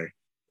there,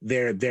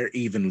 they're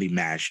evenly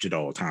matched at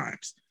all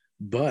times.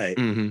 But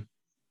when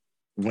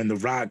The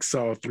Rock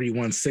saw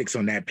 316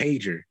 on that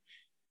pager,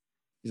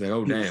 he's like,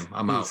 "Oh damn,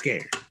 I'm out." Was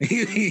scared.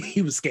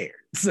 He was scared.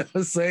 So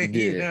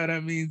you know what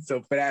I mean.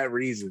 So for that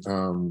reason,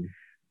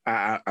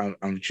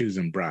 I'm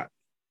choosing Brock.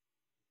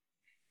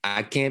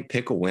 I can't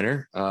pick a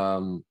winner.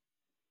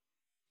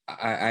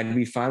 I'd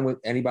be fine with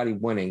anybody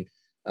winning.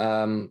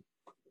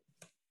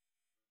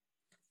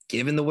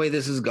 Given the way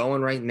this is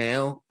going right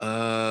now,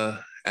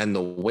 and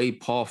the way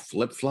Paul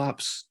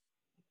flip-flops.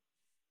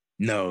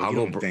 No, I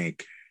don't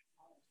think.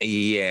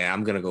 Yeah,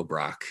 I'm gonna go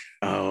Brock.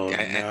 Oh,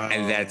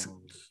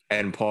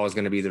 and Paul's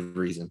gonna be the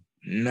reason.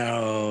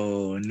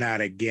 No,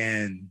 not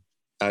again.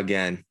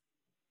 Again.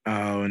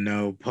 Oh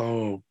no,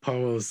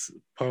 Paul's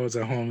a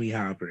homie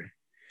hopper.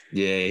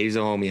 Yeah, he's a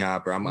homie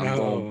hopper. I'm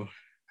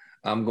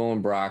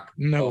going Brock.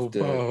 No,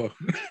 Paul.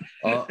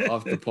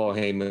 Off the Paul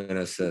Heyman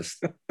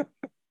assist.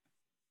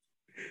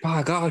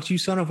 By God, you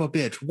son of a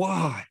bitch!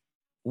 Why?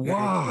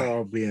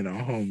 Paul being a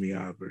homie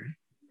hopper.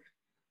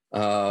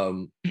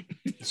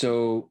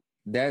 So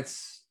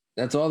that's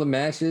all the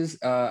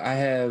matches. I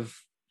have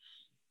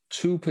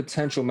 2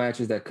 potential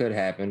matches that could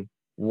happen.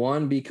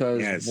 One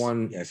because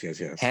one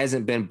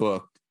hasn't been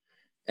booked,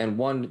 and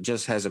one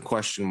just has a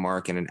question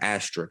mark and an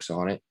asterisk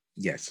on it.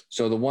 Yes.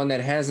 So the one that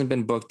hasn't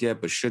been booked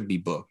yet but should be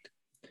booked: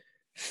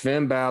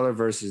 Finn Balor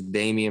versus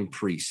Damian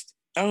Priest.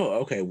 Oh,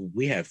 okay.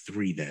 We have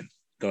 3 then.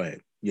 Go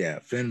ahead. Yeah,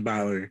 Finn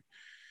Balor,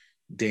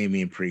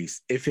 Damian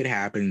Priest. If it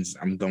happens,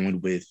 I'm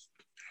going with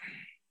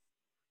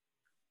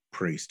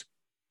Priest.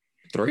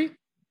 3?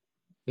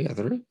 Yeah,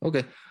 3.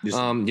 Okay.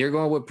 You're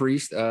going with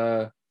Priest.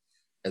 As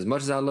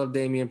much as I love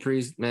Damian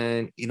Priest,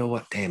 man, you know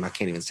what? Damn, I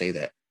can't even say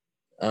that.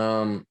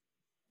 You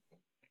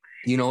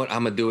know what?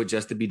 I'm gonna do it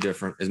just to be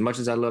different. As much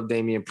as I love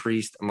Damian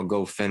Priest, I'm gonna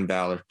go Finn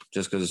Balor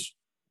just because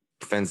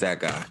Finn's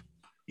that guy.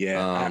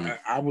 Yeah,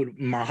 I would.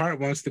 My heart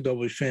wants to go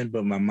with Finn,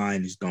 but my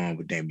mind is going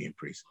with Damian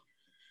Priest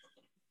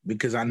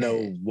because I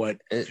know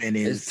what Finn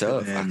is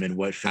to them and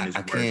what Finn is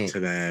worth to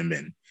them,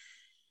 and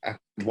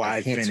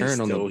why Finn is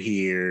still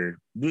here.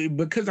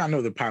 Because I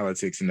know the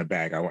politics in the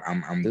back,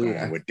 I'm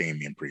going with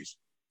Damian Priest.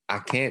 I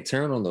can't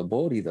turn on the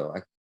Bodie though.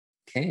 I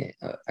can't.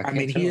 I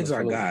mean, he is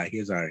our guy.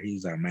 He's our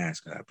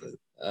mascot, but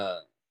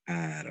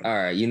I don't know. All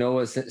right, you know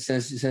what?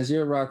 Since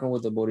you're rocking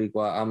with the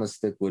Boricua, I'm gonna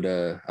stick with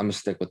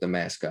the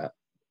mascot.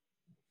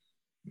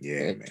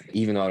 Yeah, man.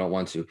 Even though I don't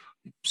want to.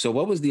 So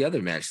what was the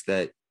other match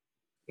that?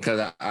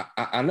 Because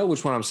I know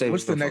which one I'm saying.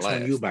 What's the next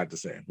one you about to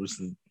say?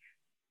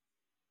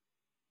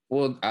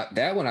 Well,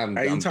 that one I'm.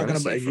 Are you talking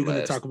about? Are you going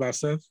to talk about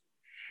Seth?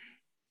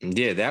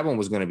 Yeah, that one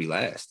was going to be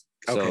last.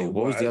 So okay,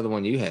 what was the other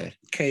one you had?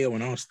 KO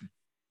and Austin.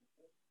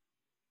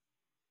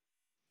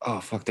 Oh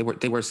fuck!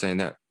 They were saying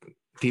that.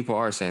 People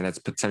are saying that's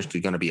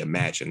potentially going to be a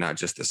match and not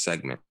just a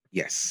segment.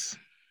 Yes.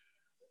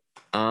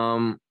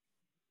 You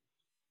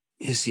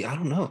see, I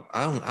don't know.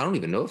 I don't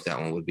even know if that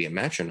one would be a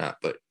match or not.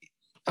 But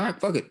all right,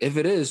 fuck it. If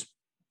it is,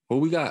 who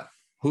we got?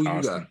 Who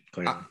Austin,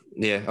 you got?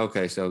 Yeah.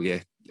 Okay. So yeah,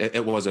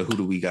 it was a who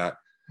do we got?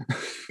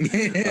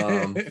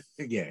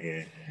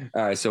 Yeah.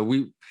 All right. So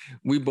we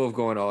both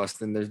going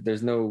Austin.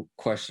 There's no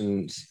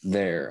questions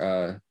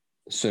there.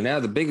 So now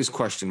the biggest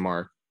question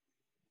mark.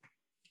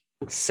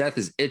 Seth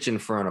is itching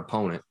for an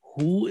opponent.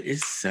 Who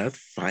is Seth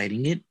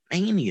fighting at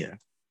Mania?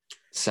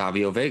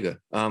 Savio Vega.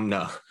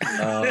 No.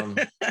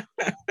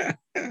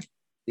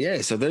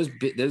 Yeah, so there's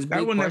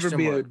that would never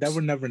be marks. That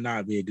would never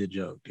not be a good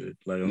joke, dude.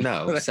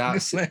 No,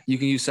 you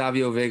can use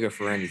Savio Vega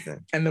for anything.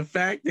 And the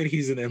fact that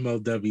he's an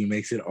MLW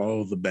makes it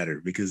all the better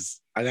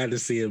because I got to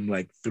see him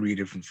like 3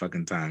 different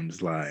fucking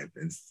times live,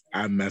 and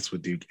I mess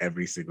with Duke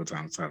every single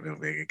time Savio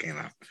Vega came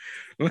out.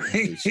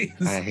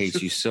 I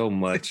hate you so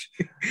much.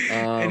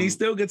 And he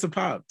still gets a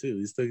pop too.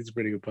 He still gets a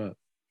pretty good pop.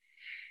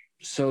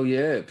 So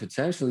yeah,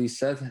 potentially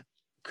Seth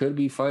could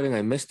be fighting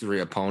a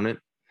mystery opponent.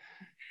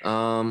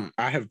 I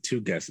have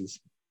 2 guesses.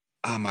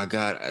 Oh my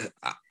God.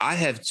 I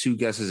have 2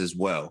 guesses as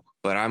well,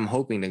 but I'm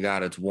hoping to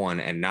God it's one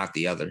and not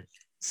the other.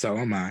 So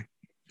am I.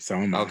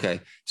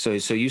 Okay. So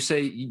you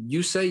say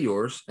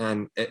yours.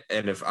 And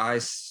if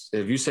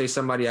you say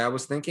somebody I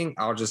was thinking,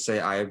 I'll just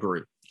say, I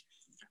agree.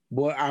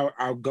 Well,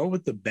 I'll go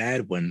with the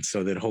bad one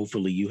so that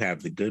hopefully you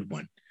have the good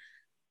one.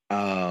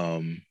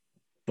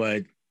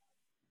 But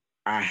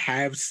I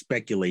have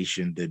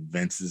speculation that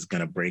Vince is going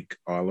to break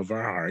all of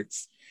our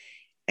hearts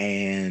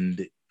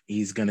and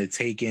he's going to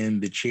take in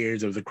the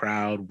cheers of the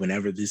crowd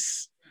whenever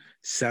this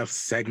Seth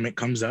segment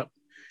comes up.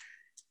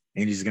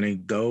 And he's going to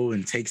go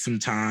and take some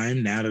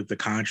time now that the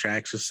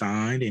contracts are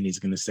signed. And he's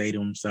going to say to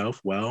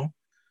himself, well,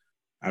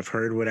 I've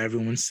heard what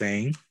everyone's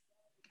saying.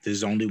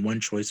 There's only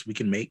one choice we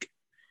can make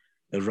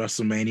at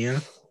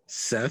WrestleMania: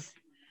 Seth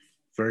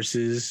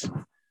versus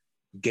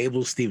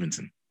Gable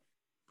Stevenson.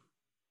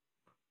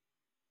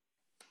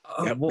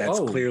 Yep, that's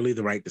clearly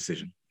the right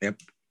decision. Yep.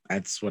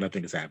 That's what I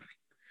think is happening.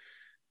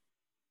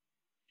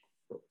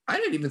 I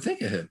didn't even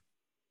think of him.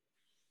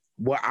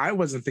 Well, I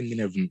wasn't thinking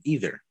of him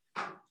either.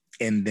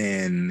 And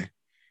then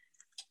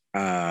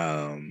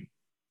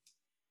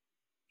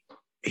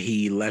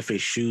he left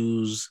his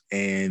shoes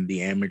in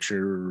the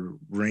amateur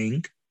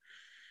ring.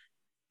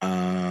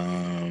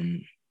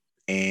 And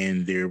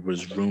there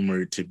was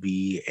rumored to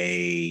be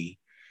a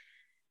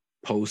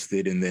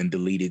posted and then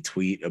deleted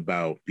tweet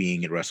about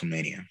being at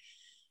WrestleMania.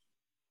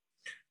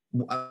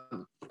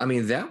 I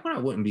mean, that one I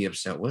wouldn't be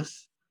upset with.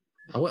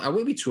 I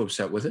wouldn't be too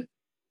upset with it.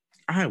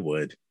 I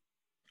would.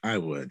 I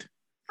wouldn't.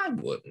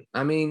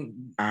 I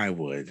mean, I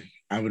would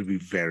be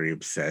very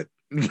upset.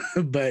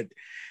 But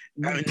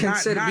I mean,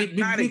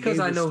 not because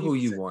I know who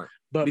you want.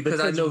 But because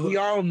I know we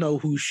all know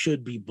who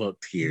should be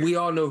booked here. We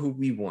all know who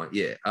we want,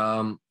 yeah.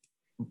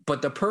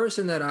 But the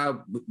person that I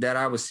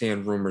was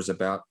seeing rumors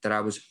about that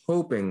I was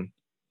hoping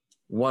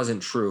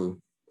wasn't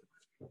true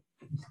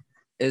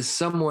is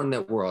someone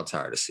that we're all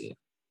tired of seeing.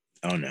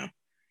 Oh no.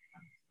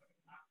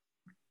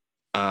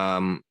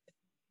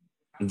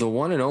 The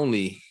one and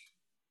only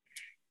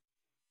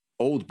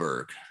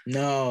Goldberg.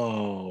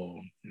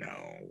 No.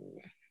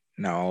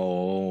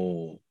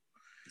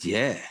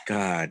 Yeah.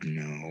 God,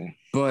 no.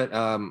 But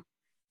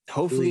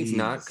hopefully Please. It's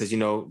not, because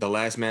the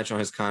last match on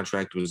his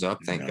contract was up,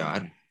 thank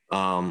God.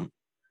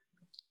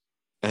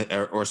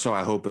 Or so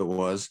I hope it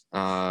was.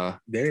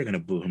 They're gonna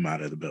boo him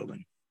out of the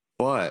building.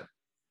 But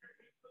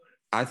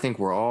I think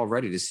we're all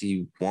ready to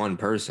see one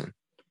person.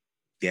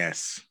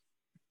 Yes.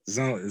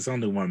 It's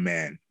only one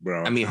man,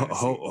 bro. I mean,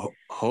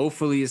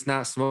 hopefully it's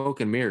not smoke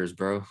and mirrors,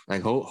 bro.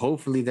 Like,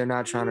 hopefully they're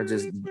not trying to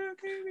just.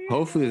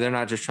 Hopefully they're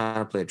not just trying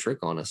to play a trick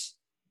on us.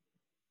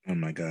 Oh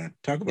my God!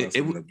 Talk about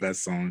some of the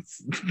best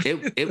songs.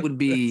 It would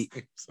be.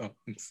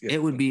 Songs, yeah.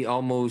 It would be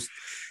almost.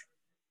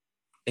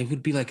 It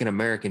would be like an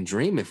American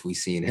dream if we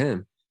seen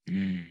him,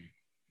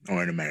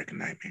 or an American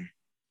Nightmare.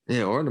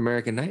 Yeah, or an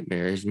American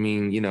Nightmare. I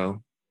mean,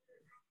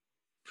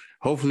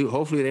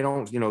 hopefully they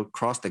don't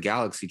cross the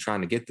galaxy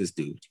trying to get this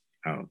dude.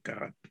 Oh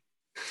God.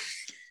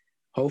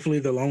 Hopefully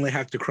they'll only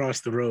have to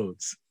cross the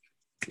roads.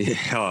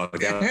 Yeah,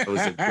 that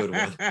was a good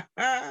one.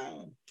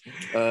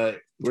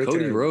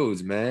 Cody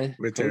Rhodes, man.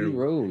 Cody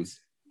Rhodes.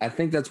 I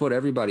think that's what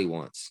everybody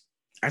wants.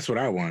 That's what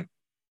I want.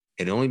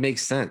 It only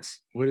makes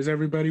sense. What does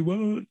everybody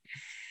want?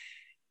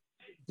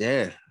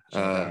 Yeah.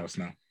 House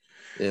now.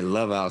 Yeah,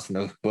 Love House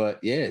now.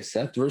 But yeah,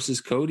 Seth versus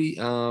Cody.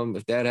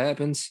 If that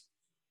happens,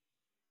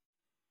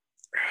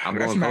 I'm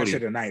going match Cody.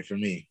 of the night for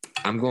me.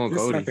 I'm going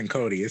Cody. Seth and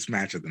Cody. It's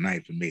match of the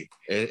night for me.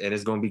 And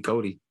it's going to be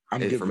Cody.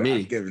 I'm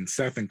giving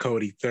Seth and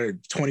Cody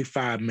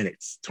 25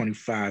 minutes,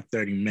 25,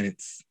 30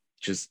 minutes.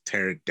 Just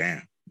tear it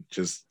down.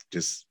 Just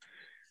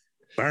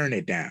burn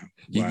it down.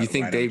 You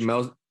think Dave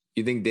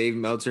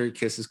Meltzer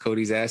kisses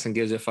Cody's ass and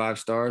gives it 5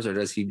 stars, or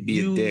does he be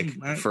a dick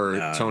for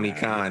Tony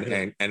Khan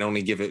and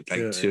only give it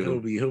like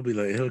 2? He'll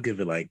give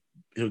it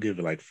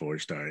like 4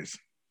 stars.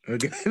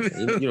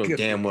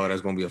 Damn well that's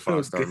gonna be a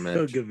 5-star match.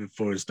 He'll give it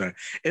 4 stars.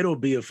 It'll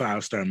be a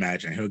 5-star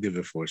match, and he'll give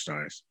it 4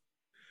 stars.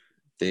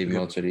 Dave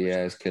Meltzer, the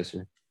ass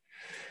kisser.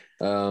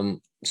 So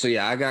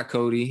yeah, I got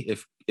Cody.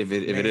 If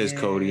it is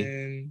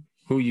Cody,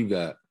 who you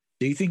got?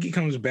 Do you think he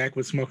comes back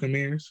with smoke and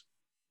mirrors?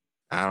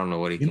 I don't know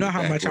what he. You know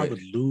how much I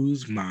would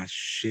lose my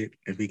shit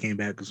if he came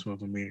back with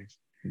smoke and mirrors,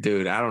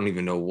 dude. I don't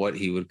even know what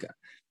he would.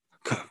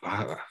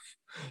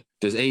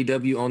 Does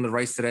AEW own the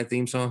rights to that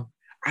theme song?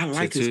 I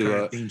like this kind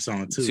of theme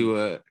song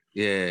too.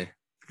 Yeah.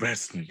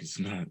 Wrestling is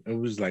not. It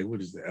was like,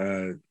 what is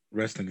it?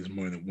 Wrestling is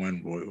more than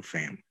one royal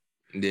family.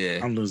 Yeah.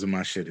 I'm losing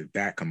my shit at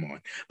that. Come on.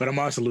 But I'm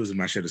also losing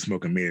my shit at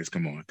Smoke and Mirrors.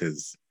 Come on,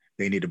 because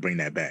they need to bring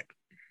that back.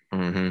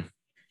 Mm-hmm.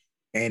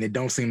 And it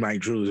don't seem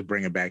like Drew is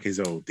bringing back his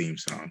old theme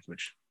song,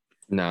 which.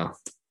 No.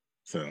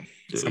 So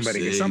somebody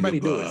do it. Somebody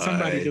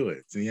do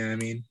it. So, you know what I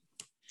mean?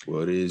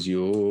 What is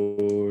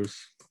yours?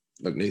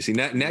 Look, see,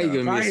 now you're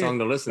giving me a song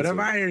to listen to. But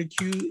if I hear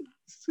cute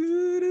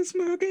to the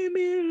Smoke and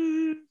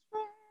Mirrors.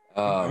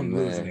 I'm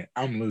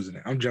losing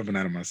it. I'm jumping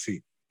out of my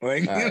seat.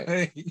 Like,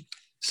 right.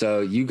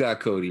 So you got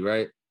Cody,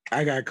 right?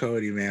 I got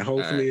Cody, man.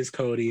 Hopefully it's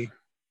Cody.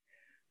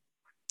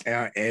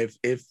 If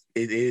it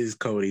is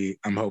Cody,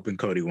 I'm hoping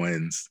Cody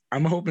wins.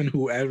 I'm hoping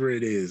whoever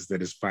it is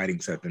that is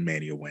fighting Seth in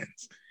Mania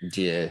wins.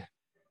 Yeah.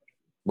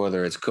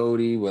 Whether it's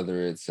Cody,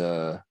 whether it's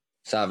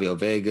Savio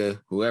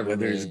Vega, whoever.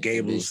 Whether it's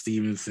Gable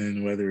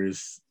Stevenson, whether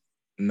it's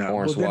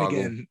well, then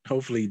again,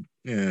 hopefully,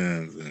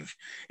 if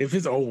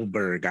it's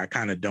Goldberg, I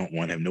kind of don't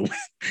want him to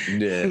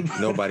win. Yeah,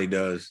 nobody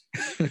does.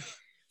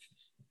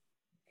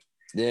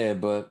 Yeah,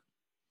 but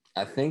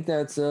I think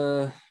that's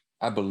I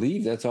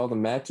believe that's all the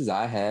matches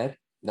I had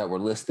that were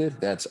listed.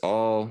 That's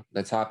all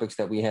the topics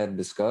that we had to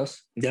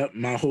discuss. Yep,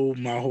 my whole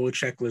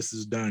checklist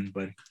is done,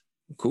 but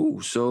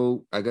cool.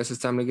 So I guess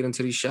it's time to get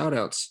into these shout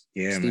outs.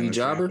 Yeah, Stevie man,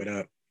 Jobber. wrap it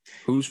up.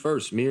 Who's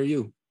first, me or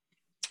you?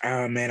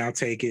 Man, I'll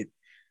take it.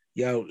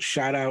 Yo,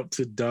 shout out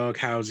to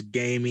Doghouse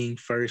Gaming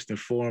first and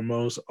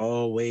foremost.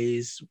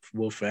 Always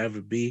will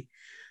forever be.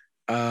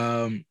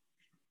 Go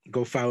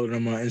follow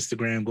them on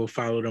Instagram. Go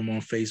follow them on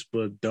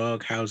Facebook.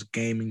 Doghouse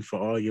Gaming for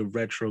all your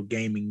retro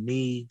gaming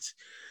needs.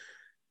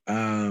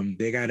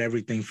 They got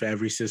everything for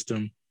every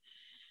system.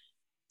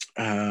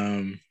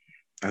 I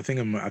think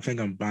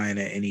I'm buying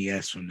an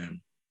NES from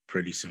them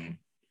pretty soon.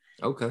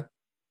 Okay.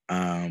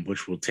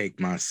 Which will take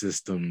my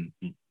system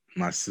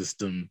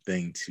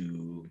thing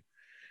to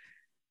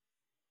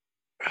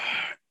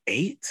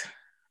 8,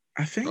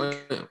 I think.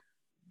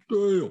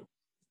 Damn.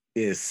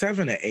 Yeah,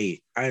 7 or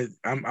 8.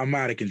 I'm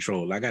out of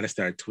control. I got to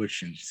start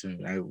twitching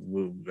soon.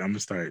 I'm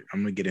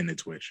gonna get into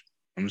Twitch.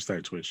 I'm gonna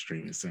start Twitch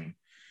streaming soon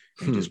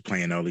and just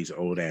playing all these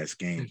old ass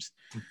games.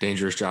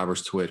 Dangerous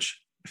Jobbers Twitch.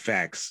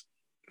 Facts,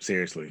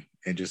 seriously,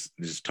 and just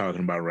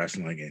talking about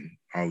wrestling and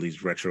all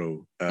these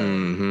retro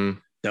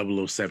 007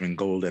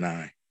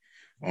 GoldenEye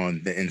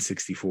on the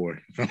N64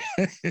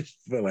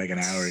 for like an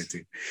hour or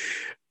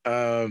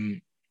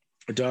two.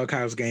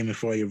 Doghouse Gaming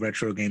for all your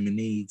retro gaming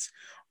needs.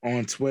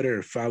 On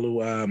Twitter,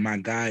 follow my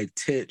guy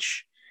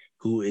Titch,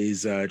 who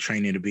is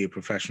training to be a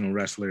professional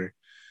wrestler.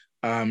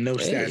 No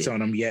stats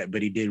on him yet,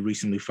 but he did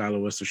recently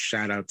follow us, so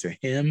shout out to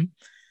him.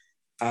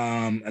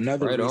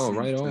 Another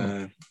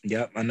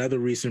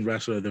recent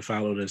wrestler that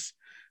followed us,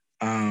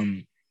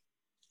 the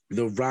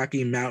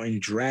Rocky Mountain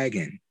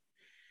Dragon.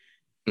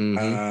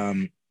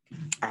 I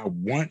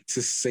want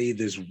to say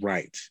this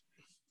right.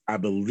 I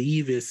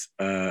believe it's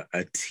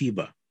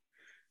Atiba.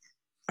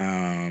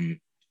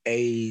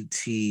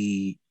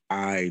 Atiba,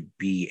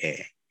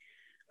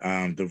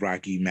 the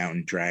Rocky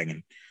Mountain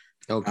Dragon.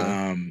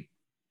 Okay.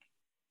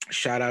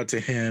 Shout out to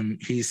him.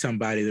 He's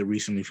somebody that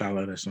recently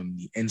followed us on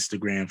the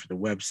Instagram for the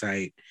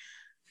website.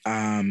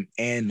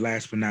 And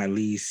last but not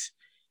least,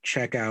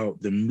 check out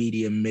the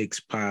Media Mix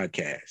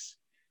podcast.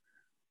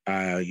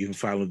 You can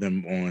follow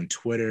them on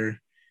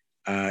Twitter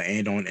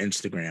and on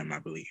Instagram, I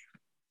believe.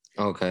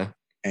 Okay.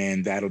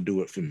 And that'll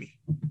do it for me.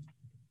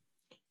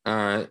 All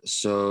right.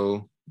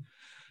 So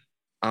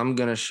I'm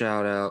going to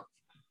shout out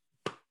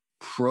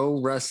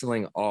Pro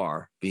Wrestling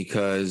R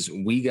because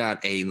we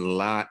got a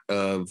lot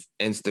of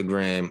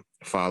Instagram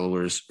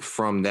followers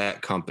from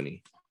that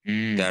company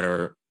that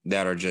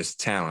are just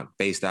talent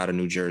based out of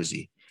New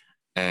Jersey.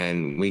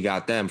 And we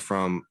got them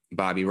from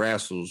Bobby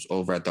Rassels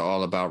over at the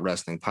All About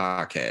Wrestling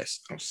podcast.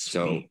 Oh,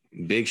 so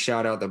big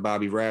shout out to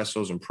Bobby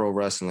Rassels and Pro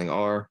Wrestling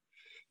R.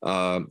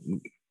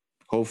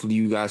 Hopefully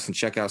you guys can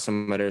check out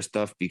some of their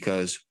stuff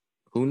because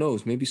who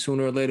knows, maybe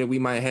sooner or later we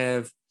might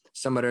have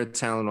some of their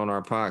talent on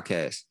our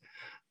podcast.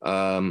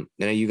 And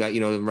then you got,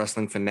 the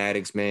wrestling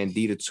fanatics, man,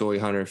 D the Toy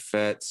Hunter,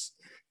 Fets,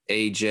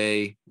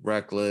 AJ,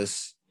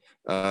 Reckless,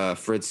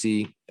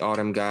 Fritzy, all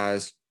them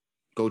guys.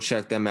 Go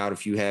check them out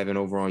if you haven't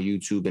over on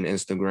YouTube and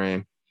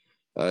Instagram.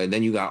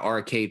 Then you got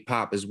Arcade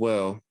Pop as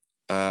well.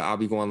 I'll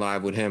be going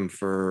live with him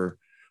for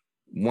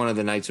one of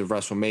the nights of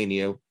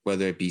WrestleMania,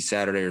 whether it be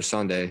Saturday or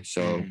Sunday.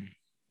 So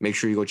make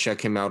sure you go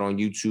check him out on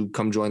YouTube.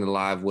 Come join the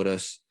live with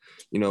us.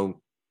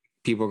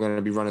 People are going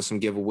to be running some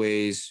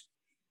giveaways,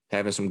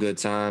 having some good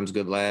times,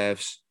 good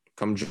laughs.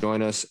 Come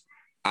join us.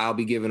 I'll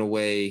be giving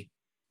away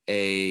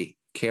a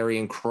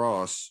Karrion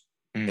Kross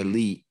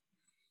Elite.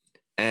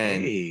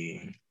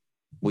 And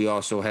we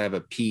also have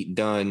a Pete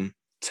Dunne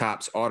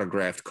Topps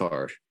autographed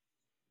card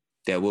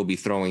that we'll be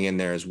throwing in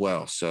there as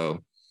well.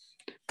 So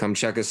come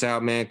check us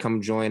out, man.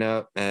 Come join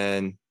up.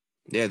 And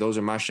yeah, those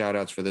are my shout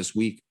outs for this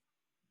week.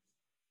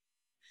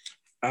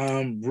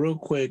 Real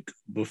quick,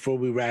 before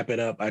we wrap it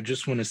up, I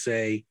just want to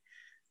say,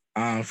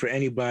 for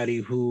anybody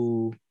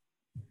who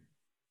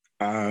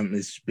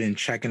has been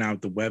checking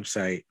out the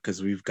website,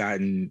 because we're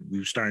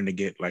starting to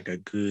get like a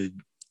good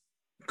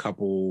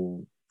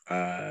couple,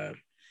 I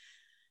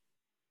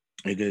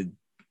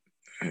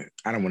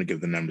don't want to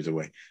give the numbers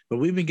away, but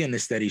we've been getting a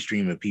steady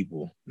stream of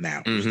people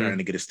now. We're starting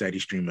to get a steady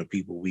stream of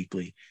people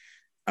weekly.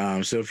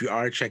 So if you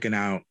are checking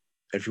out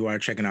the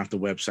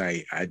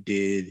website, I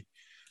did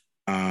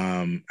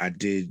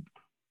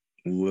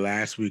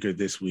last week or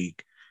this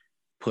week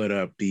put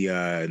up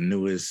the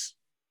newest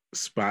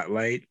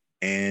spotlight,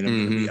 and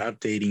I'm going to be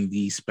updating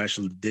these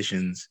special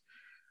editions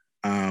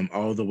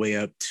all the way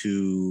up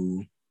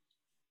to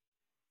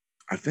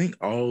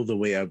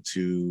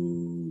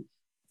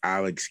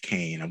Alex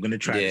Kane. I'm going to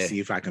try to see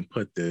if I can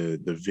put the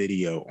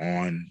video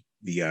on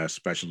the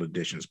special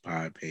editions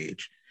pod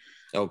page.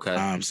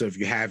 Okay. So if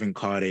you haven't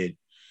caught it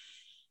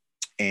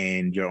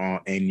and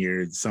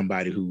you're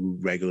somebody who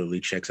regularly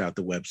checks out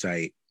the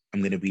website, I'm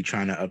going to be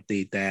trying to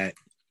update that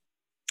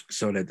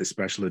so that the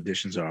special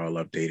editions are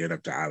all updated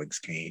up to Alex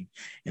Kane,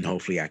 and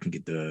hopefully I can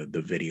get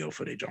the video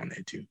footage on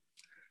there too.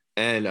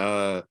 And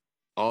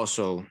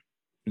also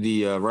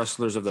the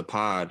Wrestlers of the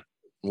Pod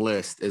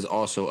list is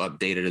also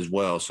updated as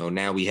well. So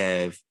now we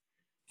have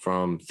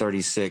from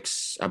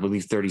 36, I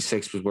believe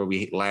 36 was where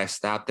we last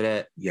stopped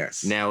at.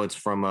 Yes. Now it's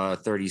from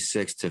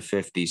 36 to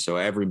 50. So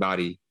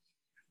everybody's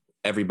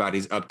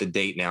up to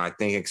date now, I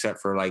think,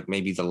 except for like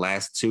maybe the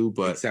last two,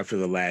 but except for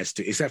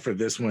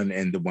this one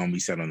and the one we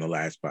said on the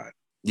last spot.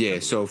 Yeah.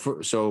 So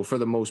for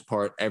the most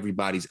part,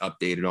 everybody's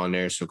updated on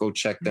there. So go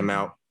check them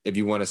out if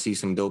you want to see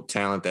some dope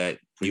talent that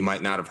you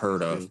might not have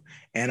heard of.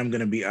 And I'm going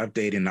to be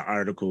updating the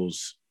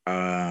articles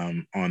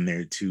on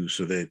there too,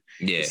 so that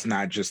it's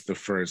not just the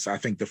first. I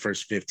think the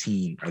first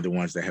 15 are the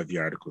ones that have the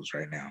articles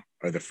right now,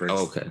 or the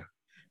first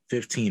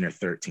 15 or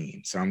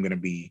 13. So I'm gonna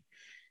be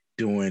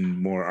doing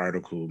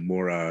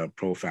more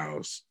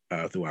profiles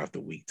throughout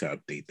the week to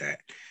update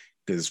that,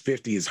 because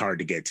 50 is hard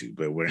to get to,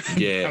 but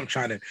I'm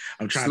trying to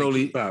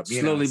keep up.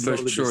 Slowly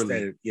but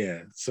surely.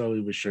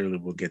 Slowly but surely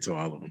we'll get to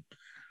all of them.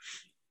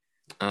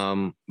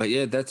 But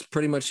yeah, that's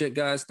pretty much it,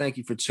 guys. Thank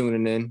you for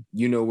tuning in.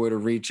 You know where to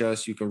reach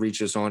us. You can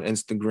reach us on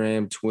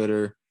Instagram,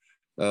 Twitter.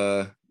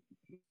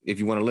 If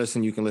you want to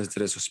listen, you can listen to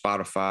this on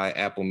Spotify,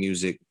 Apple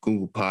Music,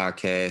 Google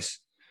Podcasts,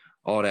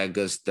 all that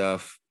good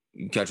stuff.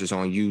 You can catch us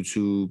on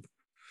YouTube,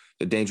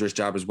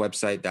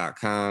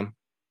 thedangerousjobberswebsite.com,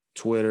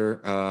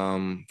 Twitter,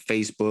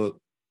 Facebook.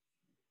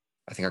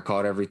 I think I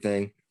caught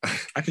everything.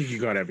 I think you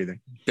got everything.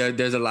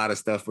 There's a lot of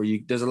stuff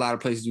there's a lot of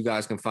places you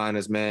guys can find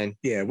us, man.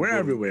 Yeah, we're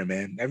everywhere,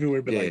 man.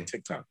 Everywhere but like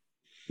TikTok.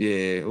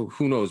 Yeah,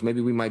 who knows?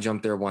 Maybe we might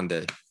jump there one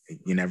day.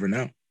 You never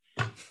know.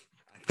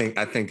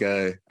 I think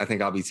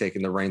I'll be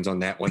taking the reins on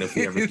that one if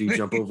we ever do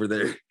jump over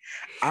there.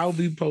 I'll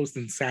be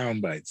posting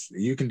sound bites.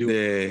 You can do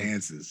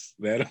dances.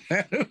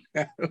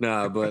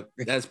 Nah, but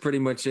that's pretty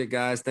much it,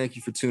 guys. Thank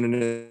you for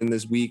tuning in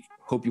this week.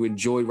 Hope you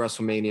enjoyed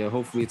WrestleMania.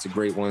 Hopefully it's a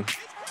great one.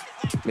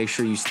 Make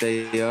sure you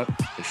stay up.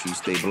 Make sure you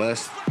stay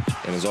blessed.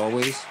 And as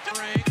always,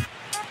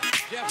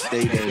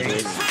 stay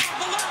dangerous.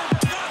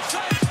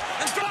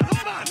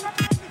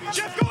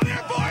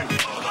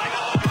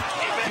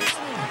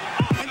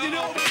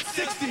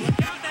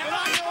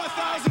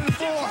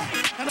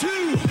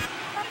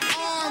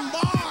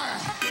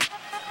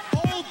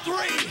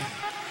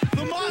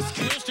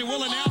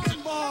 Will announce it.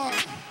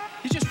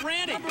 He's just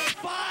ranting. Number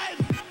 5,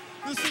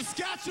 the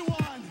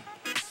Saskatchewan.